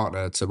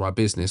partner to my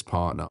business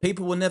partner.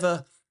 People will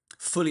never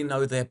fully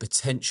know their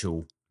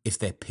potential if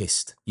they're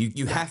pissed.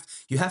 You have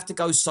to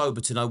go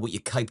sober to know what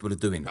you're capable of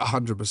doing.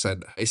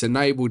 100%. It's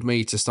enabled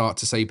me to start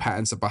to see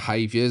patterns of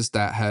behaviours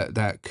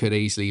that could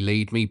easily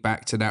lead me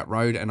back to that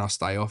road, and I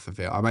stay off of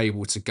it. I'm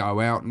able to go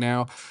out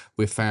now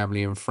with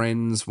family and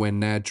friends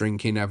when they're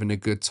drinking, having a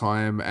good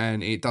time,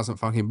 and it doesn't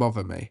fucking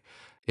bother me.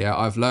 Yeah,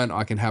 I've learned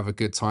I can have a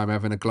good time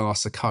having a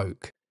glass of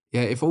Coke.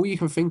 Yeah, if all you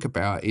can think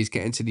about is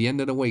getting to the end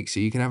of the week so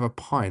you can have a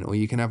pint or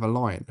you can have a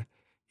line,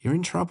 you're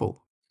in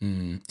trouble.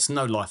 It's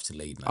no life to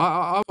lead, mate.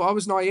 I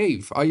was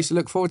naive. I used to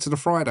look forward to the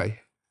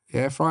Friday.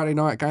 Yeah, Friday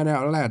night going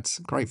out with lads.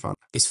 Great fun.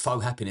 It's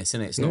faux happiness,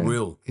 isn't it? It's Yeah, not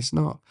real. it's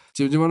not.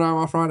 Do you want to know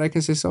what my Friday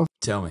consists of?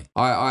 Tell me.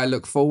 I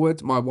look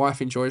forward. My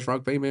wife enjoys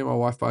rugby. Me and my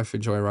wife both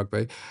enjoy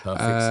rugby.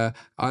 Perfect.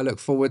 I look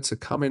forward to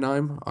coming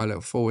home. I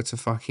look forward to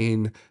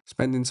fucking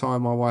spending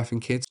time with my wife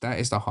and kids. That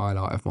is the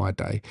highlight of my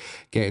day.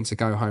 Getting to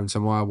go home to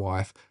my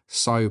wife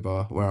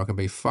sober, where I can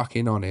be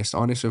fucking honest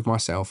with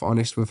myself,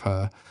 honest with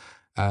her,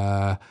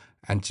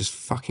 and just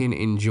fucking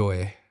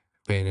enjoy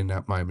being in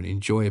that moment.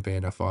 Enjoy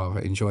being a father.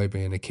 Enjoy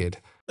being a kid.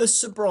 Has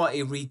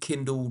sobriety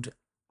rekindled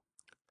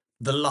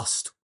the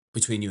lust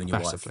between you and your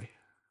wife? Massively,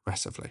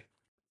 massively.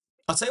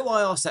 I'll tell you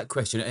why I asked that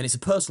question, and it's a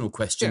personal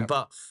question, Yeah.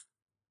 but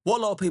what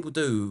a lot of people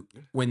do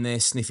when they're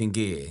sniffing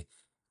gear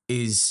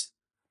is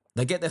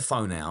they get their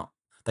phone out,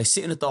 they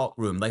sit in a dark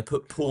room, they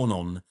put porn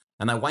on,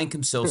 and they wank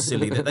themselves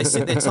silly. They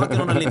sit there tugging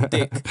on a limp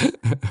dick,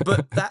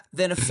 but that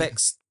then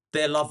affects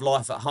their love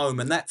life at home,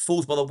 and that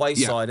falls by the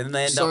wayside, and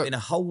they end up in a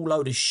whole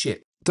load of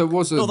shit. There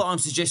was Not that I'm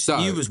suggesting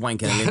you was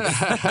wanking a limp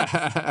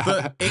dick,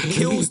 but it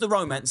kills the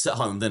romance at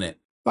home, doesn't it?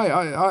 Mate,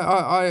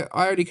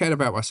 I only cared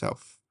about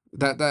myself.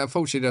 That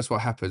unfortunately that's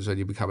what happens when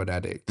you become an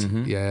addict.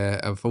 Mhm. Yeah,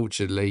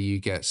 unfortunately you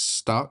get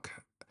stuck,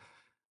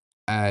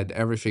 and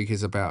everything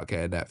is about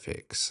getting that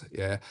fix.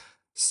 Yeah,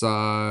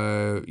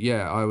 so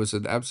yeah, I was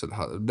an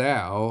absolute.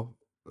 Now,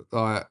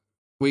 like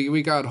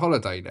we go on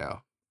holiday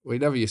now. We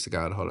never used to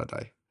go on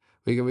holiday.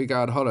 We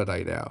go on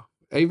holiday now.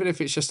 Even if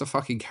it's just a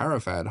fucking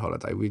caravan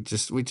holiday, we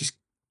just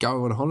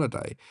go on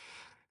holiday.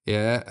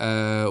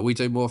 Yeah, we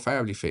do more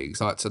family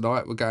things. Like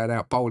tonight, we're going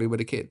out bowling with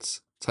the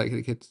kids, taking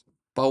the kids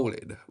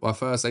bowling. My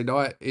Thursday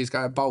night is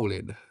going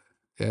bowling.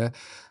 Yeah,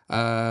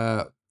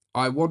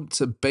 I want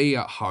to be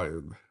at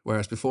home,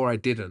 whereas before I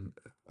didn't.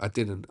 I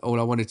didn't. All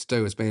I wanted to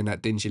do was be in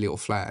that dingy little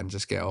flat and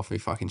just get off my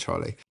fucking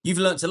trolley. You've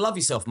learnt to love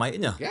yourself, mate,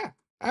 haven't you? Yeah,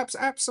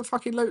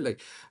 absolutely.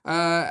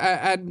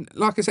 And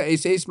like I said,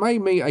 it's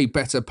made me a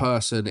better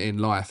person in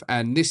life.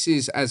 And this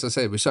is, as I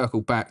said, we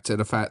circle back to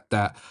the fact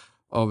that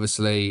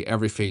obviously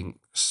everything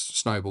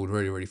snowballed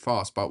really, really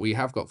fast, but we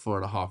have got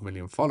 4.5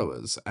 million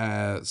followers.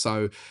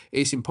 So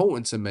it's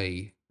important to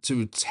me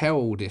to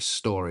tell this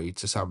story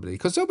to somebody,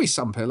 because there'll be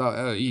some people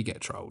like, you get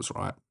trolls,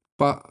 right?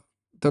 But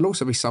there'll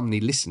also be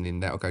somebody listening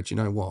that'll go, do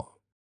you know what?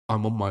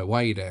 I'm on my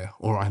way there,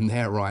 or I'm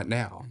there right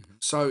now.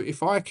 So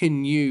if I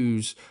can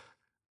use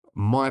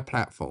my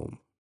platform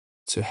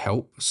to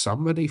help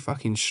somebody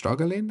fucking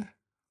struggling,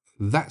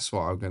 that's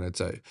what I'm going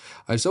to do.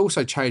 It's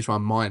also changed my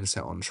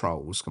mindset on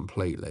trolls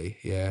completely.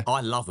 Yeah.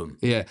 I love them.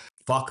 Yeah.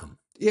 Fuck them.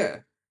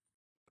 Yeah.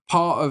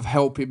 Part of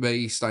helping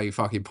me stay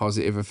fucking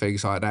positive and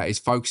things like that is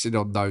focusing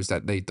on those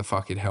that need the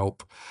fucking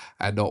help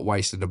and not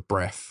wasting a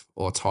breath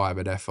or time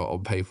and effort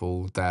on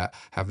people that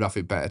have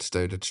nothing better to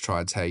do than to try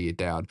and tear you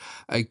down.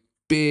 A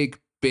big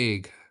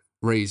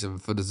reason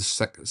for the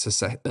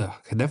success, I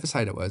can never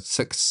say that word,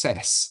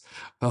 success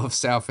of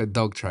Southend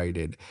dog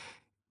trading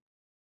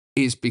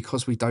is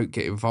because we don't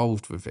get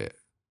involved with it.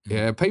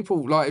 Yeah,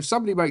 people, like, if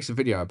somebody makes a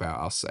video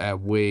about us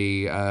and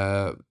we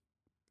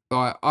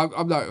like,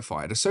 I'm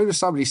notified as soon as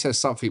somebody says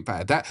something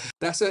bad.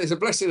 It's a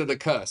blessing and a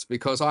curse,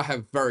 because I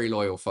have very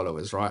loyal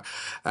followers, right?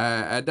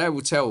 And they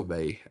will tell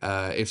me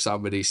if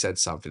somebody said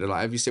something. They're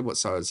like, "Have you seen what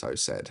so and so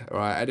said?"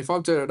 Right? And if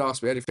I'm doing and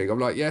ask me anything, I'm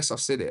like, "Yes, I've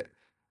seen it,"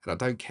 and I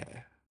don't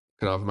care.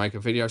 Can I either make a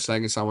video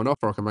slanging someone off,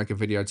 or I can make a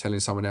video telling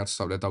someone how to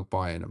stop their dog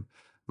biting them.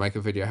 Make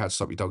a video how to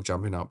stop your dog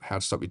jumping up, how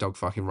to stop your dog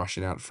fucking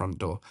rushing out the front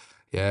door.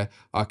 Yeah,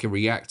 I can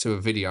react to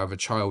a video of a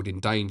child in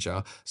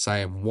danger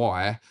saying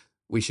why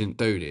we shouldn't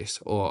do this,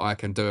 or I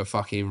can do a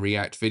fucking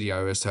react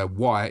video as to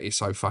why it's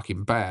so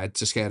fucking bad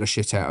to scare the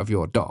shit out of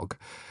your dog.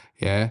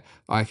 Yeah,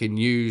 I can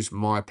use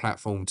my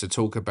platform to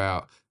talk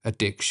about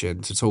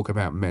addiction, to talk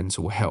about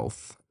mental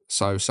health,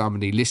 so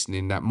somebody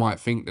listening that might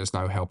think there's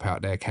no help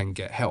out there can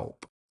get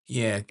help.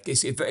 Yeah,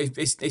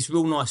 it's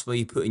real nice where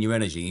you put in your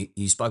energy.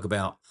 You spoke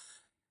about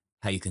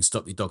how you can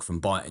stop your dog from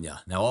biting you.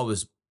 Now, I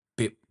was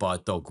bit by a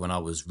dog when I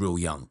was real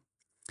young,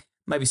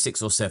 maybe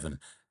 6 or 7.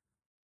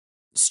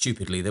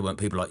 Stupidly, there weren't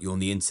people like you on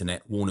the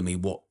internet warning me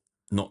what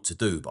not to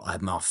do, but I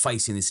had my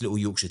face in this little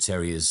Yorkshire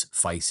Terrier's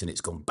face, and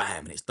it's gone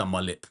bam, and it's done my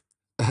lip.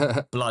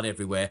 Blood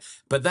everywhere.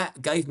 But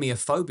that gave me a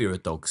phobia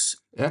of dogs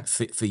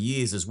for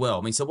years as well.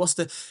 I mean, so what's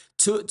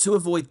to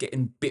avoid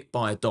getting bit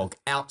by a dog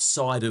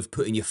outside of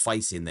putting your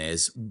face in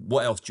theirs,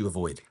 what else do you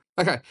avoid?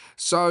 Okay,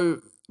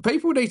 so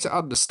people need to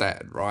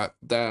understand, right,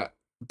 that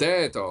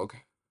their dog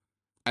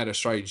and a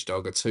strange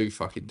dog are two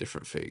fucking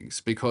different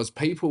things, because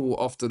people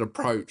often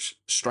approach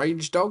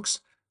strange dogs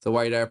the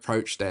way they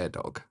approach their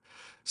dog.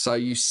 So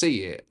you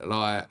see it,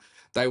 like,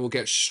 they will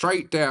get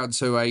straight down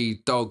to a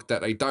dog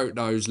that they don't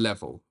know's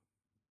level.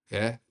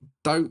 Yeah.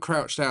 Don't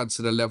crouch down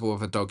to the level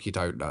of a dog you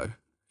don't know.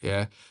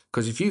 Yeah.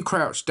 Because if you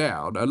crouch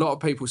down, a lot of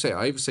people say,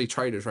 I even see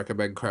trainers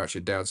recommend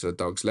crouching down to the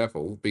dog's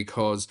level,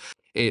 because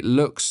it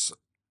looks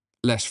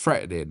less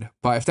threatening.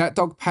 But if that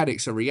dog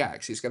panics and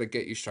reacts, it's going to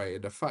get you straight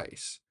in the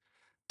face.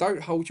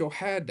 Don't hold your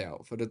hand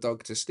out for the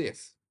dog to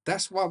sniff.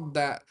 That's one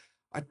that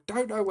I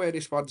don't know where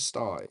this one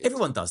started.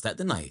 Everyone does that,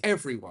 don't they?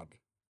 Everyone.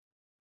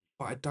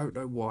 But I don't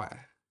know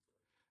why.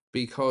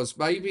 Because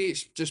maybe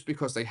it's just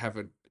because they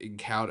haven't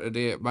encountered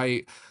it,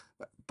 mate.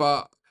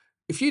 But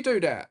if you do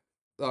that,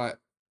 like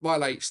my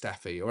late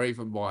Staffy or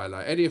even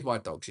my any of my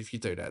dogs, if you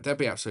do that, they'll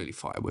be absolutely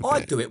fine with I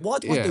it. do it. Why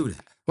do I Yeah. do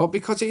that? Well,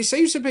 because it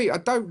seems to be,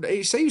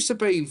 it seems to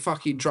be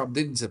fucking drummed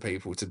into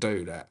people to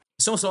do that.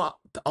 It's almost like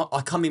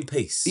I come in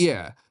peace.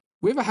 Yeah.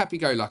 With a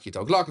happy-go-lucky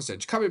dog, like I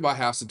said, you come in my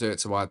house and do it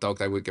to my dog,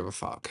 they wouldn't give a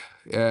fuck.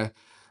 Yeah.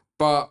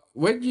 But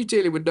when you're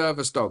dealing with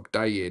nervous dog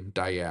day in,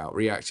 day out,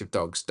 reactive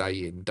dogs day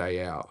in,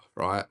 day out,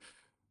 right?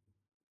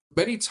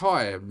 Many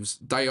times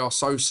they are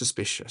so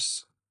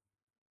suspicious.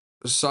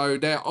 So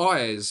their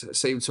eyes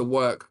seem to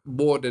work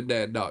more than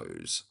their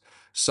nose.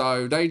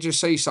 So they just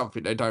see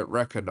something they don't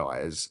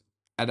recognize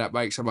and that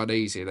makes them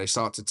uneasy and they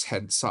start to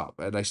tense up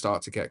and they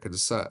start to get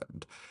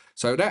concerned.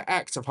 So that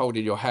act of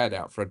holding your hand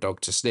out for a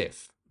dog to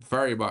sniff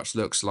very much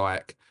looks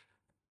like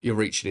you're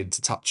reaching in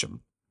to touch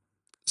them.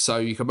 So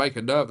you can make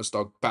a nervous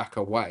dog back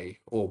away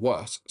or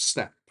worse,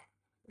 snap.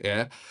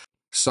 Yeah.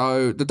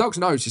 So the dog's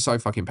nose is so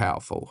fucking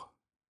powerful.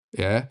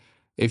 Yeah.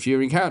 If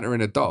you're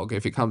encountering a dog,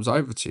 if it comes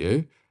over to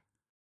you,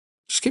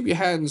 just keep your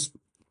hands,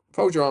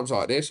 fold your arms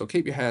like this, or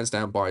keep your hands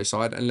down by your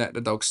side and let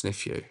the dog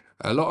sniff you.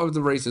 A lot of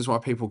the reasons why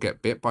people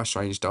get bit by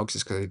strange dogs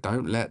is because they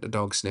don't let the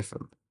dog sniff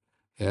them.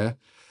 Yeah.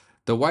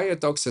 The way a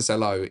dog says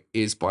hello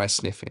is by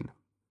sniffing.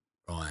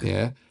 Right.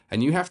 Yeah.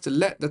 And you have to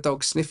let the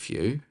dog sniff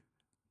you,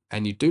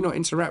 and you do not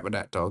interact with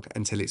that dog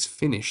until it's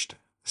finished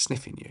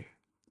sniffing you.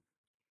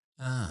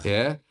 Ah.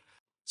 Yeah.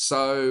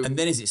 So. And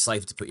then is it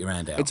safe to put your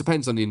hand out? It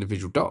depends on the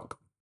individual dog.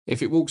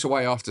 If it walks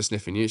away after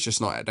sniffing you, it's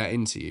just not that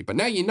into you. But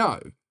now you know.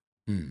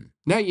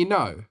 Now you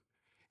know.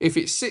 If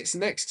it sits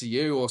next to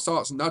you or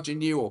starts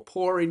nudging you or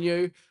pawing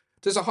you,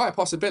 there's a high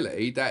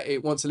possibility that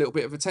it wants a little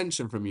bit of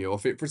attention from you, or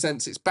if it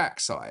presents its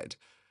backside.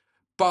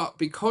 But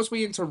because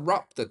we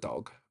interrupt the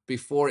dog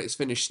before it's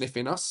finished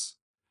sniffing us,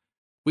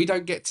 we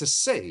don't get to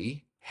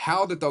see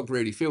how the dog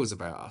really feels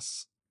about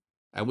us.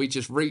 And we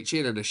just reach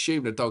in and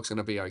assume the dog's going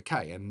to be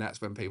okay. And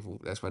that's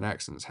when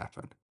accidents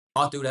happen.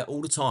 I do that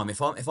all the time.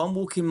 If I'm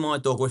walking my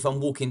dog, or if I'm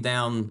walking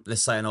down,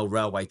 let's say, an old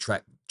railway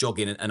track,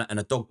 jogging, and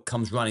a dog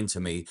comes running to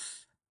me,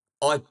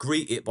 I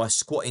greet it by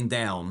squatting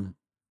down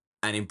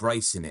and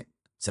embracing it.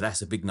 So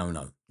that's a big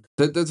no-no.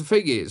 The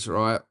thing is,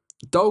 right,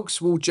 dogs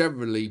will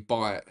generally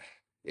bite.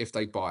 If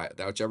they bite,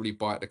 they'll generally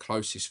bite the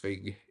closest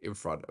thing in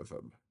front of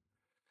them.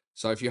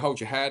 So if you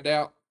hold your hand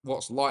out,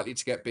 what's likely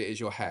to get bit is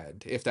your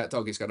hand, if that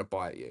dog is going to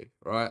bite you,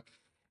 right?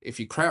 If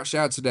you crouch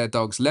down to their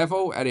dog's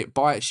level and it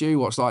bites you,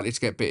 what's likely to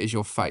get bit is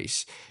your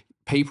face.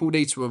 People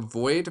need to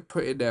avoid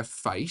putting their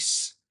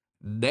face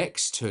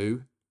next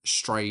to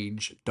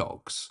strange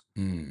dogs.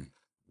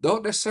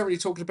 Not necessarily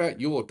talking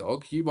about your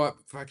dog. You might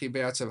fucking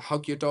be able to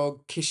hug your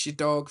dog, kiss your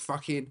dog,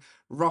 fucking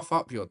rough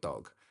up your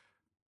dog.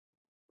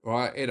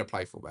 Right, in a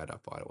playful manner,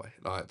 by the way.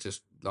 Like,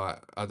 just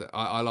like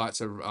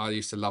I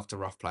used to love to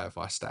rough play with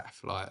my staff.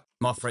 Like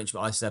my French,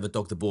 I used to have a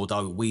dog de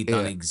Bordeaux. We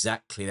done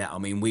exactly that. I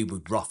mean, we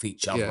would rough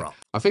each other up.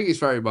 I think it's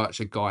very much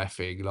a guy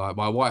thing. Like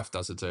my wife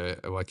doesn't do it,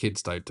 and my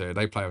kids don't do it.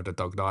 They play with the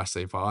dog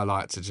nicely, but I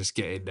like to just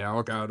get in there.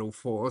 I'll go on all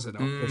fours and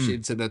I'll push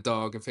into the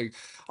dog and think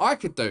I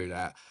could do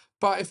that.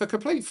 But if a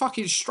complete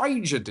fucking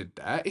stranger did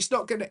that, it's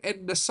not going to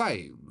end the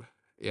same.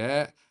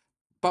 Yeah.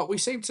 But we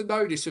seem to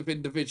know this with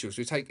individuals.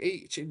 We take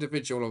each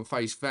individual on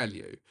face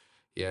value,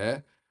 yeah?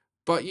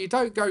 But you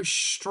don't go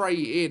straight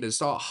in and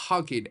start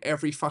hugging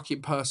every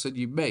fucking person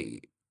you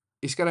meet.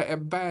 It's going to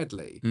end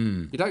badly.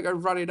 You don't go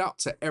running up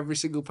to every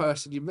single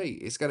person you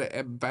meet. It's going to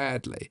end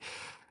badly.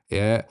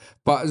 Yeah,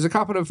 but there's a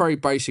couple of very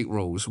basic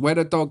rules. When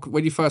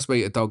you first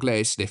meet a dog, let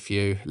it sniff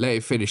you, let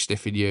it finish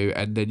sniffing you,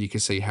 and then you can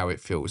see how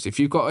it feels. If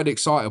you've got an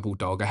excitable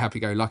dog, a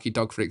happy-go-lucky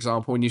dog, for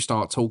example, when you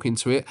start talking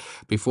to it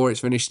before it's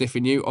finished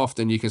sniffing you,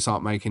 often you can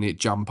start making it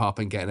jump up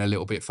and getting a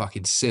little bit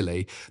fucking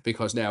silly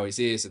because now his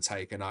ears are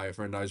taken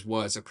over and those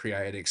words are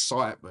creating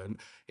excitement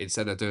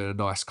instead of doing a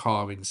nice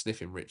calming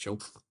sniffing ritual.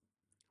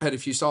 And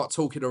if you start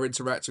talking or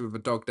interacting with a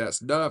dog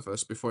that's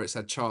nervous before it's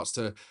had a chance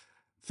to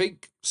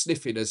think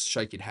sniffing as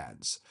shaking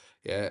hands.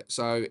 Yeah.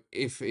 So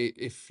if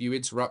you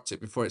interrupt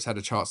it before it's had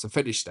a chance to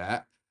finish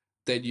that,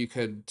 then you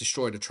can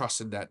destroy the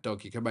trust in that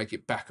dog. You can make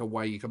it back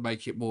away. You can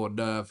make it more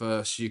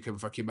nervous. You can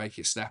fucking make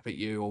it snap at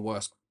you or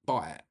worse,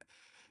 bite.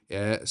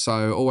 Yeah.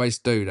 So always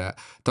do that.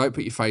 Don't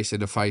put your face in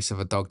the face of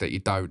a dog that you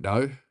don't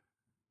know.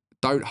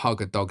 Don't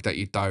hug a dog that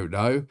you don't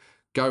know.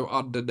 Go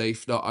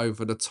underneath, not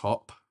over the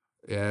top.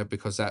 Yeah,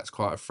 because that's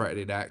quite a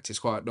threatening act. It's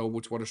quite normal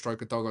to want to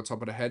stroke a dog on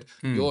top of the head.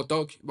 Your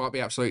dog might be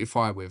absolutely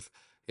fine with,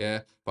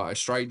 yeah, but a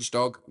strange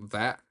dog,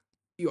 that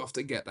you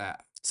often get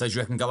that. So do you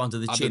reckon go under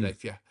the chin?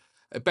 Underneath, yeah.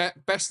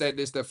 Best end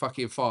is the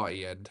fucking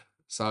farty end.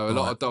 So a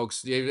lot of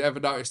dogs, you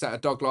ever notice that a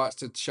dog likes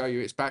to show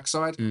you its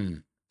backside?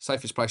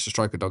 Safest place to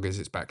stroke a dog is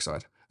its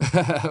backside.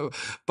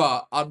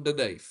 But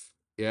underneath,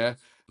 yeah,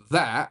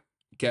 that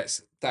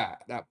gets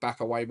that back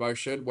away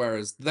motion,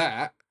 whereas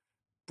that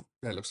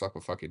looks like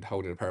I'm fucking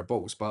holding a pair of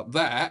balls, but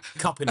that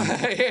Cupping them.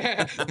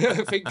 yeah,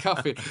 I think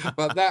cuffing,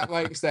 but that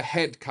makes the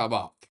head come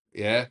up,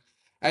 yeah.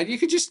 And you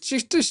can just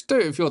do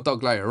it with your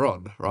dog later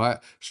on, right?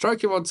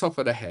 Stroke him on top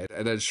of the head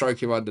and then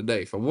stroke him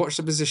underneath and watch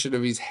the position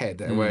of his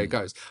head and where it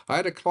goes. I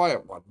had a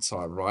client one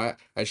time, right?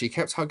 And she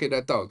kept hugging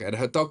her dog and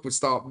her dog would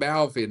start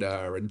mouthing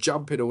her and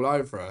jumping all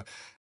over her.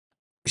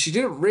 She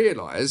didn't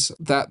realize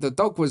that the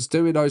dog was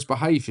doing those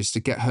behaviors to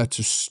get her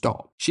to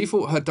stop. She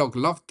thought her dog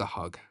loved the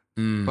hug.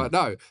 But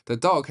no, the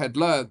dog had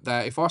learned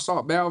that if I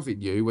start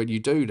mouthing you when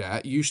you do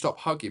that, you stop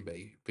hugging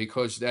me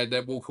because then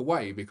walk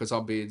away because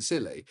I'm being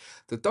silly.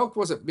 The dog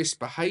wasn't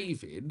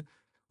misbehaving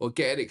or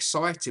getting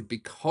excited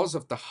because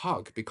of the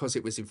hug, because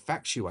it was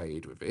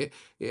infatuated with it.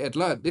 It had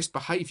learned this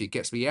behavior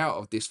gets me out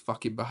of this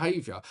fucking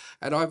behavior.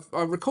 And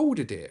I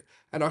recorded it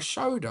and I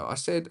showed her. I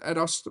said, and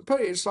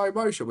put it in slow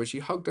motion when she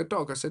hugged her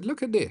dog. I said,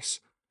 look at this.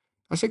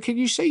 I said, can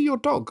you see your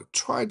dog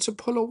trying to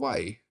pull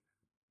away?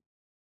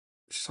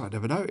 She's like, I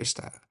never noticed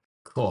that.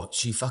 God,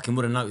 she fucking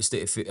would have noticed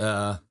it if it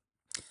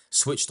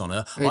switched on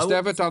her. He's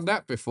never done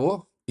that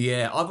before.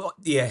 Yeah,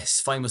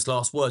 yes, famous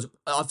last words.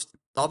 I've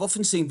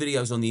often seen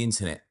videos on the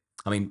internet.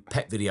 I mean,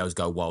 pet videos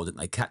go wild, don't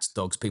they? Cats,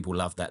 dogs, people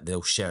love that.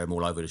 They'll share them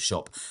all over the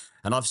shop.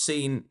 And I've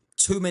seen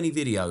too many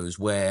videos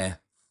where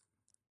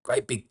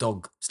great big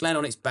dog is laying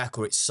on its back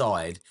or its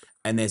side,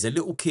 and there's a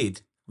little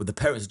kid with the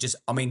parents just,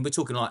 I mean, we're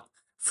talking like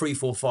 3,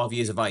 4, 5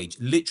 years of age,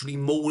 literally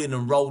mauling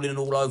and rolling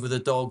all over the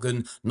dog,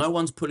 and no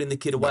one's pulling the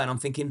kid away. And I'm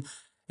thinking,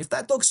 if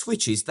that dog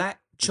switches, that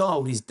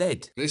child is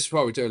dead. This is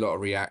why we do a lot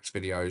of react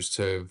videos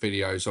to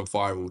videos of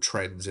viral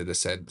trends, in a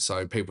sense.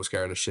 So people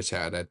scaring the shit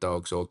out of their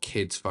dogs, or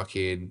kids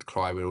fucking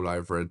climbing all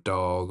over a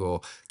dog,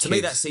 or to me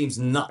that seems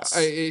nuts.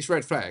 It's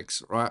red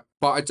flags, right?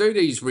 But I do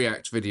these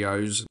react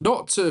videos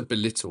not to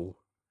belittle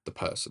the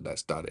person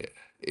that's done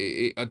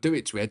it. I do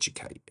it to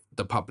educate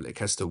the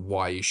public as to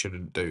why you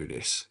shouldn't do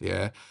this.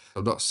 Yeah,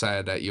 I'm not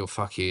saying that you're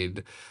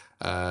fucking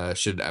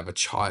shouldn't have a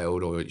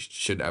child or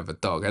shouldn't have a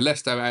dog,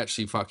 unless they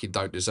actually fucking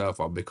don't deserve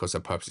one because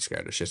they're purposely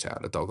scaring the shit out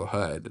of the dog or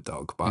hurting the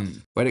dog. But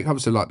when it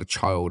comes to like the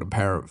child and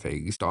parent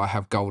things, I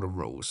have golden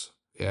rules.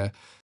 Yeah,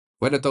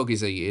 when a dog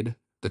is eating,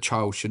 the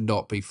child should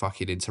not be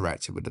fucking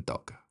interacting with the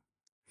dog.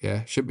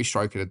 Yeah, shouldn't be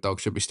stroking the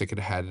dog, shouldn't be sticking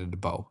a hand in the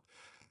bowl.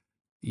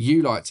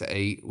 You like to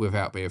eat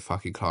without being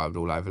fucking climbed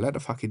all over. Let the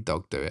fucking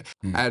dog do it.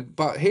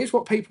 But here's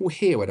what people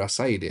hear when I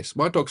say this.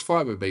 My dog's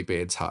fine with me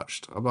being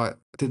touched. I'm like,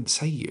 I didn't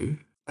say you.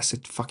 I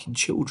said fucking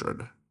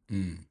children.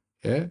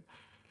 Yeah.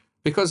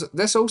 Because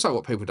that's also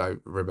what people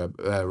don't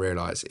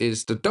realize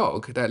is the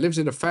dog that lives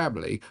in a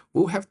family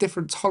will have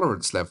different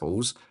tolerance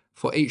levels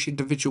for each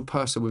individual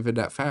person within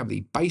that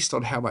family based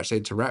on how much they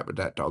interact with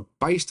that dog,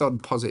 based on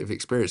positive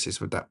experiences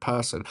with that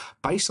person,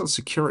 based on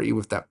security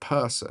with that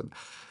person.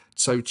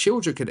 So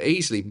children can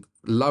easily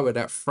lower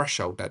that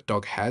threshold that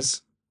dog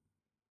has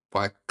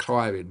by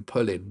climbing,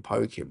 pulling,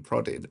 poking,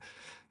 prodding.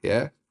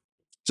 Yeah.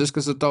 Just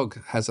because a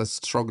dog has a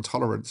strong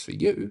tolerance for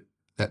you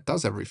that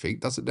does everything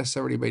doesn't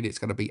necessarily mean it's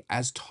going to be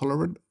as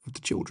tolerant with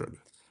the children.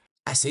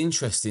 That's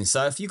interesting.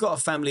 So if you've got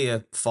a family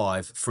of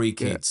 5, 3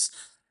 kids,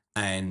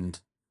 and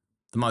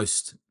the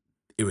most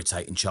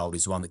irritating child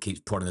is the one that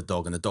keeps prodding the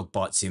dog and the dog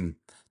bites him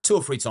 2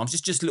 or 3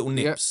 times, just little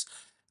nips,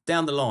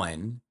 down the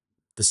line,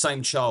 the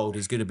same child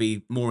is going to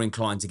be more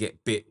inclined to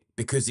get bit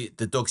because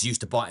the dog's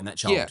used to biting that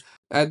child. Yeah,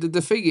 and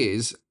the thing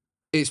is,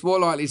 it's more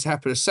likely to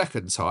happen a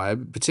second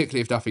time,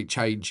 particularly if nothing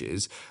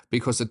changes,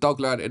 because the dog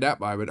learned in that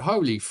moment,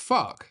 holy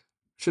fuck,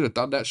 should have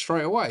done that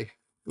straight away.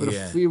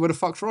 You would have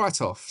fucked right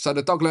off. So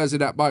the dog learns in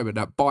that moment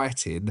that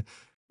biting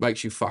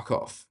makes you fuck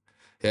off.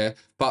 Yeah.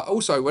 But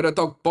also when a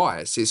dog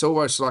bites, it's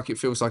almost like it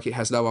feels like it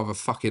has no other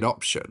fucking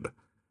option.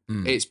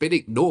 It's been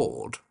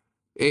ignored.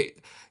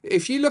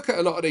 If you look at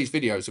a lot of these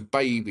videos of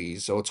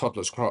babies or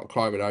toddlers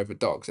climbing over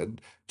dogs, and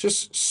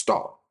just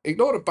stop,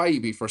 ignore the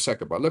baby for a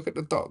second, but look at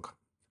the dog.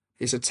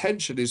 His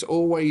attention is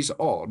always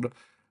on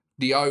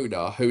the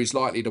owner, who is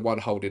likely the one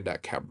holding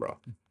that camera.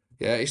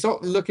 Yeah, it's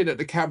not looking at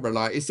the camera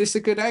like, is this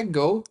a good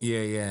angle?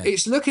 Yeah.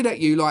 It's looking at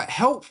you like,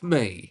 help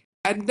me.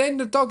 And then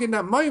the dog in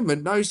that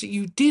moment knows that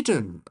you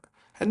didn't.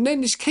 And then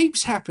this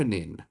keeps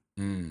happening.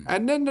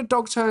 And then the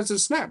dog turns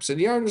and snaps, and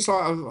the owner's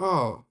like,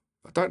 oh,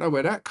 I don't know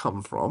where that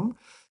come from.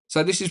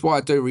 So this is why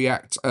I do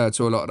react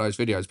to a lot of those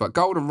videos. But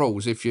golden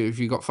rules, if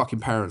you got fucking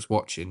parents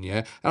watching, yeah?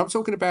 And I'm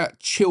talking about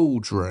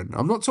children.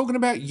 I'm not talking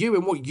about you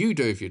and what you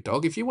do with your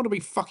dog. If you want to be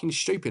fucking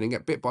stupid and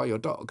get bit by your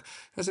dog,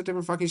 that's a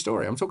different fucking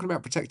story. I'm talking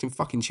about protecting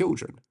fucking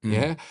children,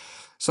 yeah?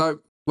 So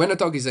when a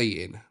dog is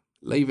eating,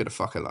 leave it the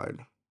fuck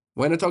alone.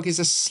 When a dog is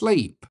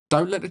asleep,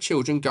 don't let the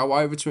children go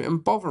over to it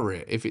and bother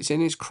it. If it's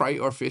in its crate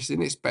or if it's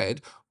in its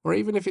bed, or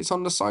even if it's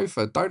on the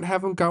sofa, don't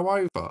have them go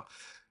over.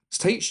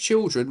 Teach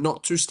children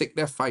not to stick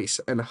their face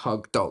and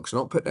hug dogs,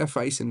 not put their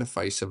face in the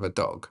face of a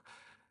dog.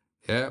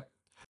 Yeah.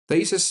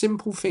 These are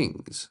simple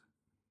things,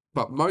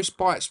 but most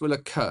bites will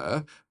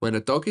occur when a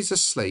dog is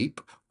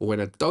asleep or when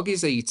a dog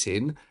is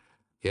eating,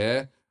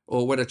 yeah,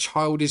 or when a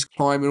child is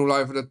climbing all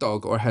over the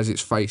dog or has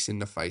its face in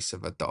the face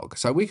of a dog.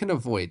 So we can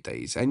avoid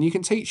these, and you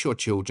can teach your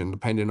children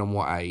depending on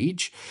what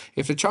age.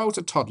 If the child's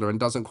a toddler and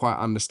doesn't quite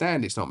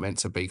understand it's not meant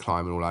to be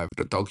climbing all over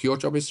the dog, your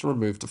job is to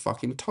remove the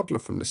fucking toddler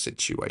from the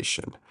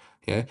situation.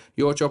 Yeah,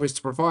 your job is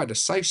to provide a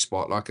safe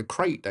spot like a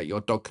crate that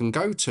your dog can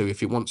go to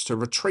if it wants to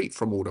retreat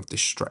from all of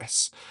this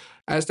stress.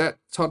 As that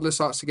toddler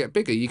starts to get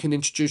bigger, you can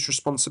introduce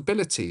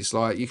responsibilities,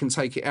 like you can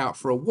take it out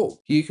for a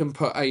walk. You can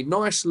put a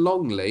nice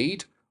long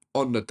lead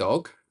on the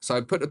dog. So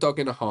put the dog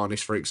in a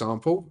harness, for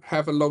example,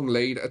 have a long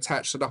lead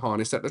attached to the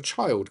harness that the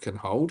child can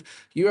hold.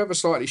 You have a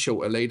slightly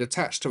shorter lead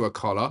attached to a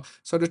collar,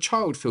 so the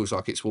child feels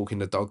like it's walking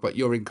the dog, but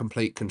you're in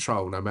complete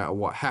control no matter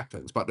what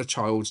happens, but the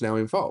child's now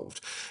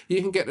involved.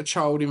 You can get the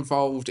child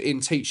involved in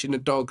teaching the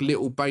dog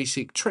little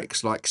basic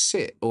tricks like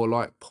sit or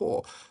like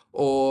paw,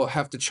 or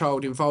have the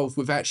child involved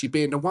with actually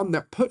being the one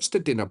that puts the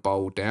dinner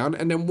bowl down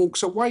and then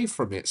walks away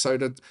from it, so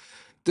that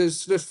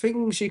there's the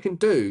things you can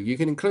do. You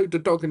can include the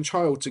dog and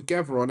child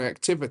together on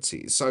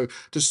activities. So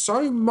there's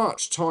so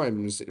much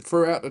times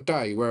throughout the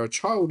day where a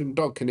child and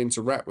dog can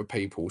interact with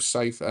people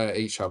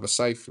each other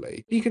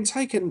safely. You can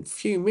take a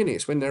few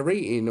minutes when they're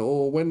eating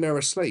or when they're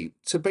asleep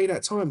to be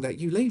that time that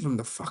you leave them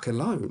the fuck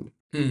alone.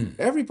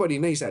 Everybody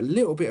needs that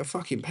little bit of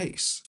fucking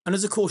peace. And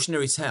as a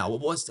cautionary tale,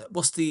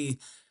 what's the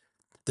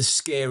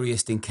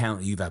scariest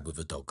encounter you've had with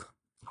a dog?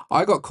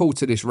 I got called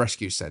to this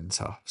rescue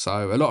centre.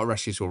 So a lot of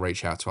rescues will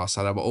reach out to us,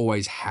 and I'm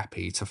always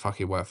happy to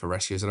fucking work for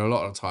rescues. And a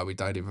lot of the time we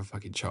don't even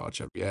fucking charge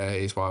them. Yeah,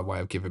 it's my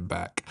way of giving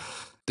back.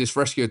 This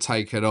rescue had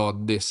taken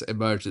on this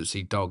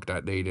emergency dog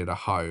that needed a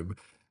home.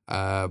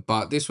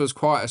 But this was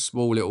quite a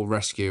small little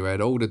rescue,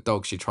 and all the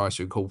dogs she tries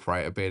to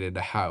incorporate are being in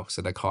the house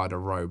and they kind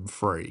of roam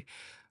free.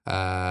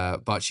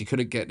 But she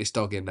couldn't get this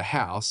dog in the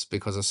house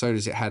because as soon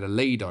as it had a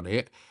lead on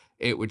it,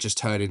 it would just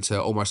turn into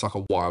almost like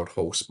a wild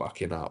horse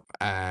bucking up.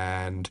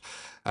 And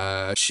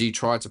she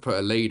tried to put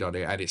a lead on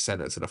it and it sent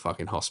her to the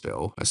fucking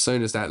hospital. As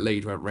soon as that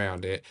lead went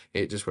round it,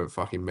 it just went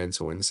fucking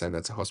mental and sent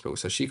her to hospital.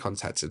 So she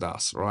contacted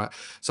us, right?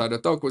 So the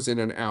dog was in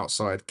an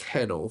outside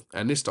kennel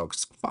and this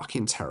dog's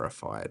fucking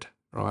terrified.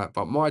 Right,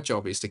 but my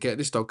job is to get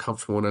this dog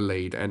comfortable on a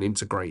lead and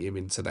integrate him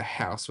into the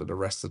house with the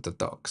rest of the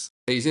dogs.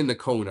 He's in the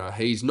corner.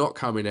 He's not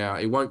coming out.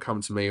 He won't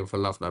come to me for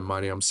love no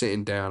money. I'm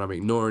sitting down. I'm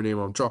ignoring him.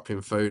 I'm dropping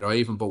food. I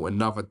even bought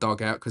another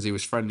dog out because he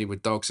was friendly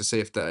with dogs to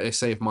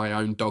see if my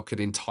own dog could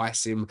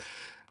entice him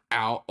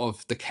out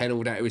of the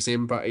kennel that he was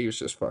in. But he was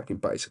just fucking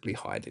basically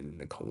hiding in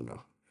the corner.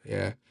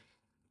 Yeah.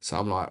 So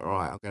I'm like,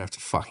 right, I'm gonna have to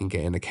fucking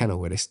get in the kennel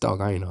with this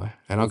dog, ain't I?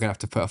 And I'm gonna have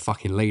to put a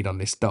fucking lead on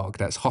this dog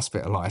that's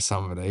hospitalised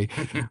somebody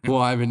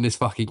while I'm in this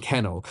fucking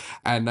kennel.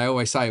 And they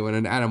always say when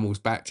an animal's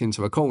backed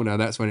into a corner,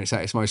 that's when it's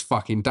at its most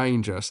fucking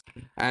dangerous.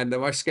 And the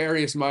most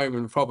scariest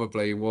moment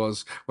probably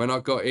was when I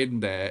got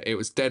in there, it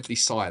was deadly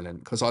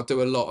silent because I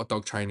do a lot of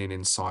dog training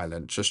in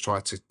silent, just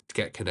try to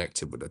get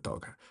connected with the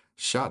dog.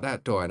 Shut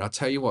that door, and I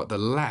tell you what, the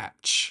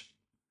latch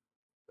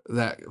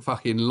that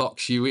fucking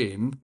locks you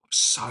in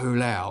so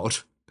loud.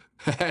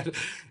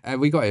 And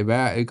we got him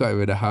out. We got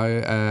him in the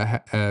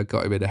home.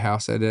 Got him in the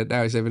house, and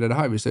now he's living in the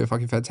home. He's doing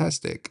fucking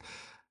fantastic.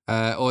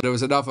 Or there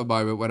was another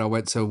moment when I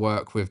went to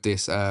work with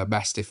this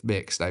Mastiff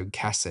mix named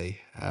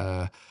Cassie,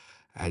 and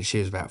she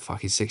was about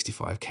fucking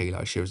 65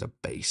 kilos. She was a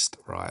beast,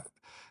 right?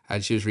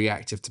 And she was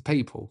reactive to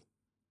people.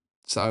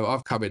 So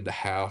I've come in the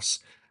house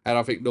and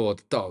I've ignored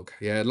the dog.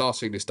 Yeah, last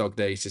thing this dog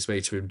needs is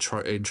me to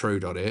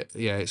intrude on it.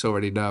 Yeah, it's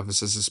already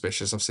nervous and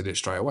suspicious. I've seen it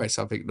straight away,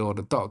 so I've ignored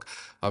the dog.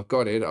 I've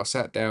got in, I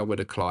sat down with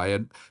a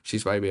client.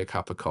 She's made me a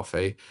cup of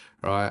coffee,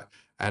 right?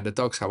 And the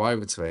dog's come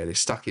over to me and it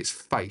stuck its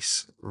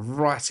face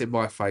right in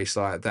my face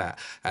like that.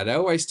 And I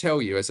always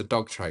tell you as a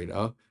dog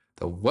trainer,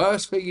 the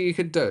worst thing you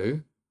can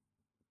do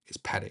is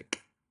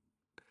panic.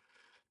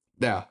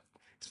 Now,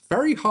 it's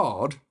very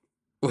hard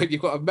when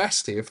you've got a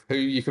mastiff who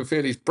you can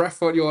feel his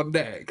breath on your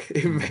neck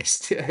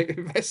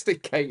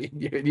investigating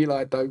you, and you're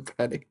like, don't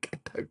panic,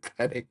 don't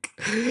panic.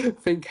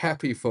 Think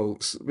happy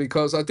thoughts,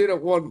 because I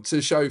didn't want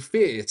to show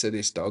fear to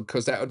this dog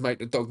because that would make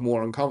the dog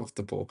more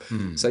uncomfortable.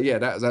 So yeah,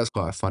 that's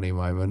quite a funny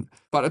moment.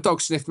 But the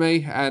dog sniffed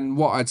me, and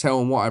what I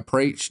tell and what I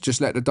preach, just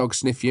let the dog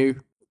sniff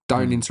you.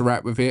 Don't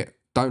interact with it.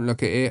 Don't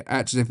look at it.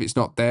 Act as if it's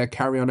not there.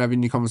 Carry on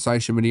having your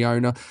conversation with the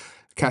owner.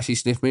 Cassie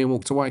sniffed me and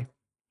walked away.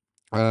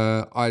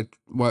 I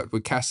worked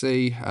with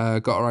Cassie,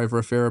 got her over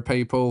a fear of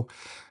people,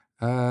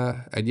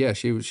 and yeah,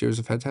 she was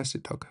a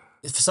fantastic dog.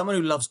 For someone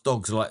who loves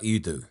dogs like you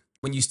do,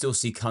 when you still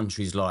see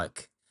countries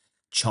like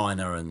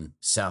China and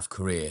South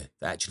Korea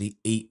that actually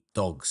eat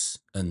dogs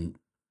and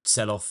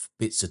sell off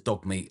bits of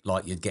dog meat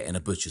like you'd get in a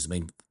butcher's, I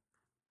mean,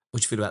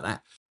 what do you feel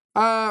about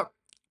that?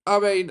 I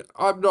mean,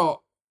 I'm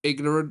not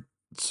ignorant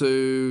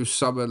to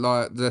some of,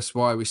 like, that's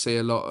why we see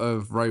a lot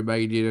of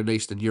Romanian and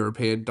Eastern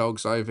European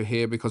dogs over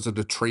here because of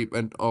the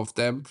treatment of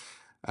them.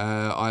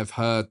 I've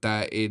heard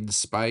that in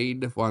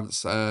Spain,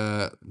 once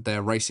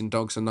their racing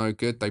dogs are no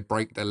good, they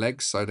break their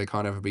legs so they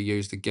can't ever be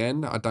used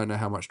again. I don't know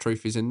how much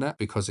truth is in that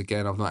because,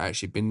 again, I've not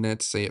actually been there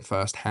to see it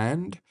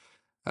firsthand.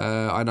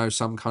 I know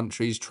some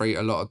countries treat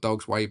a lot of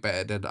dogs way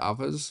better than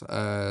others.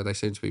 They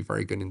seem to be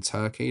very good in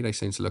Turkey. They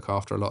seem to look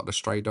after a lot of the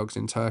stray dogs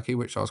in Turkey,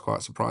 which I was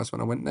quite surprised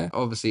when I went there.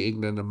 Obviously,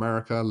 England and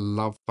America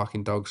love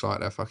fucking dogs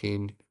like they're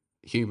fucking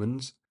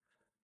humans.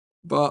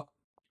 But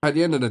at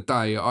the end of the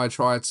day, I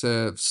try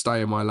to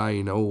stay in my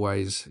lane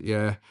always.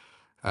 Yeah.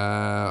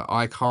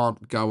 I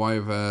can't go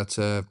over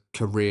to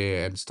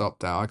Korea and stop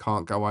that. I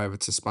can't go over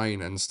to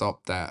Spain and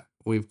stop that.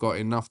 We've got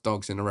enough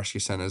dogs in the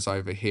rescue centres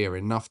over here,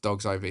 enough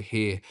dogs over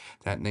here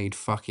that need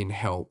fucking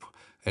help,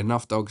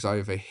 enough dogs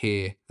over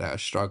here that are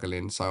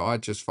struggling. So I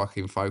just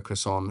fucking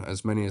focus on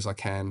as many as I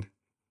can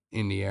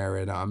in the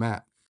area that I'm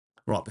at.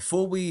 Right,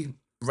 before we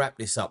wrap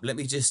this up, let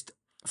me just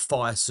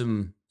fire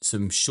some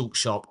short,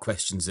 sharp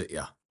questions at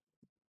you.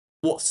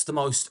 What's the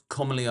most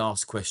commonly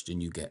asked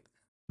question you get?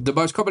 The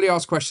most commonly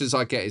asked questions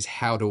I get is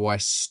how do I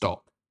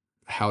stop?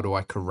 How do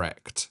I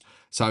correct?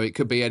 So it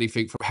could be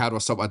anything from how do I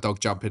stop my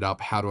dog jumping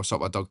up? How do I stop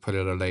my dog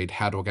pulling a lead?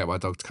 How do I get my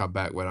dog to come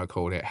back when I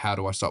call it? How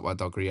do I stop my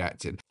dog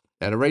reacting?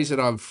 Now, the reason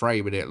I'm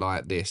framing it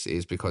like this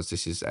is because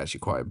this is actually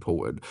quite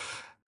important.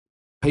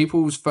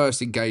 People's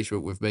first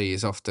engagement with me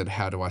is often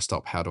how do I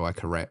stop? How do I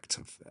correct?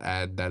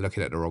 And they're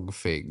looking at the wrong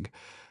thing.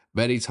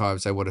 Many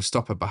times they want to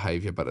stop a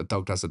behavior, but the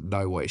dog doesn't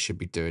know what it should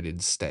be doing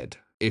instead.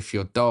 If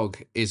your dog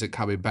isn't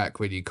coming back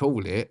when you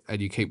call it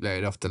and you keep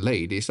letting off the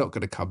lead, it's not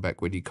going to come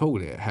back when you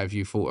call it. Have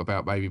you thought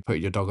about maybe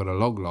putting your dog on a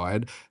long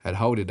line and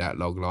holding that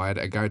long line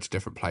and going to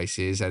different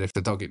places? And if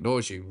the dog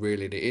ignores you,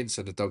 reeling it in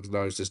so the dog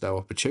knows there's no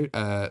opportunity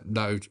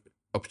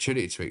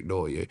to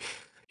ignore you.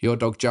 Your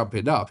dog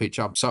jumping up, it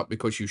jumps up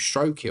because you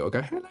stroke it or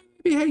go, hello,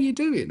 baby, how you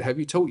doing? Have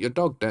you taught your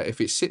dog that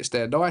if it sits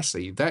there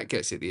nicely, that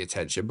gets it the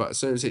attention, but as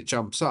soon as it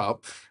jumps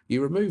up,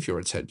 you remove your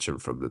attention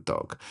from the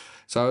dog.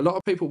 So a lot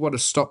of people want to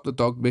stop the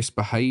dog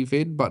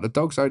misbehaving, but the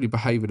dog's only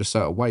behaving a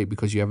certain way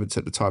because you haven't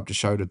took the time to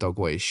show the dog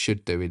what it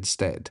should do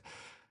instead.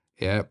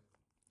 Yeah.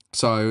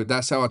 So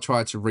that's how I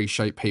try to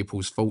reshape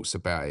people's thoughts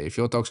about it. If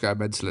your dog's going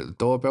mental at the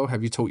doorbell,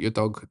 have you taught your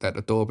dog that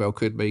the doorbell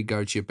could mean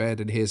go to your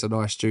bed and here's a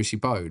nice juicy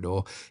bone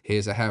or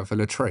here's a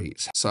handful of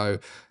treats? So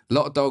a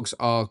lot of dogs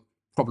are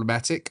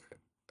problematic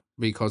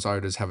because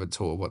owners haven't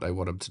taught them what they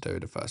want them to do in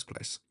the first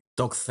place.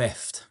 Dog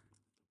theft.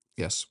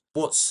 Yes.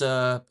 What's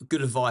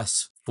good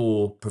advice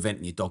for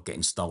preventing your dog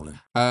getting stolen?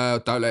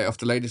 Don't let it off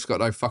the lead. It's got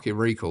no fucking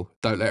recall.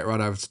 Don't let it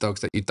run over to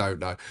dogs that you don't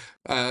know.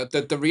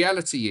 The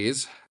reality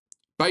is,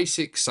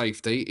 basic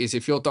safety is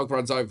if your dog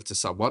runs over to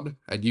someone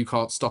and you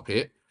can't stop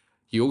it,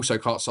 you also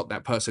can't stop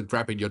that person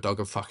grabbing your dog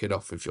and fucking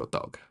off with your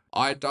dog.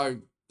 I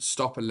don't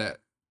stop and let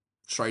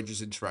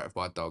strangers interact with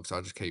my dogs. I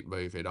just keep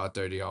moving. I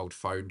do the old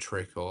phone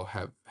trick or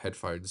have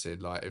headphones in.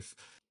 Like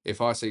if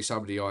I see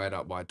somebody eyeing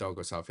up my dog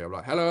or something, I'm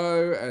like,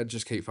 hello, and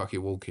just keep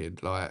fucking walking.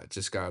 Like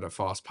just go at a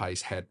fast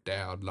pace, head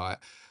down, like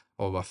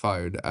on my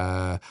phone.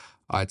 I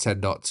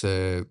tend not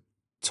to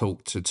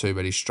talk to too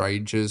many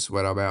strangers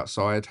when I'm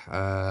outside.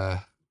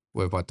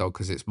 With my dog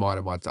because it's mine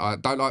and my. I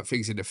don't like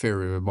things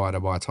interfering with mine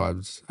and my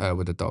times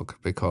with the dog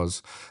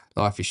because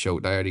life is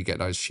short. They only get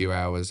those few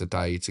hours a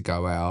day to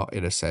go out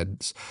in a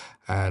sense,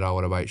 and I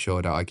want to make sure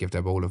that I give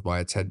them all of my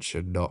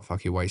attention, not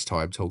fucking waste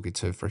time talking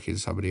to freaking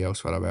somebody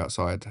else when I'm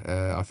outside.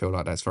 I feel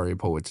like that's very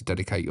important to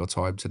dedicate your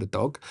time to the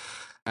dog,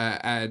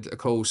 and of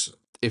course,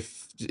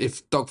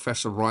 if dog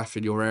thefts are rife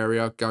in your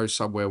area, go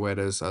somewhere where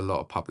there's a lot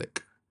of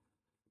public.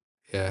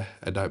 Yeah,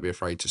 and don't be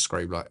afraid to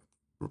scream like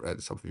at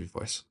the top of your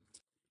voice.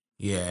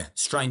 Yeah,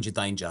 stranger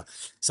danger.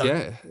 So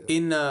Yeah.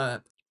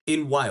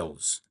 in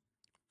Wales,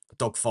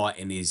 dog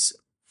fighting is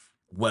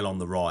well on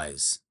the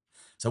rise.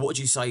 So what would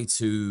you say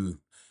to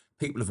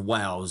people of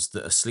Wales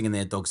that are slinging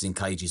their dogs in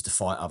cages to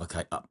fight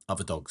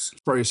other dogs?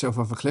 Throw yourself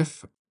off a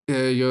cliff.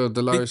 Yeah, you're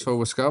the lowest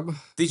form of scum.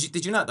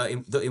 Did you know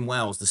that in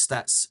Wales the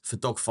stats for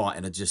dog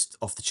fighting are just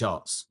off the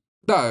charts?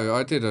 No,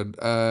 I didn't.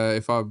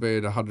 If I'm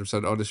being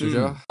 100% honest with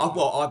you.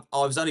 I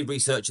was only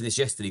researching this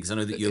yesterday because I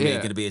know that you and me are Yeah.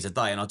 going to be here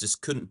today, and I just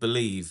couldn't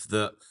believe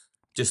that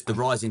just the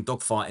rise in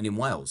dog fighting in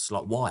Wales.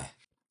 Like, why?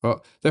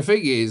 Well, the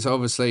thing is,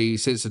 obviously,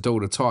 since the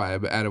dawn of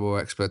time, animal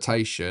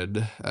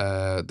exploitation,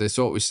 that's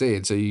what we're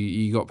seeing. So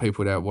you got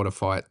people that want to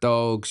fight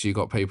dogs, you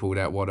got people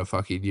that want to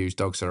fucking use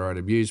dogs for their own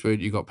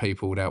amusement, you got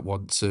people that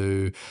want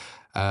to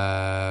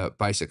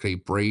basically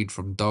breed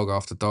from dog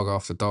after dog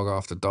after dog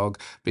after dog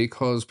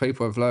because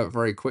people have learnt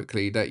very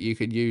quickly that you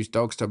can use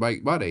dogs to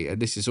make money.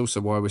 And this is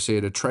also why we're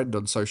seeing a trend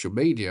on social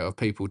media of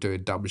people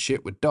doing dumb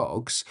shit with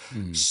dogs,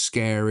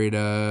 scaring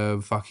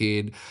them,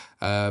 fucking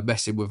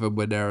messing with them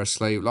when they're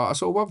asleep. Like I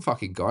saw one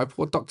fucking guy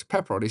pour Dr.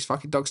 Pepper on his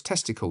fucking dog's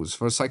testicles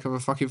for the sake of a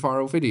fucking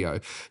viral video.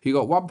 You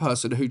got one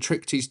person who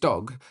tricked his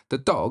dog, the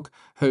dog,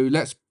 who,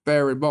 let's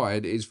bear in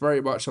mind, is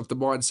very much of the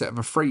mindset of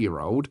a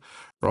 3-year-old,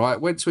 right?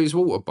 Went to his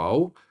water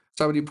bowl,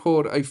 somebody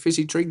poured a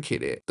fizzy drink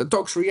in it. The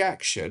dog's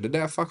reaction, and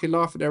they're fucking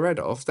laughing their head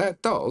off.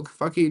 That dog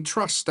fucking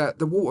trusts that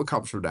the water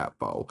comes from that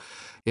bowl.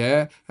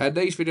 Yeah? And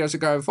these videos are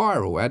going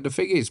viral. And the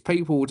thing is,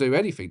 people will do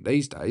anything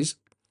these days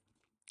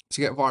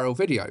to get viral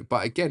video.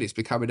 But again, it's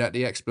becoming at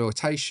the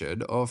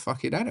exploitation of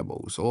fucking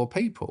animals or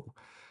people.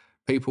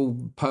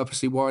 People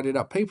purposely winding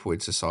up people in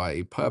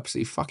society,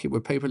 purposely fucking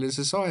with people in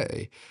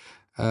society.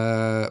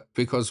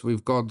 because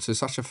we've gone to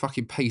such a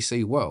fucking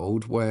PC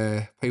world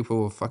where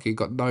people have fucking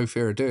got no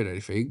fear of doing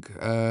anything.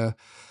 They're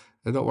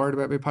not worried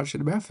about being punched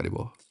in the mouth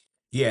anymore.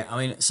 Yeah,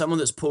 I mean, someone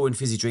that's pouring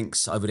fizzy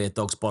drinks over their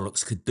dog's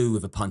bollocks could do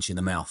with a punch in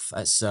the mouth.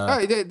 That's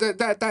Hey,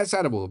 that's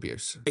animal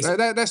abuse.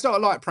 That's not a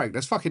light prank.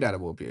 That's fucking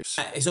animal abuse.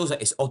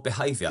 it's odd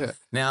behaviour. Yeah.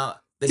 Now,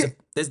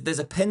 there's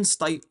a Penn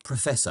State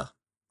professor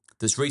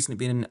that's recently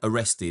been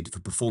arrested for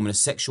performing a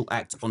sexual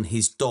act on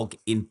his dog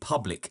in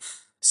public.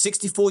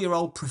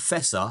 64-year-old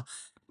professor,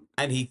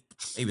 and he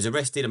was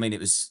arrested. I mean, it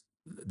was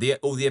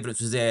all the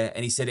evidence was there,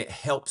 and he said it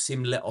helps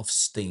him let off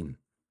steam.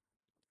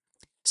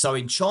 So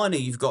in China,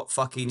 you've got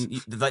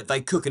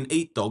they cook and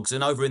eat dogs,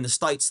 and over in the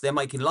States, they're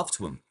making love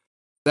to them.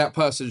 That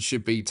person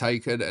should be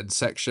taken and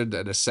sectioned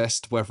and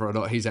assessed whether or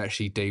not he's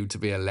actually deemed to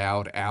be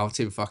allowed out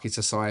in fucking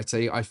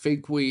society. I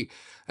think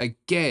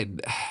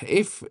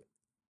if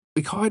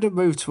we kind of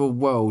move to a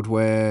world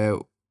where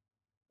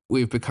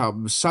we've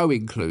become so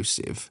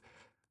inclusive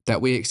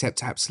that we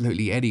accept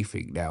absolutely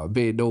anything now, and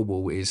being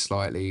normal is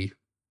slightly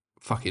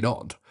fucking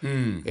odd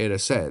in a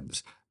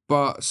sense.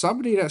 But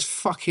somebody that's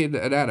fucking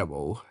an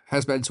animal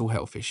has mental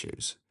health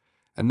issues,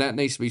 and that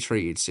needs to be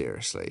treated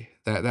seriously.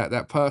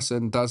 That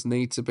person does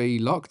need to be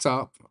locked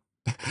up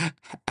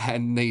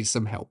and needs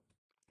some help.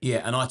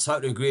 Yeah, and I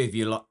totally agree with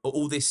you. Like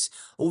all this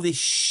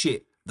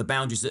shit, the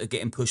boundaries that are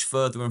getting pushed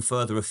further and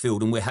further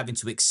afield, and we're having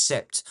to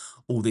accept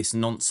all this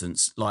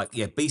nonsense. Like,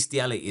 yeah,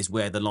 bestiality is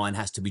where the line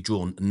has to be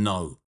drawn.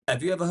 No.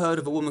 Have you ever heard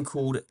of a woman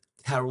called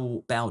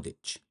Carol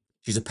Bowditch?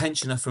 She's a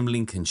pensioner from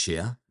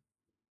Lincolnshire.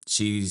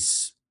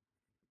 She's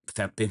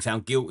been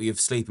found guilty of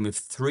sleeping with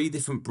 3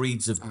 different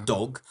breeds of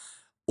dog,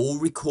 all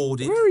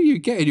recorded. Where are you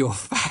getting your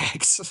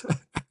facts?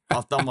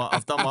 I've done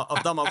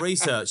my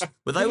research.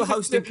 But they were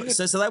hosting,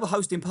 so they were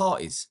hosting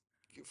parties.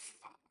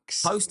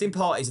 Hosting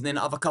parties, and then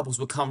other couples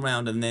would come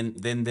round, and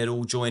then they'd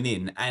all join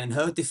in. And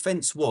her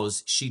defence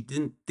was she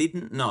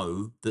didn't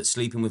know that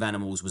sleeping with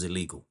animals was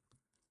illegal.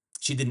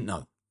 She didn't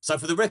know. So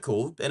for the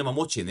record, anyone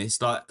watching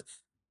this, like,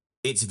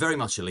 it's very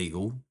much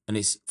illegal, and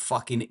it's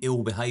fucking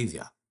ill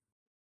behaviour.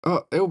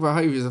 Oh, ill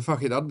behaviour is a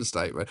fucking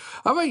understatement.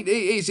 I mean,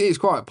 it's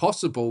quite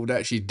possible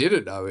that she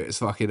didn't know it's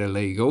fucking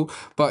illegal,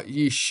 but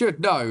you should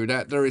know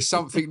that there is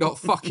something not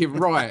fucking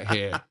right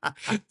here.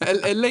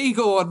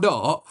 Illegal or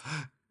not,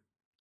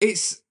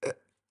 it's...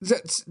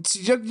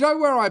 you know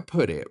where I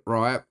put it,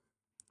 right?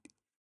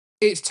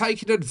 It's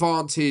taking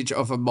advantage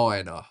of a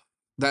minor.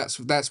 That's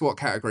what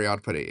category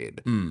I'd put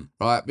it in,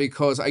 right?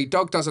 Because a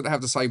dog doesn't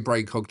have the same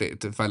brain cognitive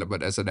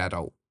development as an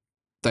adult.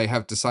 They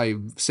have the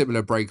same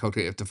similar brain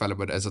cognitive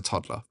development as a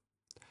toddler.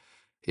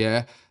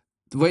 Yeah.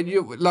 When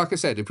you, like I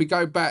said, if we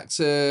go back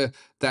to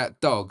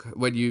that dog,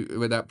 when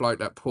that bloke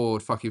that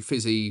poured fucking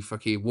fizzy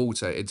fucking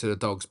water into the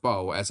dog's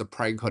bowl as a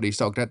prank on his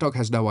dog, that dog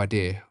has no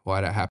idea why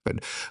that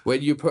happened.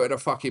 When you put a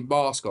fucking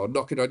mask on,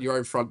 knocking on your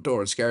own front door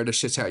and scaring the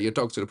shit out of your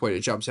dog to the point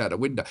it jumps out the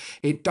window,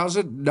 it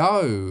doesn't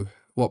know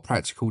what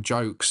practical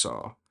jokes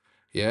are.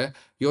 Yeah,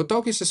 your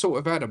dog is the sort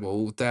of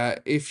animal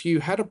that if you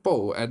had a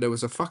ball and there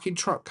was a fucking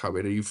truck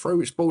coming and you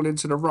threw its ball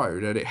into the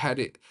road and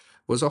it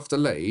was off the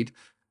lead,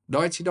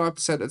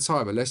 99% of the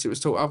time, unless it was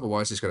taught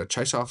otherwise, it's going to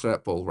chase after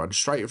that ball, run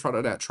straight in front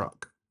of that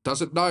truck.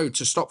 Doesn't know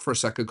to stop for a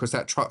second because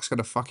that truck's going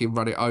to fucking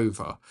run it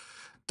over.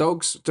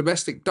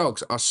 Domestic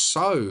dogs are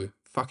so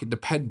fucking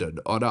dependent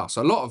on us.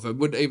 A lot of them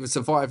wouldn't even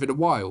survive in the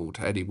wild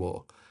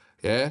anymore.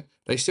 Yeah,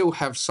 they still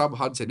have some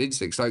hunting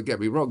instincts, don't get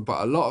me wrong,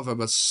 but a lot of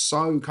them are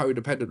so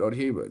codependent on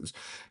humans.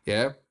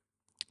 Yeah,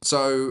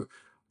 so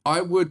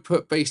I would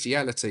put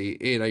bestiality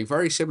in a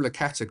very similar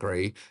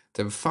category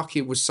than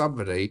fucking with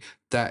somebody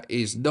that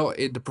is not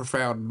in the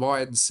profound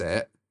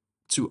mindset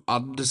to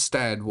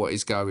understand what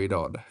is going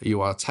on. You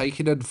are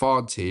taking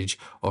advantage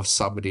of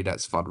somebody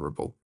that's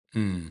vulnerable.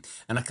 And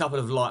a couple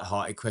of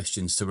light-hearted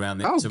questions to round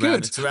it. Oh,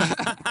 good.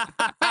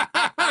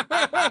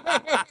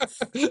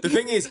 The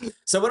thing is,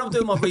 so when I'm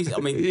doing my research, I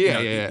mean,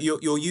 yeah.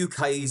 You're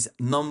UK's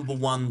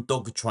 #1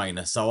 dog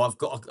trainer, so I've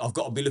got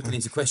to be looking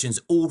into questions,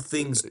 all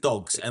things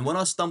dogs. And when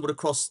I stumbled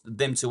across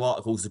them 2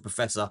 articles, the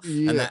professor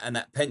and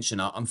that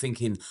pensioner, I'm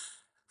thinking,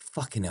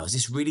 fucking hell, is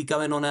this really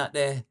going on out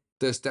there?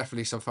 There's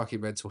definitely some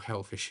fucking mental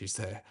health issues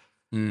there.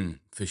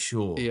 For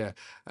sure. Yeah.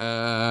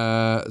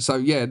 So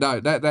yeah, no,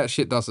 that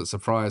shit doesn't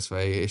surprise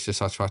me. It's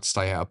just I try to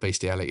stay out of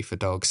bestiality for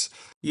dogs.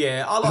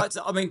 Yeah, I like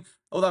to. I mean,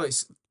 although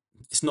it's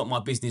not my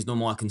business nor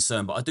my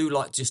concern, but I do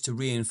like just to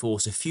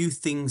reinforce a few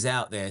things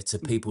out there to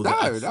people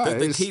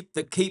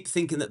that keep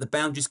thinking that the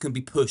boundaries can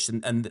be pushed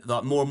and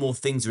like more and more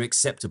things are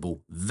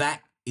acceptable.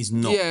 That is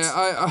not.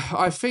 Yeah,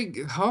 I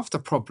think half the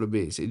problem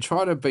is in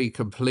trying to be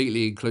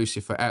completely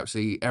inclusive for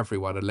absolutely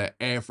everyone and let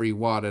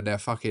everyone and their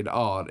fucking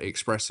art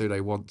express who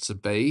they want to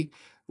be.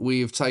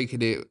 We've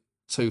taken it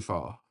too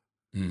far.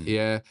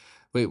 Yeah,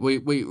 we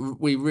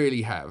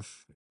really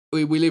have.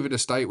 We live in a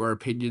state where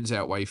opinions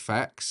outweigh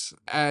facts,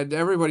 and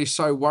everybody's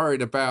so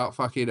worried about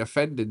fucking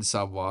offending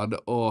someone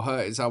or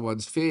hurting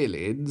someone's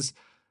feelings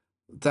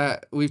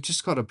that we've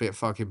just got a bit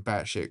fucking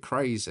batshit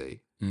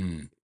crazy.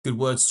 Good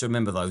words to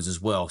remember those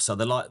as well. So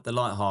the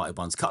light-hearted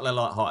ones. Couple of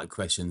light-hearted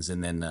questions,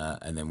 and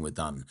then we're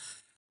done.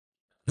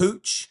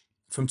 Hooch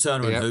from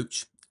Turner and Yeah.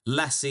 Hooch,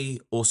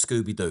 Lassie or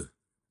Scooby Doo?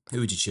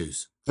 Who would you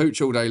choose?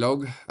 Hooch all day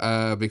long,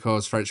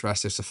 because French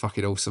Mastiffs are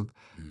fucking awesome.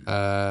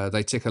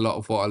 They tick a lot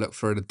of what I look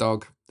for in a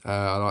dog.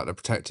 I like the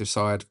protective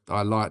side.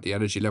 I like the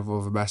energy level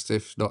of a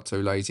Mastiff. Not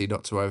too lazy,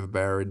 not too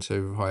overbearing,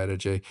 too high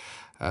energy.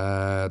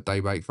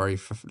 They make very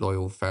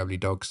loyal family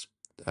dogs,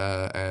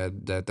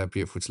 and they're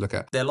beautiful to look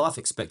at. Their life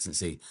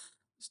expectancy,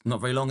 it's not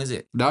very long, is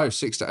it? No,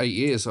 6 to 8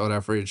 years on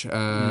average.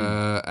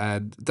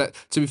 And that,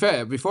 to be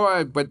fair, before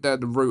I went down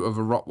the route of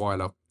a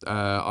Rottweiler,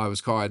 I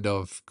was kind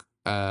of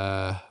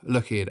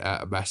looking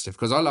at a Mastiff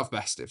because I love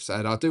Mastiffs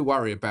and I do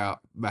worry about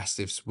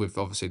Mastiffs with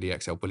obviously the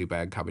XL Bully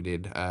Band coming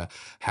in.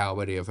 How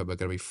many of them are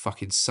going to be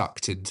fucking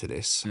sucked into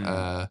this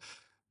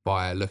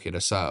by looking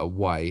a certain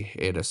way,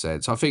 in a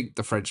sense. I think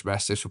the French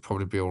Mastiffs will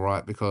probably be all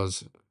right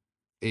because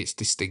it's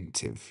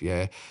distinctive.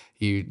 Yeah,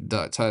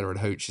 Turner and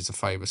Hooch is a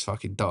famous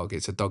fucking dog.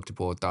 It's a dog de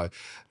Bordeaux.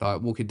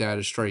 Like walking down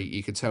the street,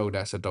 you can tell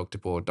that's a dog de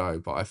Bordeaux.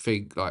 But I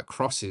think like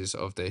crosses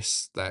of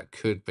this that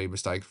could be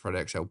mistaken for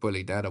an XL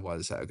Bully, they're the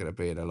ones that are going to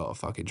be in a lot of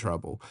fucking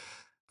trouble.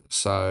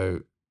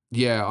 So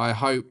yeah, I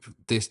hope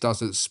this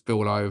doesn't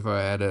spill over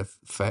and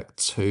affect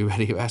too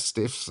many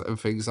Mastiffs and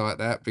things like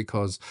that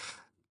because,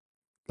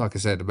 like I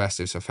said, the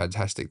Mastiffs are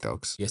fantastic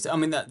dogs. Yes, I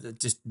mean that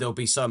just there'll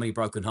be so many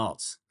broken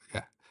hearts.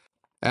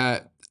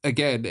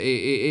 Again,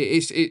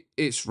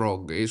 it's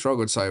wrong. It's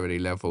wrong on so many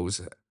levels.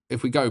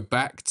 If we go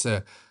back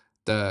to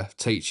the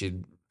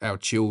teaching our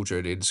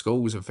children in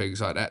schools and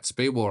things like that, to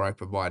be more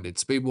open-minded,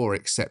 to be more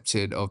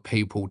accepting of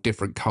people,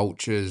 different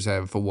cultures,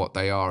 and for what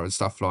they are and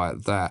stuff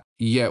like that.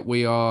 Yet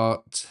we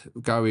are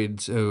going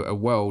to a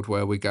world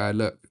where we go,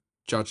 look,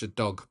 judge a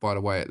dog by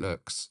the way it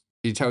looks.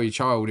 You tell your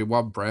child in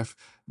one breath,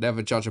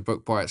 never judge a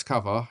book by its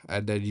cover,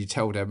 and then you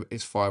tell them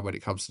it's fine when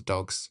it comes to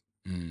dogs.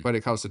 When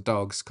it comes to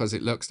dogs, because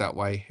it looks that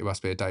way, it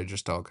must be a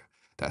dangerous dog.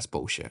 That's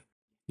bullshit.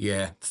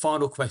 Yeah.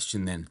 Final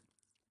question then.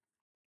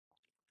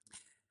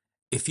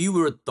 If you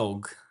were a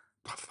dog,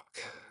 Oh, fuck.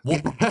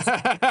 what?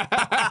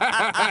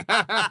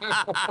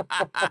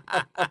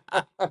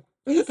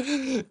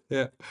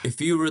 Yeah.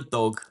 If you were a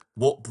dog,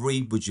 what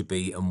breed would you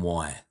be and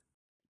why?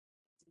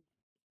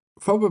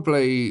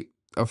 Probably,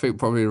 I think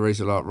probably the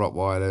reason I like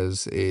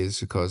Rottweilers is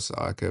because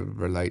I can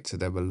relate to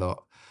them a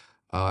lot.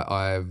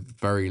 I'm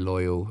very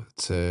loyal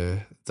to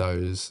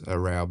those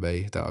around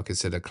me that I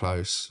consider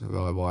close,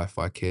 my wife,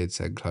 my kids,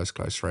 and close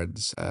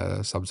friends.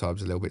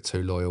 Sometimes a little bit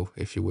too loyal,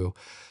 if you will.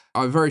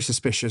 I'm very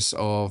suspicious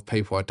of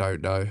people I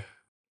don't know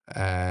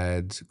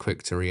and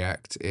quick to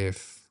react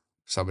if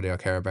somebody I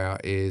care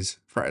about is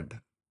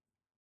threatened.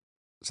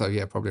 So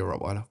yeah, probably a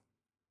Rottweiler.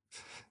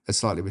 It's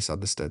slightly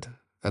misunderstood.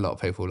 A lot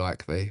of people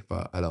like me,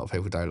 but a lot of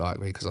people don't like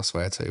me because I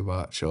swear too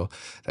much, or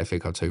they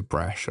think I'm too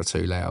brash or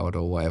too loud,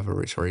 or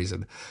whatever its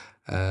reason.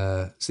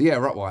 So yeah,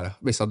 Rottweiler,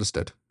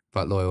 misunderstood,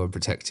 but loyal and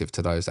protective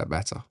to those that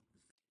matter.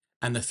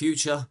 And the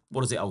future,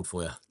 what does it hold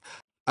for you?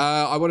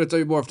 I want to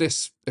do more of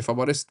this, if I'm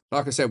honest.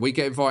 Like I said, we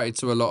get invited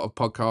to a lot of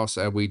podcasts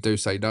and we do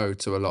say no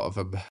to a lot of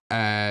them.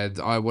 And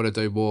I want to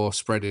do more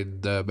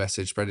spreading the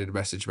message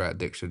about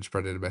addiction,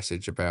 spreading the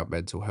message about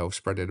mental health,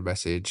 spreading the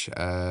message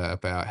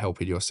about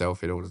helping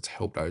yourself in order to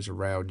help those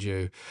around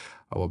you.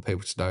 I want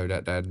people to know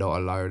that they're not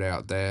alone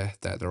out there,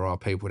 that there are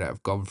people that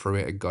have gone through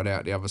it and got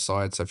out the other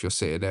side. So if you're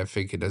sitting there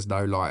thinking there's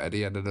no light at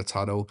the end of the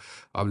tunnel,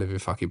 I'm living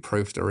fucking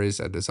proof there is,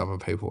 and there's other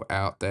people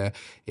out there.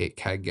 It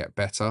can get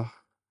better.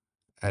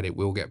 And it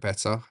will get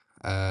better,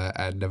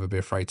 and never be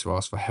afraid to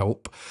ask for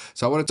help.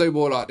 So I want to do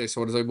more like this. I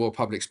want to do more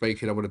public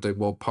speaking. I want to do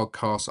more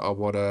podcasts. I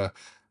want to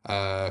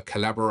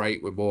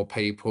collaborate with more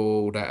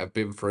people that have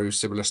been through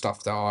similar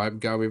stuff that I'm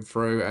going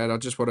through. And I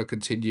just want to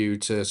continue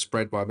to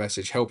spread my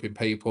message, helping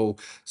people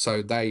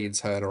so they in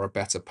turn are a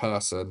better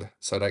person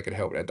so they can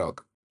help their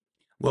dog.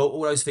 Well,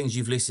 all those things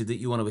you've listed that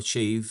you want to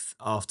achieve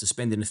after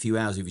spending a few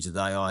hours with you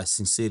today, I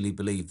sincerely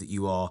believe that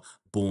you are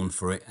born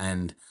for it,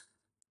 and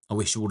I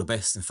wish you all the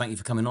best and thank you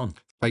for coming on.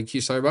 Thank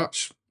you so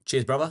much.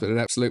 Cheers, brother. It's been an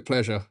absolute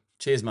pleasure.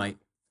 Cheers, mate.